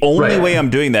Mizzet. The only way I'm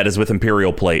doing that is with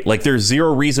Imperial Plate. Like, there's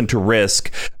zero reason to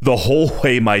risk the whole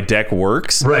way my deck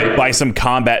works by some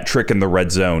combat trick in the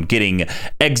red zone, getting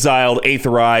exiled,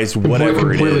 aetherized,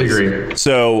 whatever it is. Completely agree.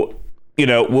 So,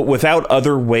 without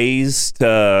other ways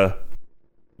to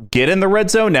get in the red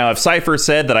zone. Now, if Cypher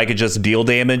said that I could just deal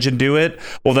damage and do it,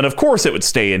 well, then of course it would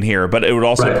stay in here, but it would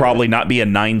also probably not be a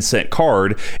 9-cent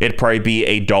card. It'd probably be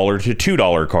a $1 to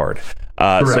 $2 card.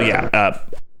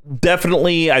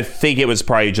 Definitely, I think it was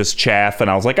probably just chaff,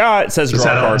 and I was like, it says draw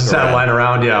cards. Just had a line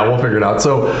around, we'll figure it out.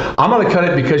 So I'm going to cut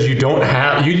it because you don't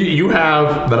have, you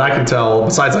have, that I can tell,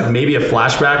 besides like maybe a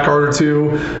flashback card or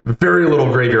two, very little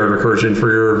graveyard recursion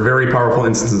for your very powerful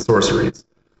instants and sorceries.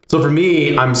 So for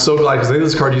me, I'm so glad because I think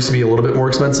this card used to be a little bit more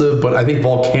expensive, but I think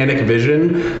Volcanic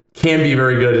Vision can be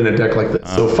very good in a deck like this.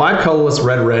 So 5 colorless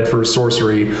red for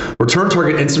sorcery. Return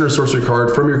target instant or sorcery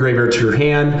card from your graveyard to your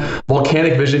hand.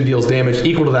 Volcanic Vision deals damage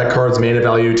equal to that card's mana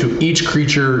value to each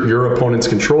creature your opponents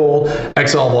control.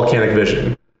 Exile Volcanic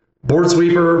Vision. Board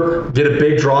Sweeper, get a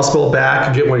big draw spell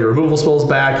back, get one of your removal spells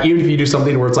back. Even if you do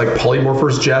something where it's like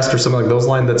Polymorpher's Jest or something like those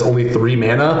lines that's only 3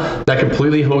 mana, that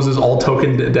completely hoses all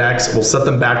token decks, will set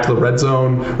them back to the red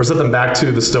zone or set them back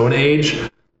to the Stone Age.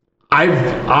 I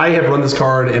have run this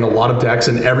card in a lot of decks,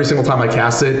 and every single time I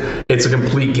cast it, it's a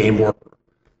complete game warper.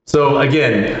 So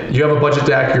again, you have a budget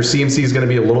deck, your CMC is going to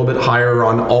be a little bit higher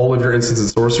on all of your instants and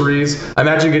sorceries.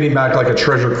 Imagine getting back like a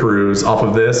Treasure Cruise off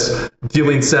of this,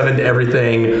 dealing 7 to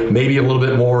everything, maybe a little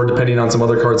bit more depending on some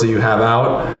other cards that you have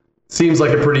out. Seems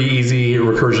like a pretty easy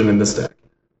recursion in this deck.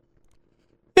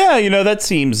 Yeah, that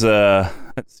seems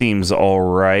all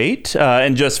right.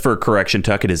 And just for correction,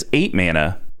 Tuck, it is 8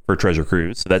 mana for Treasure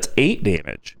Cruise, so that's 8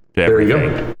 damage to everything. There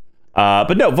you go.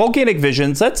 But no, Volcanic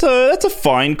Visions, that's a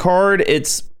fine card.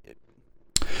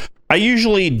 I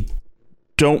usually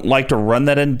don't like to run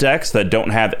that in decks that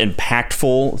don't have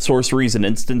impactful sorceries and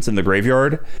instants in the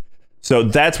graveyard. So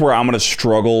that's where I'm going to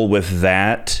struggle with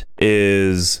that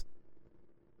is,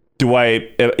 am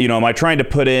I trying to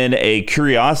put in a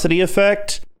Curiosity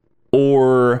effect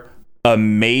or a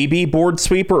maybe Board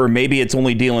Sweeper, or maybe it's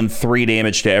only dealing 3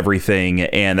 damage to everything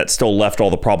and that still left all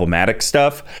the problematic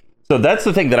stuff. So that's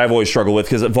the thing that I've always struggled with,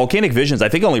 because Volcanic Visions, I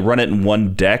think I only run it in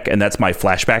one deck, and that's my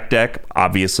flashback deck,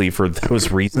 obviously for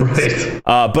those reasons. Right.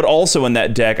 But also in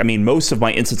that deck, I mean, most of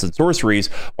my instants and sorceries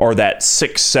are that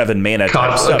 6-7 mana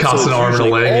type stuff. So it's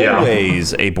usually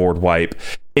always a board wipe.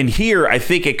 And here, I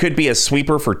think it could be a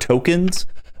sweeper for tokens,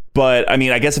 but I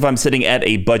mean, I guess if I'm sitting at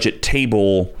a budget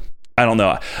table, I don't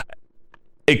know.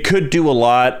 It could do a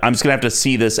lot. I'm just going to have to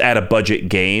see this at a budget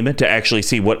game to actually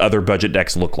see what other budget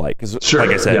decks look like. Because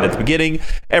like I said at the beginning,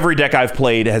 every deck I've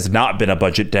played has not been a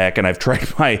budget deck, and I've tried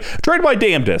my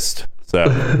damnedest. So,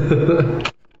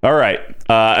 all right.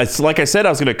 It's like I said, I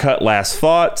was going to cut last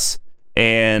thoughts.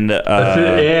 And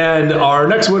our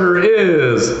next winner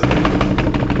is...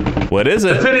 What is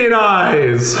it? Ophidian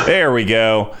Eyes. There we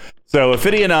go. So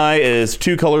Ophidian Eye is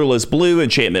 2 colorless blue,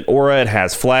 enchantment aura. It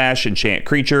has flash, enchant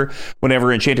creature.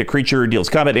 Whenever enchanted creature deals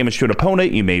combat damage to an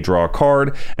opponent, you may draw a card,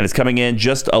 and it's coming in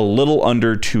just a little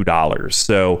under $2.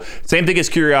 So same thing as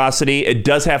Curiosity. It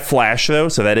does have flash though,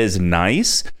 so that is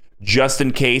nice. Just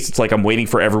in case it's like I'm waiting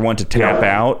for everyone to tap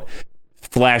out,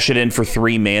 flash it in for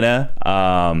 3 mana,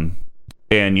 and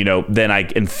then I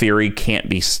in theory can't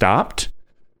be stopped.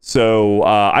 So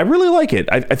I really like it.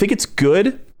 I think it's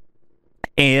good.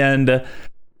 And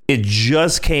it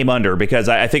just came under because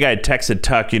I think I had texted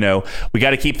Tuck, we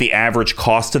got to keep the average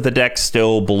cost of the deck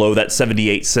still below that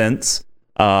 78 cents.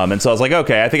 And so I was like,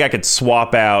 okay, I think I could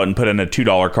swap out and put in a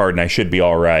 $2 card and I should be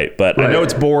all right. But I know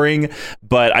it's boring,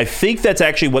 but I think that's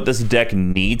actually what this deck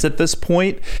needs at this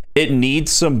point. It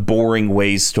needs some boring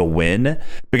ways to win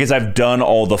because I've done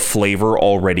all the flavor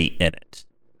already in it.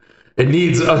 It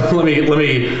needs, let me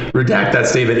redact that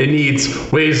statement. It needs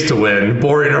ways to win,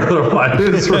 boring or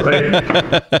otherwise, right?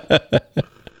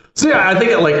 So yeah, I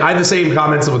think I have the same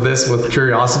comments with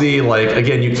Curiosity. Like,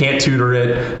 again, you can't tutor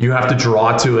it. You have to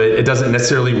draw to it. It doesn't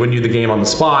necessarily win you the game on the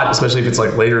spot, especially if it's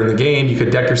like later in the game. You could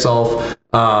deck yourself.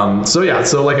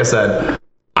 So like I said,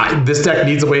 this deck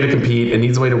needs a way to compete. It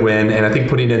needs a way to win. And I think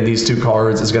putting in these 2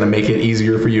 cards is going to make it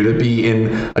easier for you to be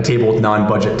in a table with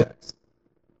non-budget decks.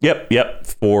 Yep,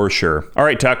 for sure. All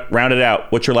right, Tuck, round it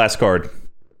out. What's your last card?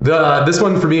 This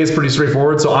one for me is pretty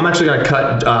straightforward. So I'm actually going to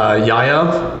cut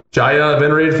Jaya,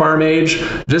 Venerated Fire Mage,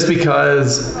 just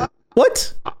because.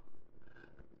 What?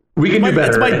 We can do better.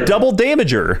 It's my double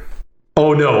damager.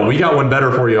 Oh no, we got one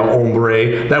better for you,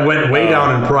 hombre. That went way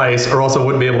down in price, or else I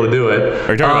wouldn't be able to do it.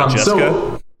 Are you talking about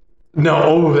Jessica?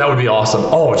 No, that would be awesome.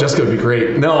 Oh, Jessica would be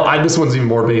great. No, this one's even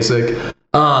more basic.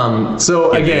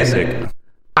 Basic.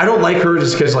 I don't like her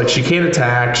just because she can't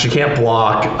attack, she can't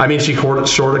block. I mean, she sort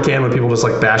of can when people just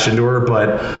bash into her,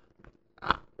 but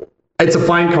it's a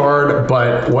fine card.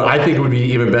 But what I think would be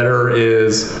even better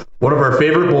is one of our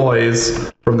favorite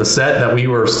boys from the set that we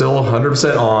were still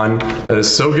 100% on, that is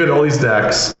so good at all these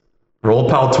decks, Roll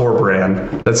Pal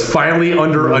Torbrand, that's finally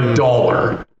under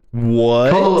 $1.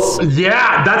 What?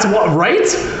 Yeah, that's what,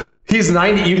 right? He's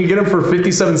 90. You can get him for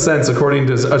 57 cents according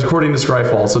to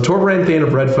Scryfall. So Torbrand, Thane of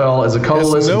Redfell is a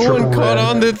colorless. Has no and one caught red.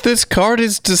 on that this card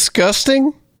is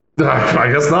disgusting?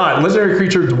 I guess not. Legendary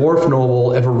creature, Dwarf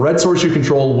Noble. If a red source you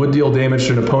control would deal damage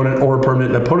to an opponent or a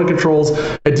permanent an opponent controls,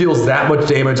 it deals that much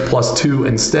damage +2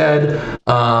 instead.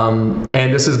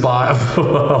 And this is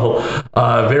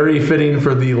very fitting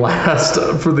for the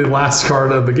last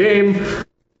card of the game.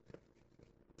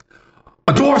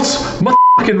 A dwarf's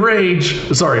motherfucking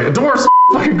rage. Sorry, a dwarf's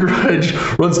fucking grudge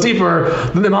runs deeper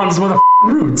than the mountain's motherfucking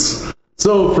roots.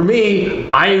 So for me,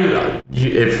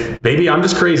 if maybe I'm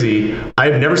just crazy,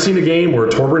 I've never seen a game where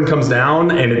Torbran comes down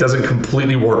and it doesn't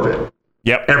completely warp it.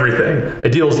 Yep. Everything.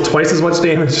 It deals twice as much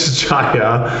damage as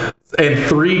Jaya, and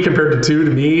 3 compared to 2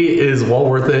 to me is well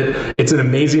worth it. It's an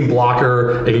amazing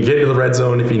blocker. It can get you to the red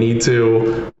zone if you need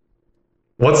to.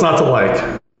 What's not to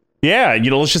like? Yeah,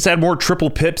 let's just add more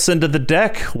triple pips into the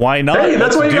deck. Why not? Hey,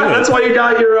 that's why you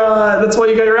got your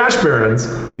Ash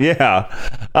Barons. Yeah.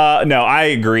 No, I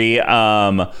agree.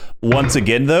 Once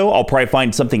again, though, I'll probably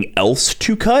find something else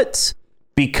to cut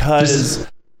because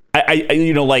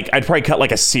I'd probably cut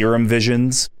like a Serum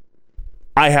Visions.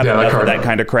 I have enough of that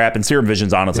kind of crap, and Serum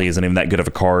Visions honestly isn't even that good of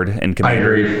a card in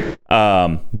Commander. I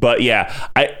agree. But yeah,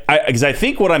 because I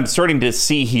think what I'm starting to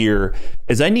see here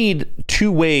is I need 2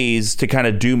 ways to kind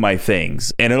of do my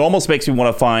things, and it almost makes me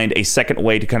want to find a second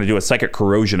way to kind of do a Psychic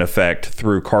Corrosion effect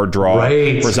through card draw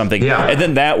or something. Yeah. And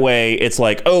then that way it's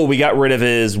like, oh, we got rid of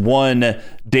his 1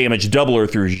 damage doubler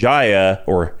through Jaya,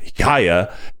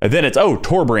 and then it's, oh,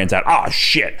 Torbran's out. Ah,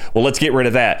 shit. Well, let's get rid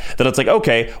of that. Then it's like,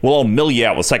 okay, well, I'll mill you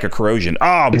out with Psychic Corrosion.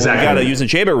 But exactly. We gotta use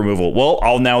enchantment removal. Well,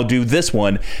 I'll now do this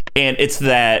one, and it's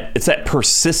that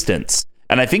persistence.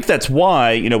 And I think that's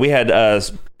why, we had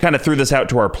kind of threw this out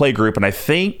to our play group, and I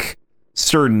think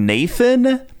Sir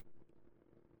Nathan,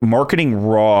 Marketing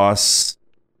Ross,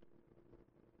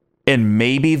 and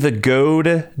maybe the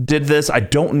Goad did this. I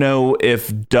don't know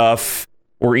if Duff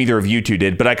or either of you two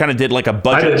did, but I kind of did like a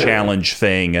budget challenge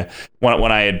thing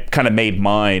when I had kind of made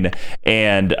mine,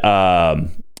 and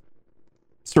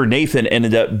Sir Nathan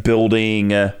ended up building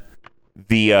the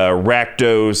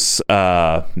Rakdos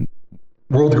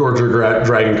World Gorger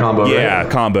Dragon combo. Yeah,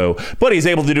 right? Combo. But he's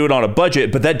able to do it on a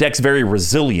budget, but that deck's very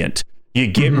resilient. You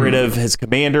get rid of his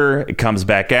commander, it comes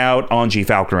back out. Anji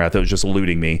Falconwrath, that was just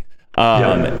eluding me.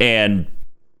 And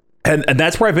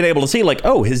that's where I've been able to see, like,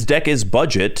 oh, his deck is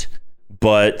budget,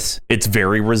 but it's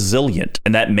very resilient,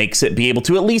 and that makes it be able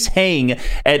to at least hang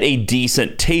at a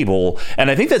decent table. And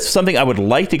I think that's something I would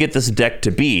like to get this deck to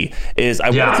be, is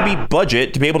I want it to be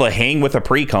budget, to be able to hang with a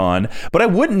precon, but I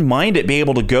wouldn't mind it being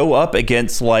able to go up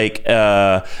against like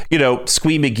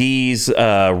Squee McGee's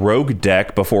rogue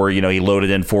deck before he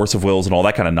loaded in Force of Wills and all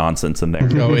that kind of nonsense in there.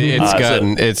 No,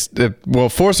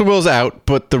 Force of Wills out,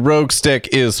 but the rogue stick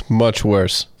is much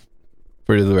worse.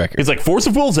 For the record, it's like Force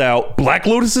of Will's out, Black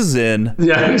Lotus is in.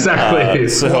 Yeah, exactly.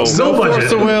 So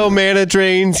Force of Will, mana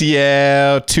drains,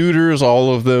 tutors,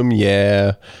 all of them,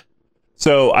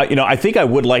 So I think I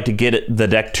would like to get the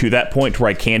deck to that point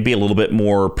where I can be a little bit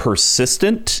more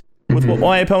persistent with what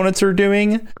my opponents are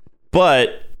doing,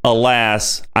 but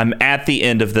alas, I'm at the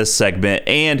end of this segment,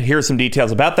 and here's some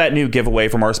details about that new giveaway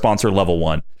from our sponsor, Level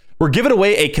 1. We're giving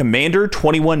away a Commander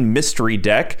 21 mystery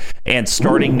deck, and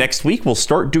starting next week, we'll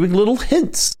start doing little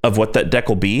hints of what that deck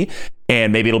will be,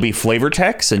 and maybe it'll be flavor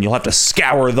text, and you'll have to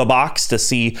scour the box to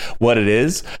see what it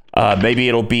is. Maybe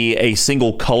it'll be a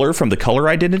single color from the color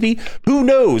identity. Who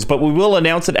knows? But we will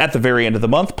announce it at the very end of the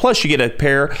month. Plus, you get a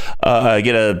pair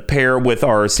with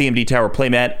our CMD Tower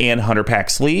playmat and Hunter Pack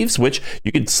sleeves, which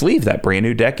you can sleeve that brand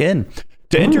new deck in.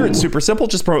 To enter, it's super simple.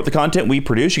 Just promote the content we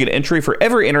produce. You get an entry for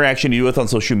every interaction you do with on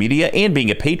social media and being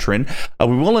a patron.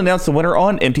 We will announce the winner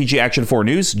on MTG Action 4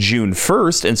 News June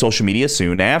 1st and social media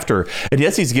soon after. And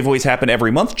yes, these giveaways happen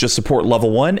every month. Just support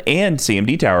Level 1 and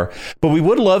CMD Tower. But we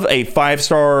would love a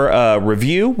 5-star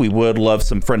review. We would love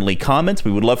some friendly comments.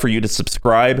 We would love for you to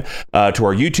subscribe to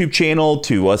our YouTube channel,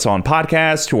 to us on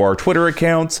podcasts, to our Twitter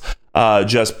accounts.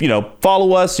 Just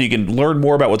follow us so you can learn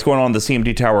more about what's going on in the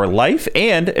CMD Tower life.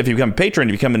 And if you become a patron,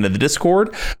 you come into the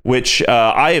Discord, which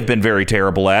I have been very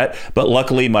terrible at, but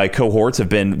luckily my cohorts have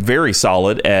been very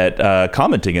solid at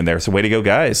commenting in there. So way to go,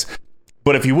 guys.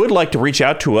 But if you would like to reach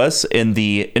out to us in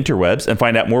the interwebs and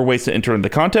find out more ways to enter in the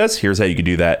contest, here's how you can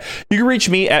do that. You can reach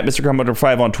me at Mr. Commodore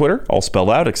 5 on Twitter, all spelled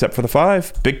out except for the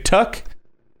 5. Big Tuck,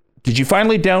 did you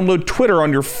finally download Twitter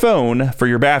on your phone for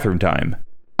your bathroom time?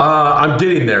 I'm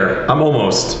getting there. I'm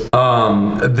almost. I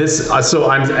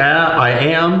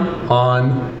am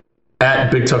on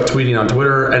at Big Tuck tweeting on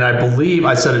Twitter, and I believe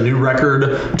I set a new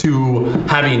record to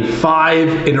having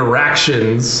 5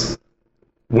 interactions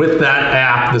with that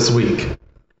app this week.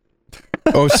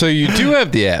 Oh, so you do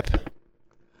have the app?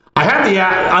 I have the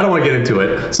app. I don't want to get into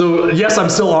it. So yes, I'm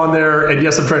still on there, and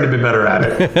yes, I'm trying to be better at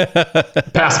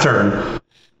it. Past turn.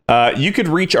 You could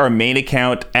reach our main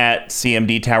account at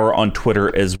CMD Tower on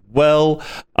Twitter as well.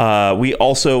 We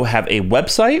also have a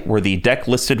website where the deck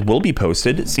listed will be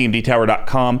posted,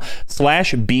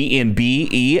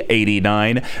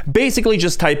 cmdtower.com/BNBE89. Basically,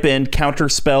 just type in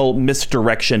counterspell,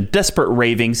 misdirection, desperate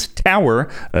ravings,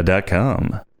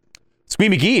 tower.com. Squee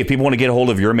McGee, if people want to get a hold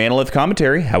of your Manolith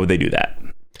commentary, how would they do that?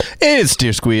 It's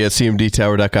Dear Squee at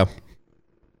cmdtower.com.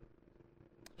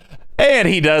 And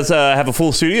he does have a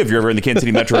full studio if you're ever in the Kansas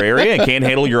City metro area and can't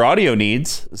handle your audio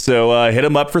needs. So hit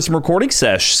him up for some recording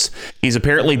sessions. He's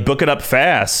apparently booking up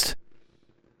fast.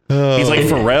 He's like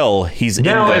Pharrell. He's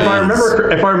now. If I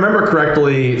remember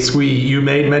correctly, Squee, you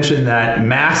made mention that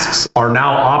masks are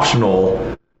now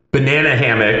optional. Banana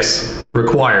hammocks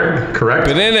required. Correct.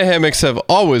 Banana hammocks have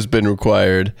always been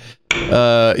required.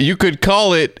 You could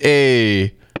call it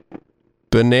a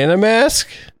banana mask.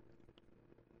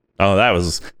 Oh, that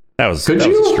was. Could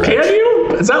you? Can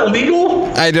you? Is that legal?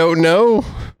 I don't know.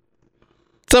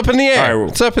 It's up in the air. Right.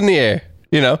 It's up in the air.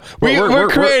 You know, we're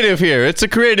creative here. It's a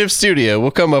creative studio.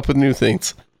 We'll come up with new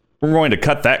things. We're going to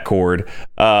cut that cord.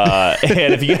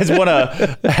 And if you guys want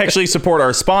to actually support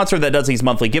our sponsor that does these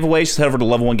monthly giveaways, just head over to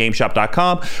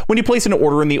level1gameshop.com. When you place an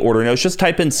order in the order notes, just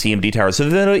type in CMD Tower. So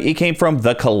then it came from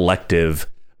The Collective.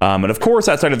 And of course,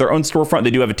 outside of their own storefront,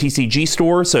 they do have a TCG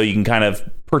store, so you can kind of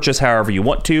purchase however you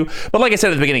want to. But like I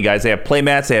said at the beginning, guys, they have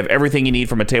playmats. They have everything you need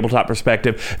from a tabletop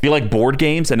perspective. If you like board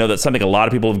games, I know that's something a lot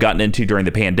of people have gotten into during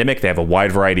the pandemic. They have a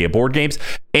wide variety of board games.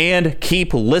 And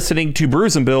keep listening to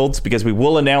Brews and Builds, because we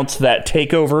will announce that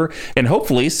takeover. And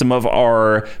hopefully some of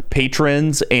our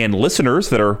patrons and listeners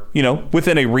that are, you know,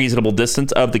 within a reasonable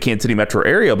distance of the Kansas City metro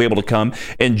area will be able to come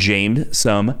and jam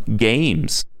some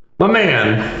games. My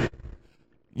man.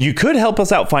 You could help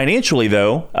us out financially,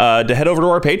 though, to head over to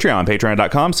our Patreon,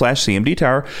 patreon.com/CMD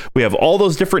Tower. We have all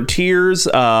those different tiers.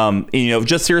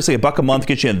 Just seriously, $1 a month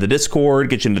gets you into the Discord,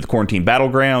 gets you into the Quarantine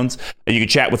Battlegrounds. And you can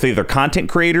chat with either content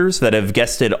creators that have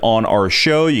guested on our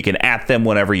show. You can at them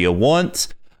whenever you want.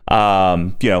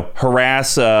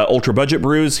 Harass Ultra Budget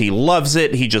Brews. He loves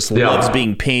it. He just loves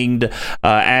being pinged,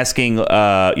 asking,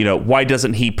 why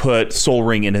doesn't he put Sol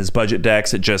Ring in his budget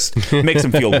decks? It just makes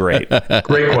him feel great.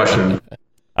 Great question.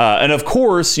 And of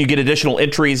course, you get additional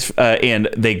entries and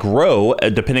they grow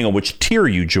depending on which tier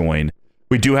you join.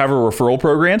 We do have a referral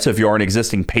program. So if you are an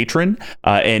existing patron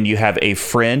and you have a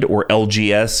friend or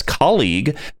LGS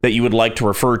colleague that you would like to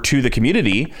refer to the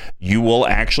community, you will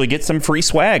actually get some free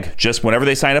swag. Just whenever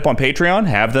they sign up on Patreon,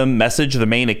 have them message the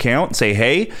main account and say,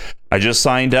 hey, I just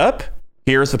signed up.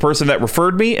 Here's the person that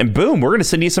referred me. And boom, we're going to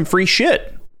send you some free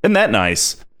shit. Isn't that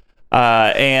nice?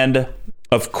 And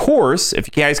of course, if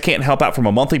you guys can't help out from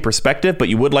a monthly perspective, but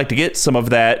you would like to get some of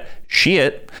that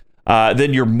shit,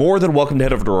 then you're more than welcome to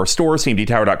head over to our store,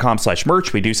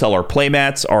 cmdtower.com/merch. We do sell our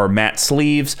playmats, our mat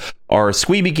sleeves, our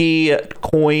Squee McGee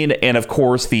coin, and of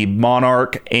course the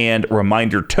Monarch and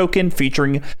Reminder token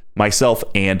featuring myself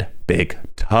and Big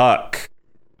Tuck.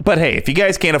 But hey, if you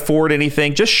guys can't afford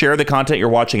anything, just share the content you're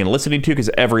watching and listening to, because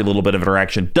every little bit of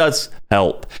interaction does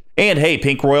help. And hey,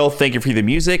 Pink Royal, thank you for the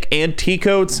music. And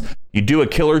T-Coats, you do a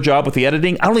killer job with the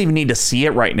editing. I don't even need to see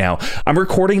it right now. I'm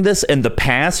recording this in the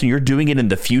past and you're doing it in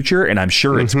the future, and I'm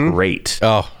sure it's great.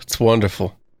 Oh, it's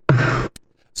wonderful.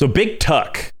 So Big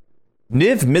Tuck,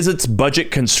 Niv Mizzet's budget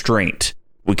constraint.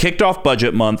 We kicked off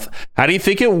budget month. How do you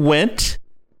think it went?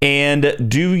 And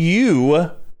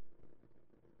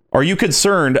are you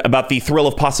concerned about the thrill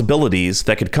of possibilities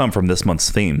that could come from this month's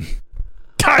theme?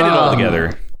 Tied it all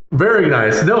together. Very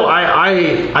nice. No,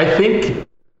 I think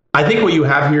what you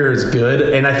have here is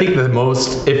good, and I think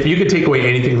if you could take away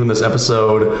anything from this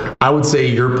episode, I would say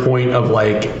your point of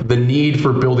like the need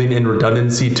for building in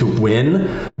redundancy to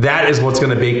win. That is what's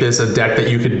going to make this a deck that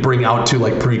you could bring out to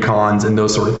like pre-cons and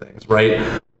those sort of things,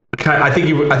 right? I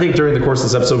think during the course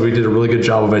of this episode, we did a really good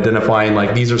job of identifying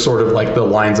like these are sort of like the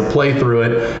lines of play through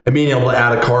it, and being able to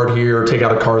add a card here, take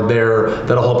out a card there,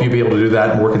 that'll help you be able to do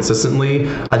that more consistently.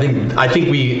 I think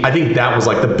that was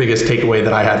like the biggest takeaway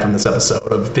that I had from this episode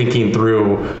of thinking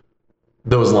through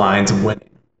those lines of winning.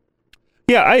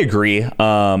 Yeah, I agree.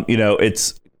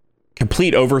 It's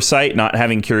complete oversight not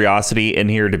having curiosity in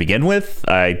here to begin with.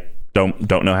 I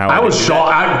don't know how. I was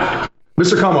shocked.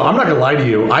 Mr. Combo, I'm not gonna lie to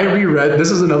you. This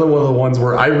is another one of the ones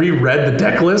where I reread the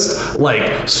deck list,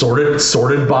 like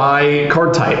sorted by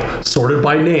card type, sorted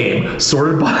by name,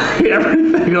 sorted by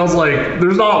everything. And I was like,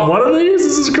 there's not one of these?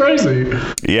 This is crazy.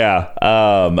 Yeah.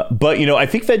 But I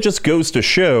think that just goes to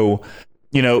show,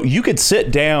 you could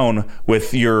sit down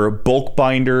with your bulk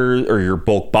binder or your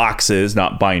bulk boxes,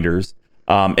 not binders,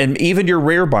 and even your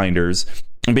rare binders,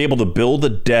 and be able to build a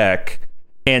deck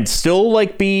and still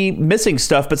like be missing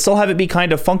stuff, but still have it be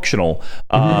kind of functional.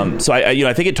 So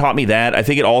I think it taught me that. I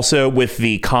think it also, with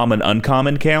the common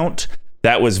uncommon count,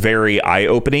 that was very eye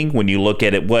opening when you look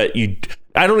at it.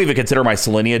 I don't even consider my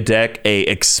Selenia deck a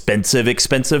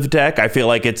expensive deck. I feel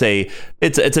like it's a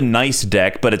nice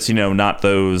deck, but it's, not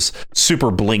those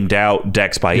super blinged out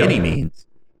decks by any means.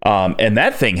 And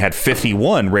that thing had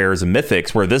 51 rares and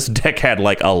mythics, where this deck had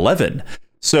like 11.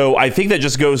 So I think that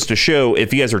just goes to show,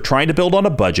 if you guys are trying to build on a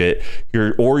budget,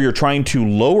 you're trying to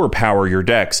lower power your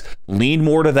decks, lean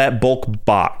more to that bulk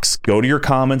box. Go to your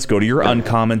commons, go to your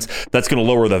uncommons. That's going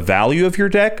to lower the value of your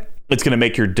deck. It's going to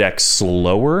make your deck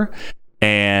slower.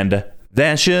 And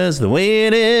that's just the way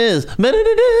it is. Everything's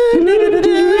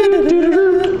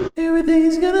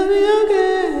going to be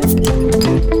okay.